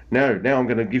 No, now I'm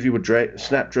going to give you a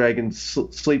Snapdragon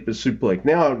sleeper suplex.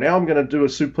 Now I'm going to do a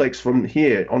suplex from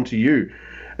here onto you.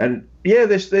 And yeah,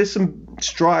 there's some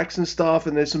strikes and stuff,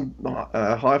 and there's some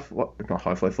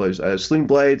sling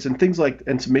blades and things like,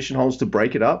 and submission holds to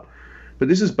break it up. But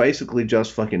this is basically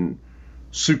just fucking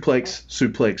suplex.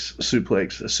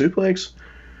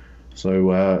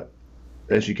 So,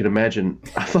 as you can imagine,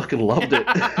 I fucking loved it.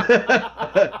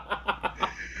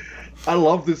 I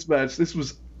love this match. This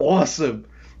was awesome.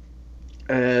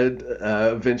 And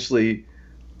eventually,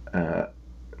 I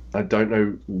don't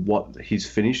know what his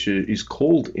finisher is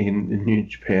called in New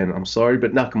Japan. I'm sorry,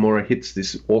 but Nakamura hits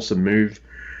this awesome move.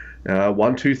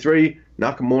 1, 2, 3.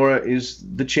 Nakamura is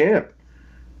the champ.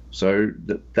 So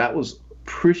that was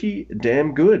pretty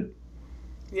damn good.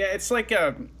 Yeah, it's like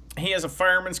he has a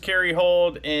fireman's carry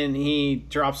hold, and he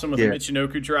drops him with a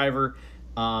Michinoku driver.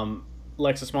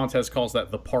 Lexus Montez calls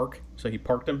that the park, so he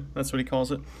parked him. That's what he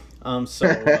calls it.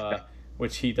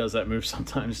 Which he does that move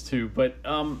sometimes too. But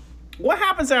what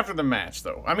happens after the match,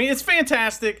 though? I mean, it's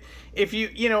fantastic. If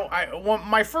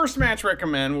my first match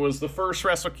recommend was the first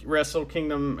Wrestle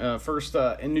Kingdom first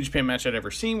in New Japan match I'd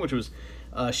ever seen, which was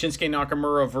Shinsuke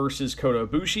Nakamura versus Kota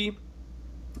Ibushi.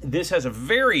 This has a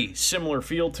very similar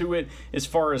feel to it as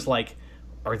far as like,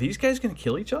 are these guys going to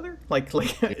kill each other? Like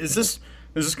is this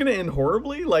going to end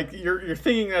horribly? Like you're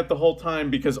thinking that the whole time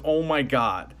because oh my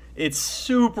god, it's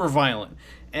super violent.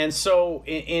 And so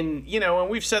and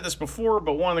we've said this before,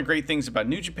 but one of the great things about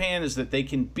New Japan is that they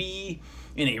can be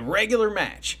in a regular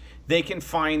match. They can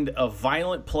find a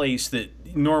violent place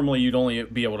that normally you'd only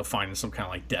be able to find in some kind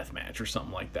of like death match or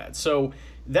something like that. So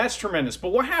that's tremendous. But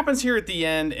what happens here at the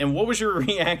end, and what was your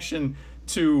reaction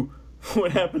to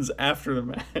what happens after the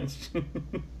match?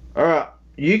 All right,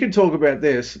 you can talk about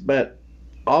this, but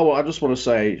I just want to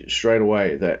say straight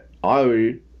away that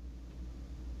I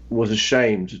was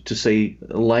ashamed to see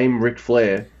lame Ric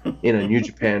Flair in a New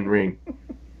Japan ring.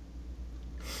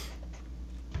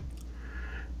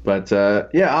 But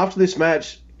after this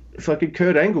match, fucking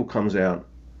Kurt Angle comes out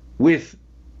with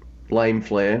lame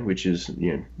Flair, which is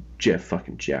Jeff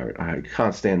fucking Jarrett. I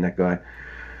can't stand that guy.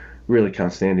 Really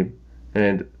can't stand him.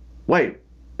 And wait,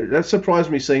 that surprised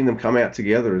me seeing them come out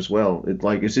together as well.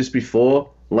 Is this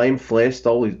before lame Flair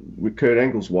stole with Kurt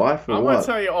Angle's wife? Or I'm what? going to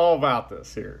tell you all about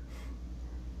this here.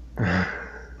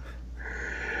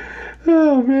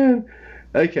 Oh man.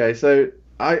 Okay, so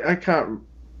I can't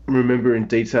remember in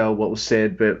detail what was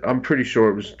said, but I'm pretty sure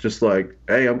it was just like,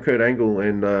 hey, I'm Kurt Angle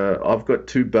and I've got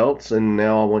 2 belts and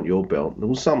now I want your belt. It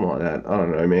was something like that. I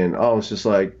don't know, man. I was just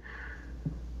like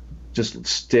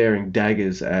staring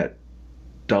daggers at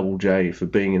Double J for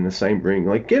being in the same ring.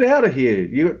 Like, get out of here.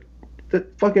 You got the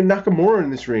fucking Nakamura in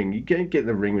this ring. You can't get in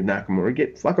the ring with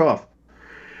Nakamura. Fuck off.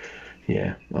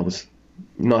 Yeah, I was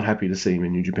not happy to see him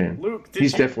in New Japan. Luke,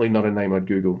 he's definitely not a name I'd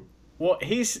Google. Well,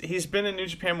 he's been in New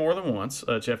Japan more than once.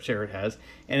 Jeff Jarrett has,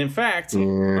 and in fact,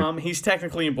 he's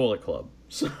technically in Bullet Club.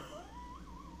 So.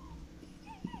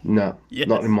 No, yes.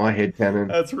 Not in my head canon.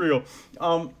 That's real.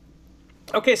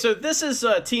 Okay, so this is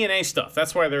TNA stuff.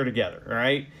 That's why they're together,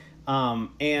 right?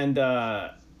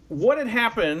 What had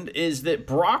happened is that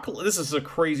Brock. This is a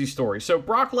crazy story. So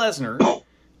Brock Lesnar,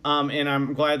 and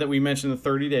I'm glad that we mentioned the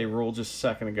 30-day rule just a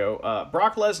second ago.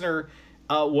 Brock Lesnar.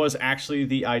 Was actually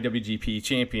the IWGP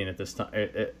champion at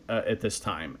this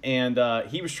time, and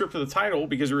he was stripped of the title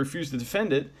because he refused to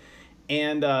defend it,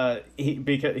 and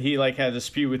because he had a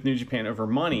dispute with New Japan over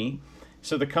money,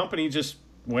 so the company just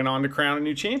went on to crown a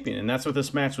new champion, and that's what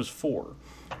this match was for.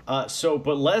 But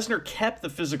Lesnar kept the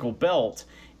physical belt,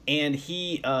 and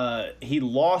he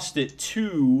lost it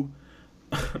to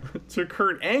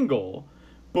Kurt Angle.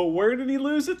 But where did he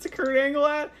lose it to Kurt Angle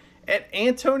at? At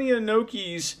Antonio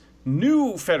Inoki's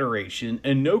new federation,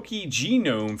 Inoki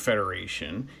Genome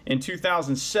Federation, in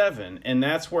 2007, and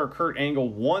that's where Kurt Angle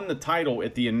won the title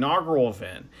at the inaugural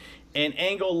event. And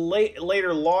Angle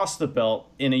later lost the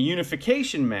belt in a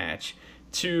unification match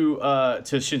to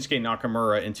Shinsuke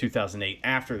Nakamura in 2008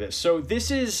 after this. So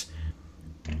this is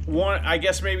one, I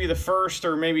guess maybe the first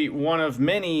or maybe one of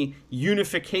many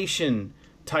unification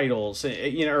titles,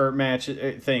 or match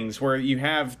things where you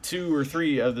have 2 or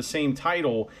 3 of the same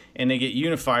title and they get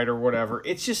unified or whatever.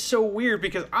 It's just so weird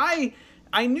because I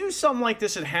knew something like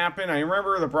this had happened. I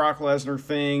remember the Brock Lesnar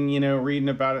thing, reading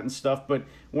about it and stuff. But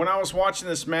when I was watching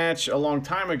this match a long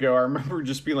time ago, I remember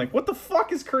just being like, what the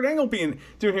fuck is Kurt Angle doing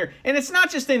here? And it's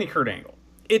not just any Kurt Angle.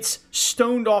 It's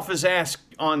stoned off his ass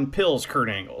on pills Kurt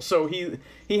Angle. So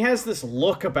he has this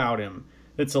look about him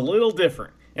that's a little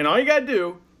different. And all you got to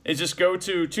do is just go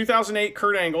to 2008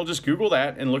 Kurt Angle, just Google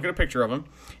that and look at a picture of him,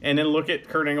 and then look at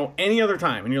Kurt Angle any other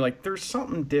time, and you're like, there's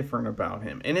something different about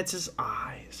him. And it's his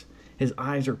eyes. His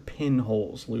eyes are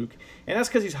pinholes, Luke. And that's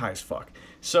because he's high as fuck.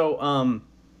 So,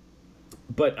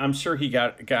 but I'm sure he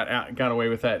got away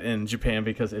with that in Japan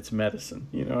because it's medicine.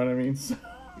 You know what I mean? So,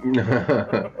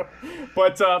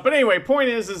 but anyway, point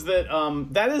is that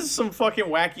that is some fucking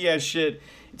wacky ass shit.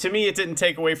 To me, it didn't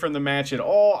take away from the match at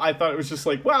all. I thought it was just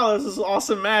like, wow, this is an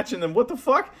awesome match, and then what the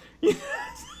fuck?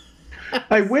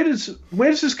 Hey, where does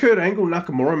this Kurt Angle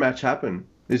Nakamura match happen?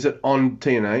 Is it on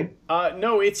TNA?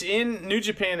 No, it's in New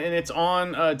Japan, and it's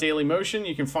on Daily Motion.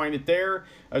 You can find it there.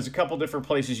 There's a couple different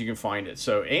places you can find it.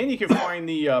 So, and you can find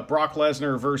the Brock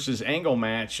Lesnar versus Angle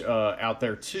match out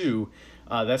there too.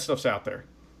 That stuff's out there.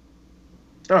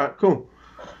 All right, cool.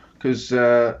 Because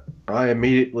I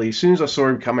immediately, as soon as I saw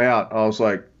him come out, I was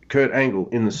like, Kurt Angle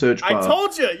in the search bar. I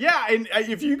told you, yeah. And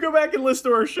if you go back and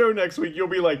listen to our show next week, you'll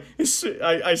be like, I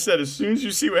said, as soon as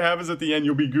you see what happens at the end,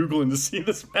 you'll be Googling to see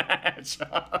this match.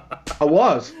 I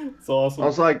was. It's awesome. I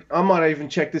was like, I might even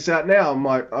check this out now. I'm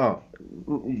like, oh,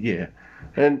 yeah.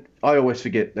 And I always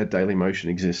forget that Daily Motion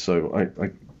exists, so I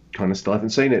kind of still haven't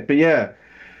seen it. But yeah,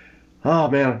 oh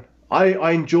man,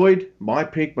 I enjoyed my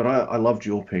pick, but I loved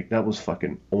your pick. That was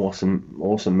fucking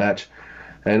awesome match.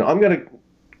 And I'm going to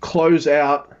close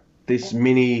out this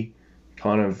mini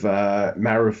kind of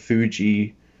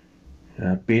Marufuji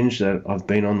binge that I've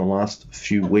been on the last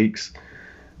few weeks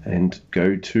and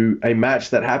go to a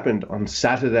match that happened on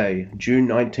Saturday, June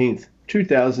 19th,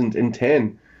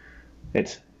 2010.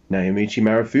 It's Naomichi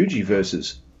Marufuji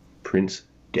versus Prince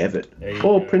Devitt,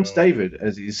 or go. Prince David,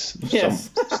 as he's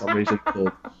some reason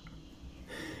called.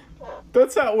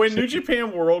 That's how, when New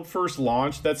Japan World first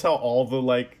launched, that's how all the,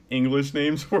 like, English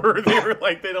names were. They were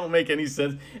like, they don't make any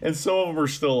sense. And some of them are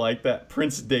still like that.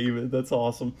 Prince David, that's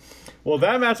awesome. Well,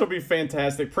 that match will be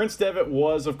fantastic. Prince Devitt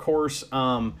was, of course,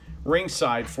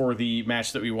 ringside for the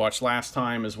match that we watched last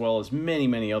time, as well as many,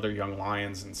 many other Young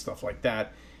Lions and stuff like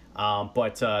that.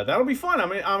 But that'll be fun.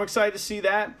 I'm excited to see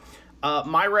that.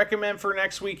 My recommend for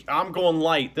next week, I'm going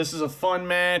light. This is a fun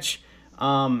match.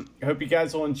 I hope you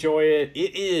guys will enjoy it.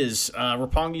 It is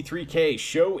Roppongi 3K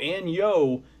Sho and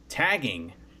Yo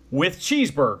tagging with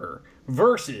Cheeseburger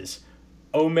versus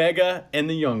Omega and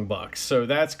the Young Bucks. So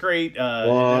that's great.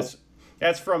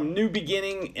 That's from New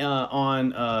Beginning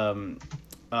on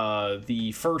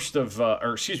the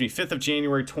 5th of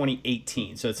January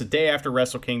 2018. So it's a day after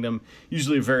Wrestle Kingdom.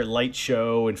 Usually a very light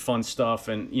show and fun stuff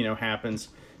and happens.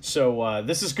 So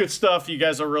this is good stuff. You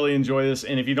guys will really enjoy this.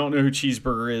 And if you don't know who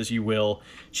Cheeseburger is, you will.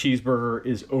 Cheeseburger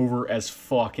is over as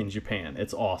fuck in Japan.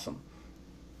 It's awesome.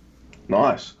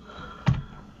 Nice.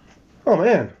 Oh,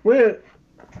 man. We're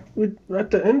at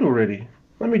the end already.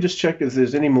 Let me just check if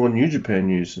there's any more New Japan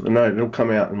news. No, it'll come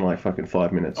out in like fucking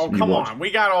 5 minutes. Oh, come on. We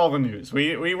got all the news.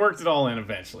 We worked it all in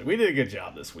eventually. We did a good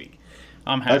job this week.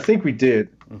 I'm happy. I think we did.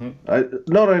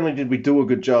 Mm-hmm. Not only did we do a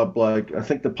good job, like, I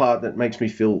think the part that makes me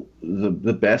feel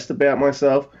the best about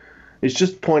myself is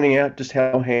just pointing out just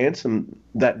how handsome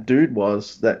that dude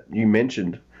was that you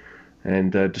mentioned,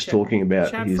 and just talking about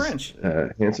Chad his French.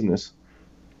 Handsomeness.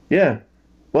 Yeah.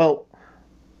 Well,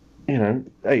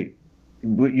 hey,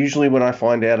 usually when I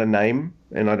find out a name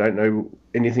and I don't know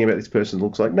anything about this person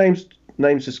looks like, names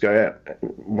just go out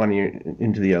one ear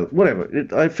into the other. Whatever.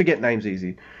 I forget names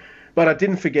easy. But I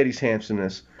didn't forget his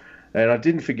handsomeness, and I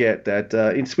didn't forget that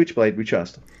in Switchblade we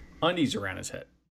trust. Undies around his head.